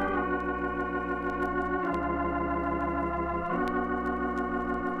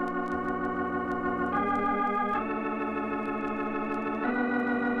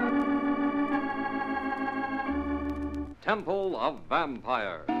 Temple of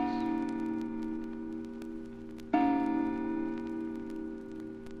Vampires.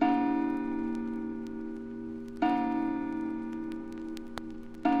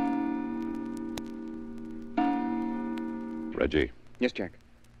 Reggie. Yes, Jack.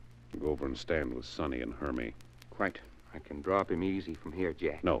 Go over and stand with Sonny and Hermie. Quite. I can drop him easy from here,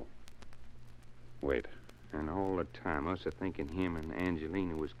 Jack. No. Wait. And all the time, us a thinking him and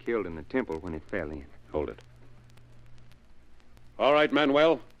Angelina was killed in the temple when it fell in. Hold it. All right,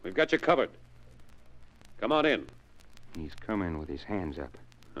 Manuel. We've got you covered. Come on in. He's coming with his hands up.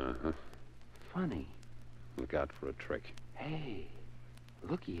 Uh-huh. Funny. Look out for a trick. Hey,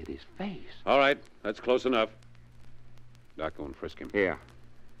 looky at his face. All right. That's close enough. Doc, go and frisk him. Yeah.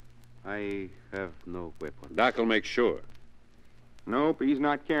 I have no weapon. Doc will make sure. Nope, he's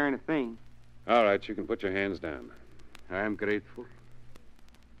not carrying a thing. All right, you can put your hands down. I'm grateful.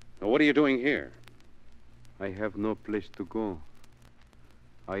 Now, what are you doing here? I have no place to go.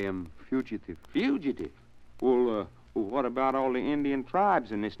 I am fugitive. Fugitive? Well, what about all the Indian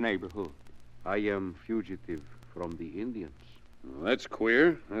tribes in this neighborhood? I am fugitive from the Indians. Well, that's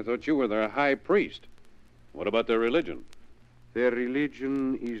queer. I thought you were their high priest. What about their religion? Their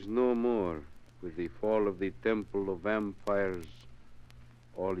religion is no more. With the fall of the Temple of Vampires,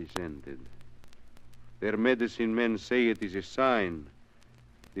 all is ended. Their medicine men say it is a sign.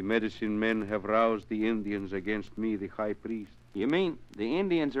 The medicine men have roused the Indians against me, the high priest. You mean the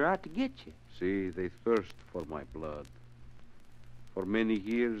Indians are out to get you? See, they thirst for my blood. For many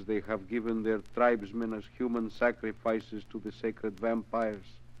years, they have given their tribesmen as human sacrifices to the sacred vampires.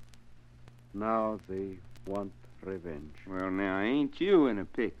 Now they want revenge. Well, now, ain't you in a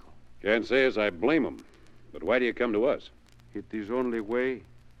pickle? Can't say as I blame them. But why do you come to us? It is only way.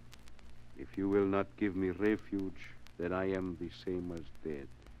 If you will not give me refuge, then I am the same as dead.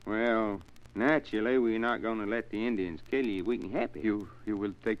 Well, naturally, we're not going to let the Indians kill you. We can help you. You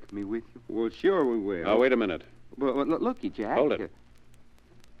will take me with you? Well, sure we will. Now, wait a minute. Well, looky, Jack. Hold it.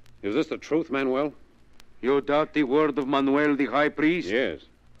 Is this the truth, Manuel? You doubt the word of Manuel, the high priest? Yes.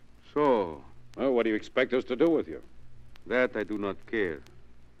 So? Well, what do you expect us to do with you? That I do not care.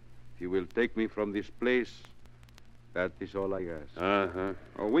 If you will take me from this place, that is all I ask. Uh-huh.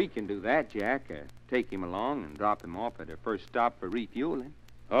 Well, we can do that, Jack. Take him along and drop him off at our first stop for refueling.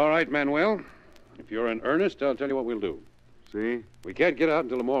 All right, Manuel. If you're in earnest, I'll tell you what we'll do. See? We can't get out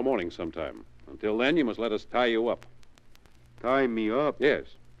until tomorrow morning sometime. Until then, you must let us tie you up. Tie me up? Yes,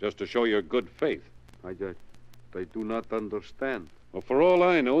 just to show your good faith. I do not understand. Well, for all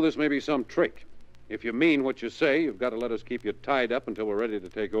I know, this may be some trick. If you mean what you say, you've got to let us keep you tied up until we're ready to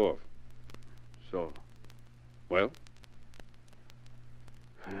take off. So? Well?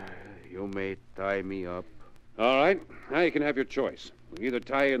 You may tie me up. All right. Now you can have your choice. We'll either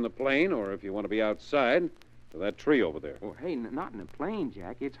tie you in the plane, or if you want to be outside, to that tree over there. Oh, hey, not in a plane,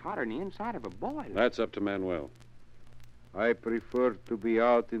 Jack. It's hotter than the inside of a boiler. That's up to Manuel. I prefer to be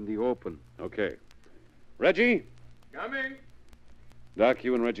out in the open. Okay. Reggie? Coming. Doc,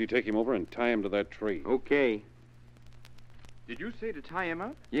 you and Reggie take him over and tie him to that tree. Okay. Did you say to tie him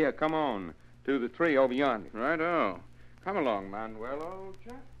up? Yeah, come on. To the tree over yonder. Right-o. Come along, Manuel, old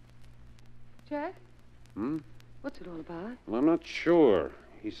chap. Jack, Hmm? what's it all about? Well, I'm not sure.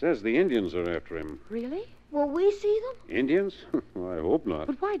 He says the Indians are after him. Really? Will we see them? Indians? Well, I hope not.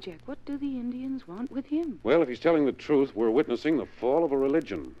 But why, Jack? What do the Indians want with him? Well, if he's telling the truth, we're witnessing the fall of a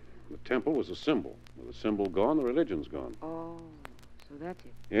religion. The temple was a symbol. With the symbol gone, the religion's gone. Oh, so that's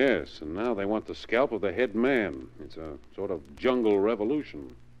it. Yes, and now they want the scalp of the head man. It's a sort of jungle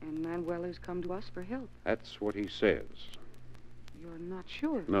revolution. And Manuel has come to us for help. That's what he says. You're not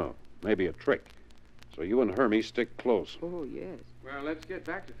sure? No, maybe a trick. So you and Hermie stick close. Oh, yes. Well, let's get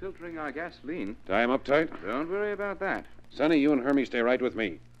back to filtering our gasoline. Tie him up tight. Don't worry about that. Sonny, you and Hermie stay right with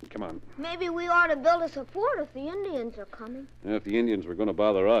me. Come on. Maybe we ought to build us a fort if the Indians are coming. If the Indians were going to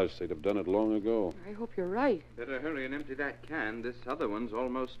bother us, they'd have done it long ago. I hope you're right. Better hurry and empty that can. This other one's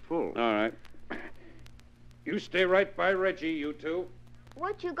almost full. All right. You stay right by Reggie, you two.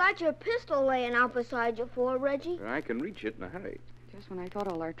 What you got your pistol laying out beside you for, Reggie? I can reach it in a hurry. Just when I thought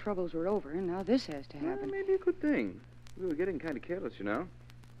all our troubles were over, and now this has to happen. Well, maybe a good thing. We were getting kind of careless, you know.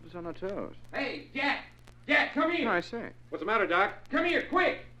 Put us on our toes. Hey, Jack! Jack, come here! No, I say. What's the matter, Doc? Come here,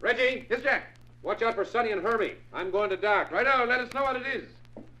 quick! Reggie! Yes, Jack. Watch out for Sonny and Hermie. I'm going to Doc. Righto, let us know what it is.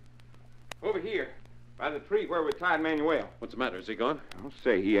 Over here, by the tree where we tied Manuel. What's the matter? Is he gone? I'll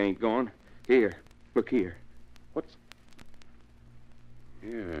say he ain't gone. Here, look here. What's...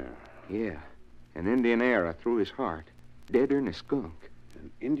 Yeah. Yeah, an Indian arrow through his heart. Deader than a skunk.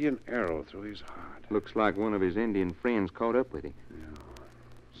 An Indian arrow through his heart. Looks like one of his Indian friends caught up with him. Yeah.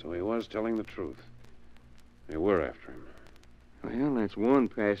 So he was telling the truth. They were after him. Well, that's one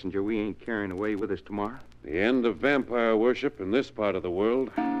passenger we ain't carrying away with us tomorrow. The end of vampire worship in this part of the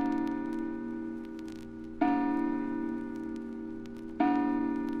world.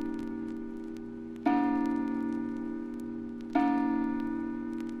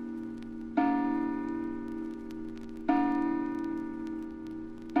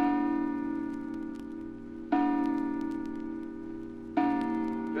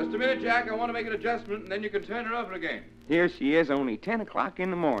 Just a minute, Jack. I want to make an adjustment, and then you can turn her over again. Here she is, only 10 o'clock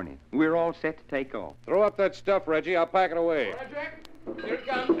in the morning. We're all set to take off. Throw up that stuff, Reggie. I'll pack it away. All right, Jack. Here it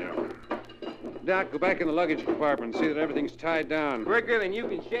comes. Doc, go back in the luggage compartment and see that everything's tied down. Quicker than you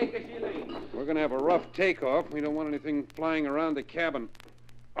can shake a shilling. We're going to have a rough takeoff. We don't want anything flying around the cabin.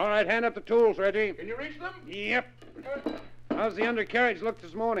 All right, hand up the tools, Reggie. Can you reach them? Yep. How's the undercarriage look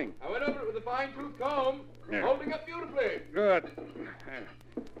this morning? I went over it with a fine-tooth comb. Yeah. Holding up beautifully. Good.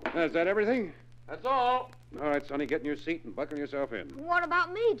 Is that everything? That's all. All right, Sonny, get in your seat and buckle yourself in. What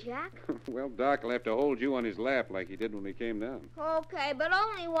about me, Jack? Well, Doc will have to hold you on his lap like he did when we came down. Okay, but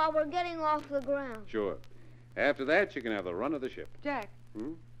only while we're getting off the ground. Sure. After that, you can have the run of the ship. Jack,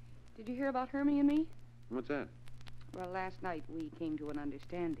 Hmm? did you hear about Hermie and me? What's that? Well, last night we came to an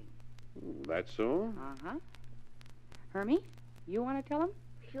understanding. Oh, that's so? Uh-huh. Hermie, you want to tell him?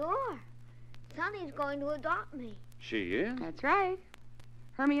 Sure. Sonny's going to adopt me. She is? That's right.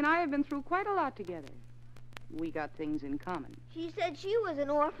 Hermie and I have been through quite a lot together. We got things in common. She said she was an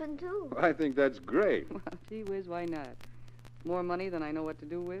orphan, too. I think that's great. Well, gee whiz, why not? More money than I know what to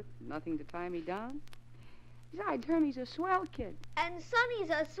do with, nothing to tie me down. Besides, Hermie's a swell kid. And Sonny's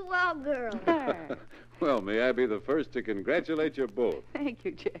a swell girl. Well, may I be the first to congratulate you both. Thank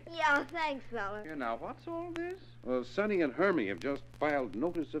you, Jack. Yeah, thanks, fella. Here, now, what's all this? Well, Sonny and Hermie have just filed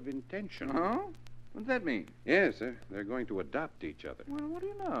notice of intention. Huh? What's that mean? Yes, they're going to adopt each other. Well, what do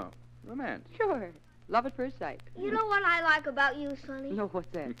you know? Romance. Sure. Love at first sight. You know what I like about you, Sonny? No, what's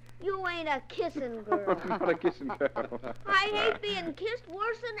that? You ain't a kissing girl. Not a kissing girl. I hate being kissed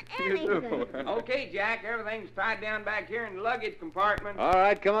worse than anything. Okay, Jack, everything's tied down back here in the luggage compartment. All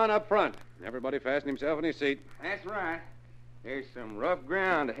right, come on up front. Everybody fasten himself in his seat. That's right. There's some rough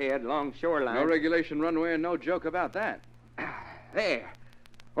ground ahead along the shoreline. No regulation runway and no joke about that. There.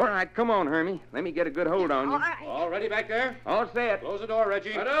 All right, come on, Hermie. Let me get a good hold on you. All right. All ready back there? All set. Close the door,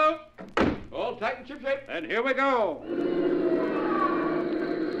 Reggie. Righto. All tight and ship-shape. And here we go.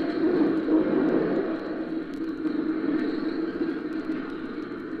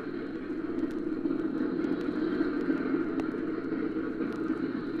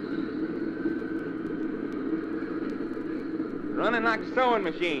 Running like a sewing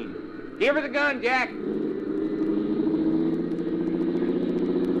machine. Give her the gun, Jack.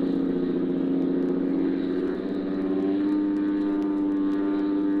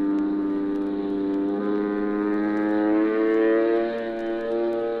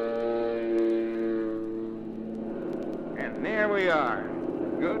 And there we are.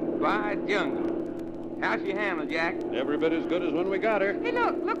 Goodbye, jungle. How's your hammer, Jack? Every bit as good as when we got her. Hey,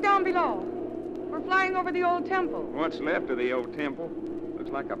 look down below. We're flying over the old temple. What's left of the old temple? Looks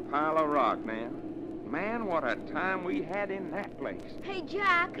like a pile of rock, man. Man, what a time we had in that place. Hey,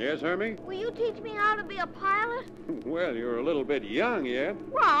 Jack. Yes, Hermie? Will you teach me how to be a pilot? Well, you're a little bit young yet.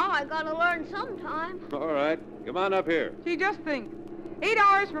 Well, I gotta learn sometime. All right. Come on up here. Gee, just think. 8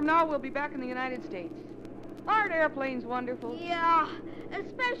 hours from now, we'll be back in the United States. Aren't airplanes wonderful? Yeah,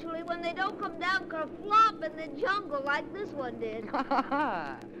 especially when they don't come down kerflop in the jungle like this one did.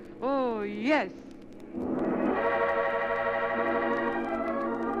 Oh, yes.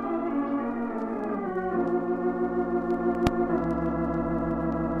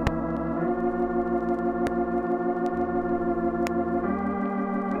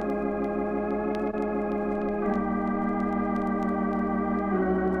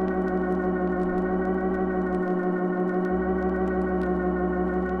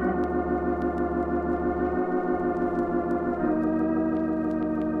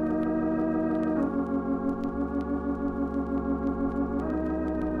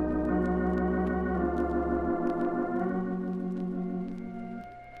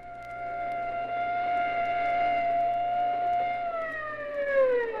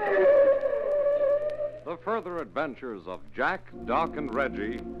 Further adventures of Jack, Doc, and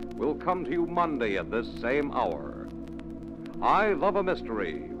Reggie will come to you Monday at this same hour. I Love a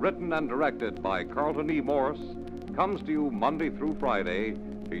Mystery, written and directed by Carlton E. Morse, comes to you Monday through Friday,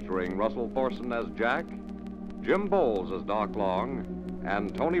 featuring Russell Thorson as Jack, Jim Boles as Doc Long,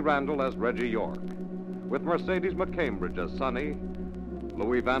 and Tony Randall as Reggie York, with Mercedes McCambridge as Sonny,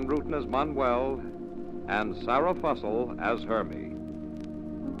 Louis Van Ruten as Manuel, and Sarah Fussell as Hermie.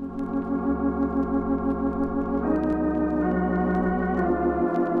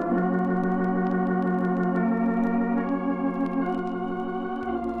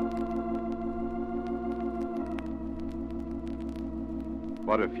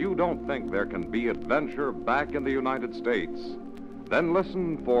 But if you don't think there can be adventure back in the United States, then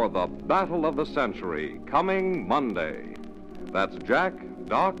listen for the Battle of the Century, coming Monday. That's Jack,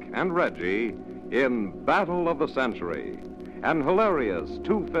 Doc, and Reggie in Battle of the Century, an hilarious,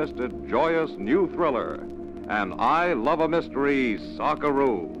 two-fisted, joyous new thriller, an I Love a Mystery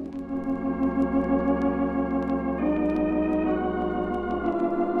Sockaroo.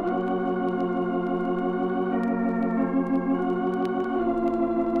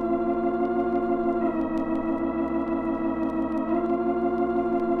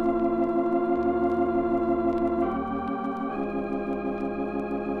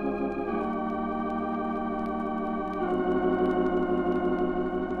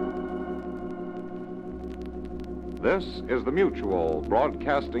 This is the Mutual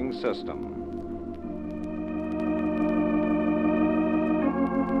Broadcasting System.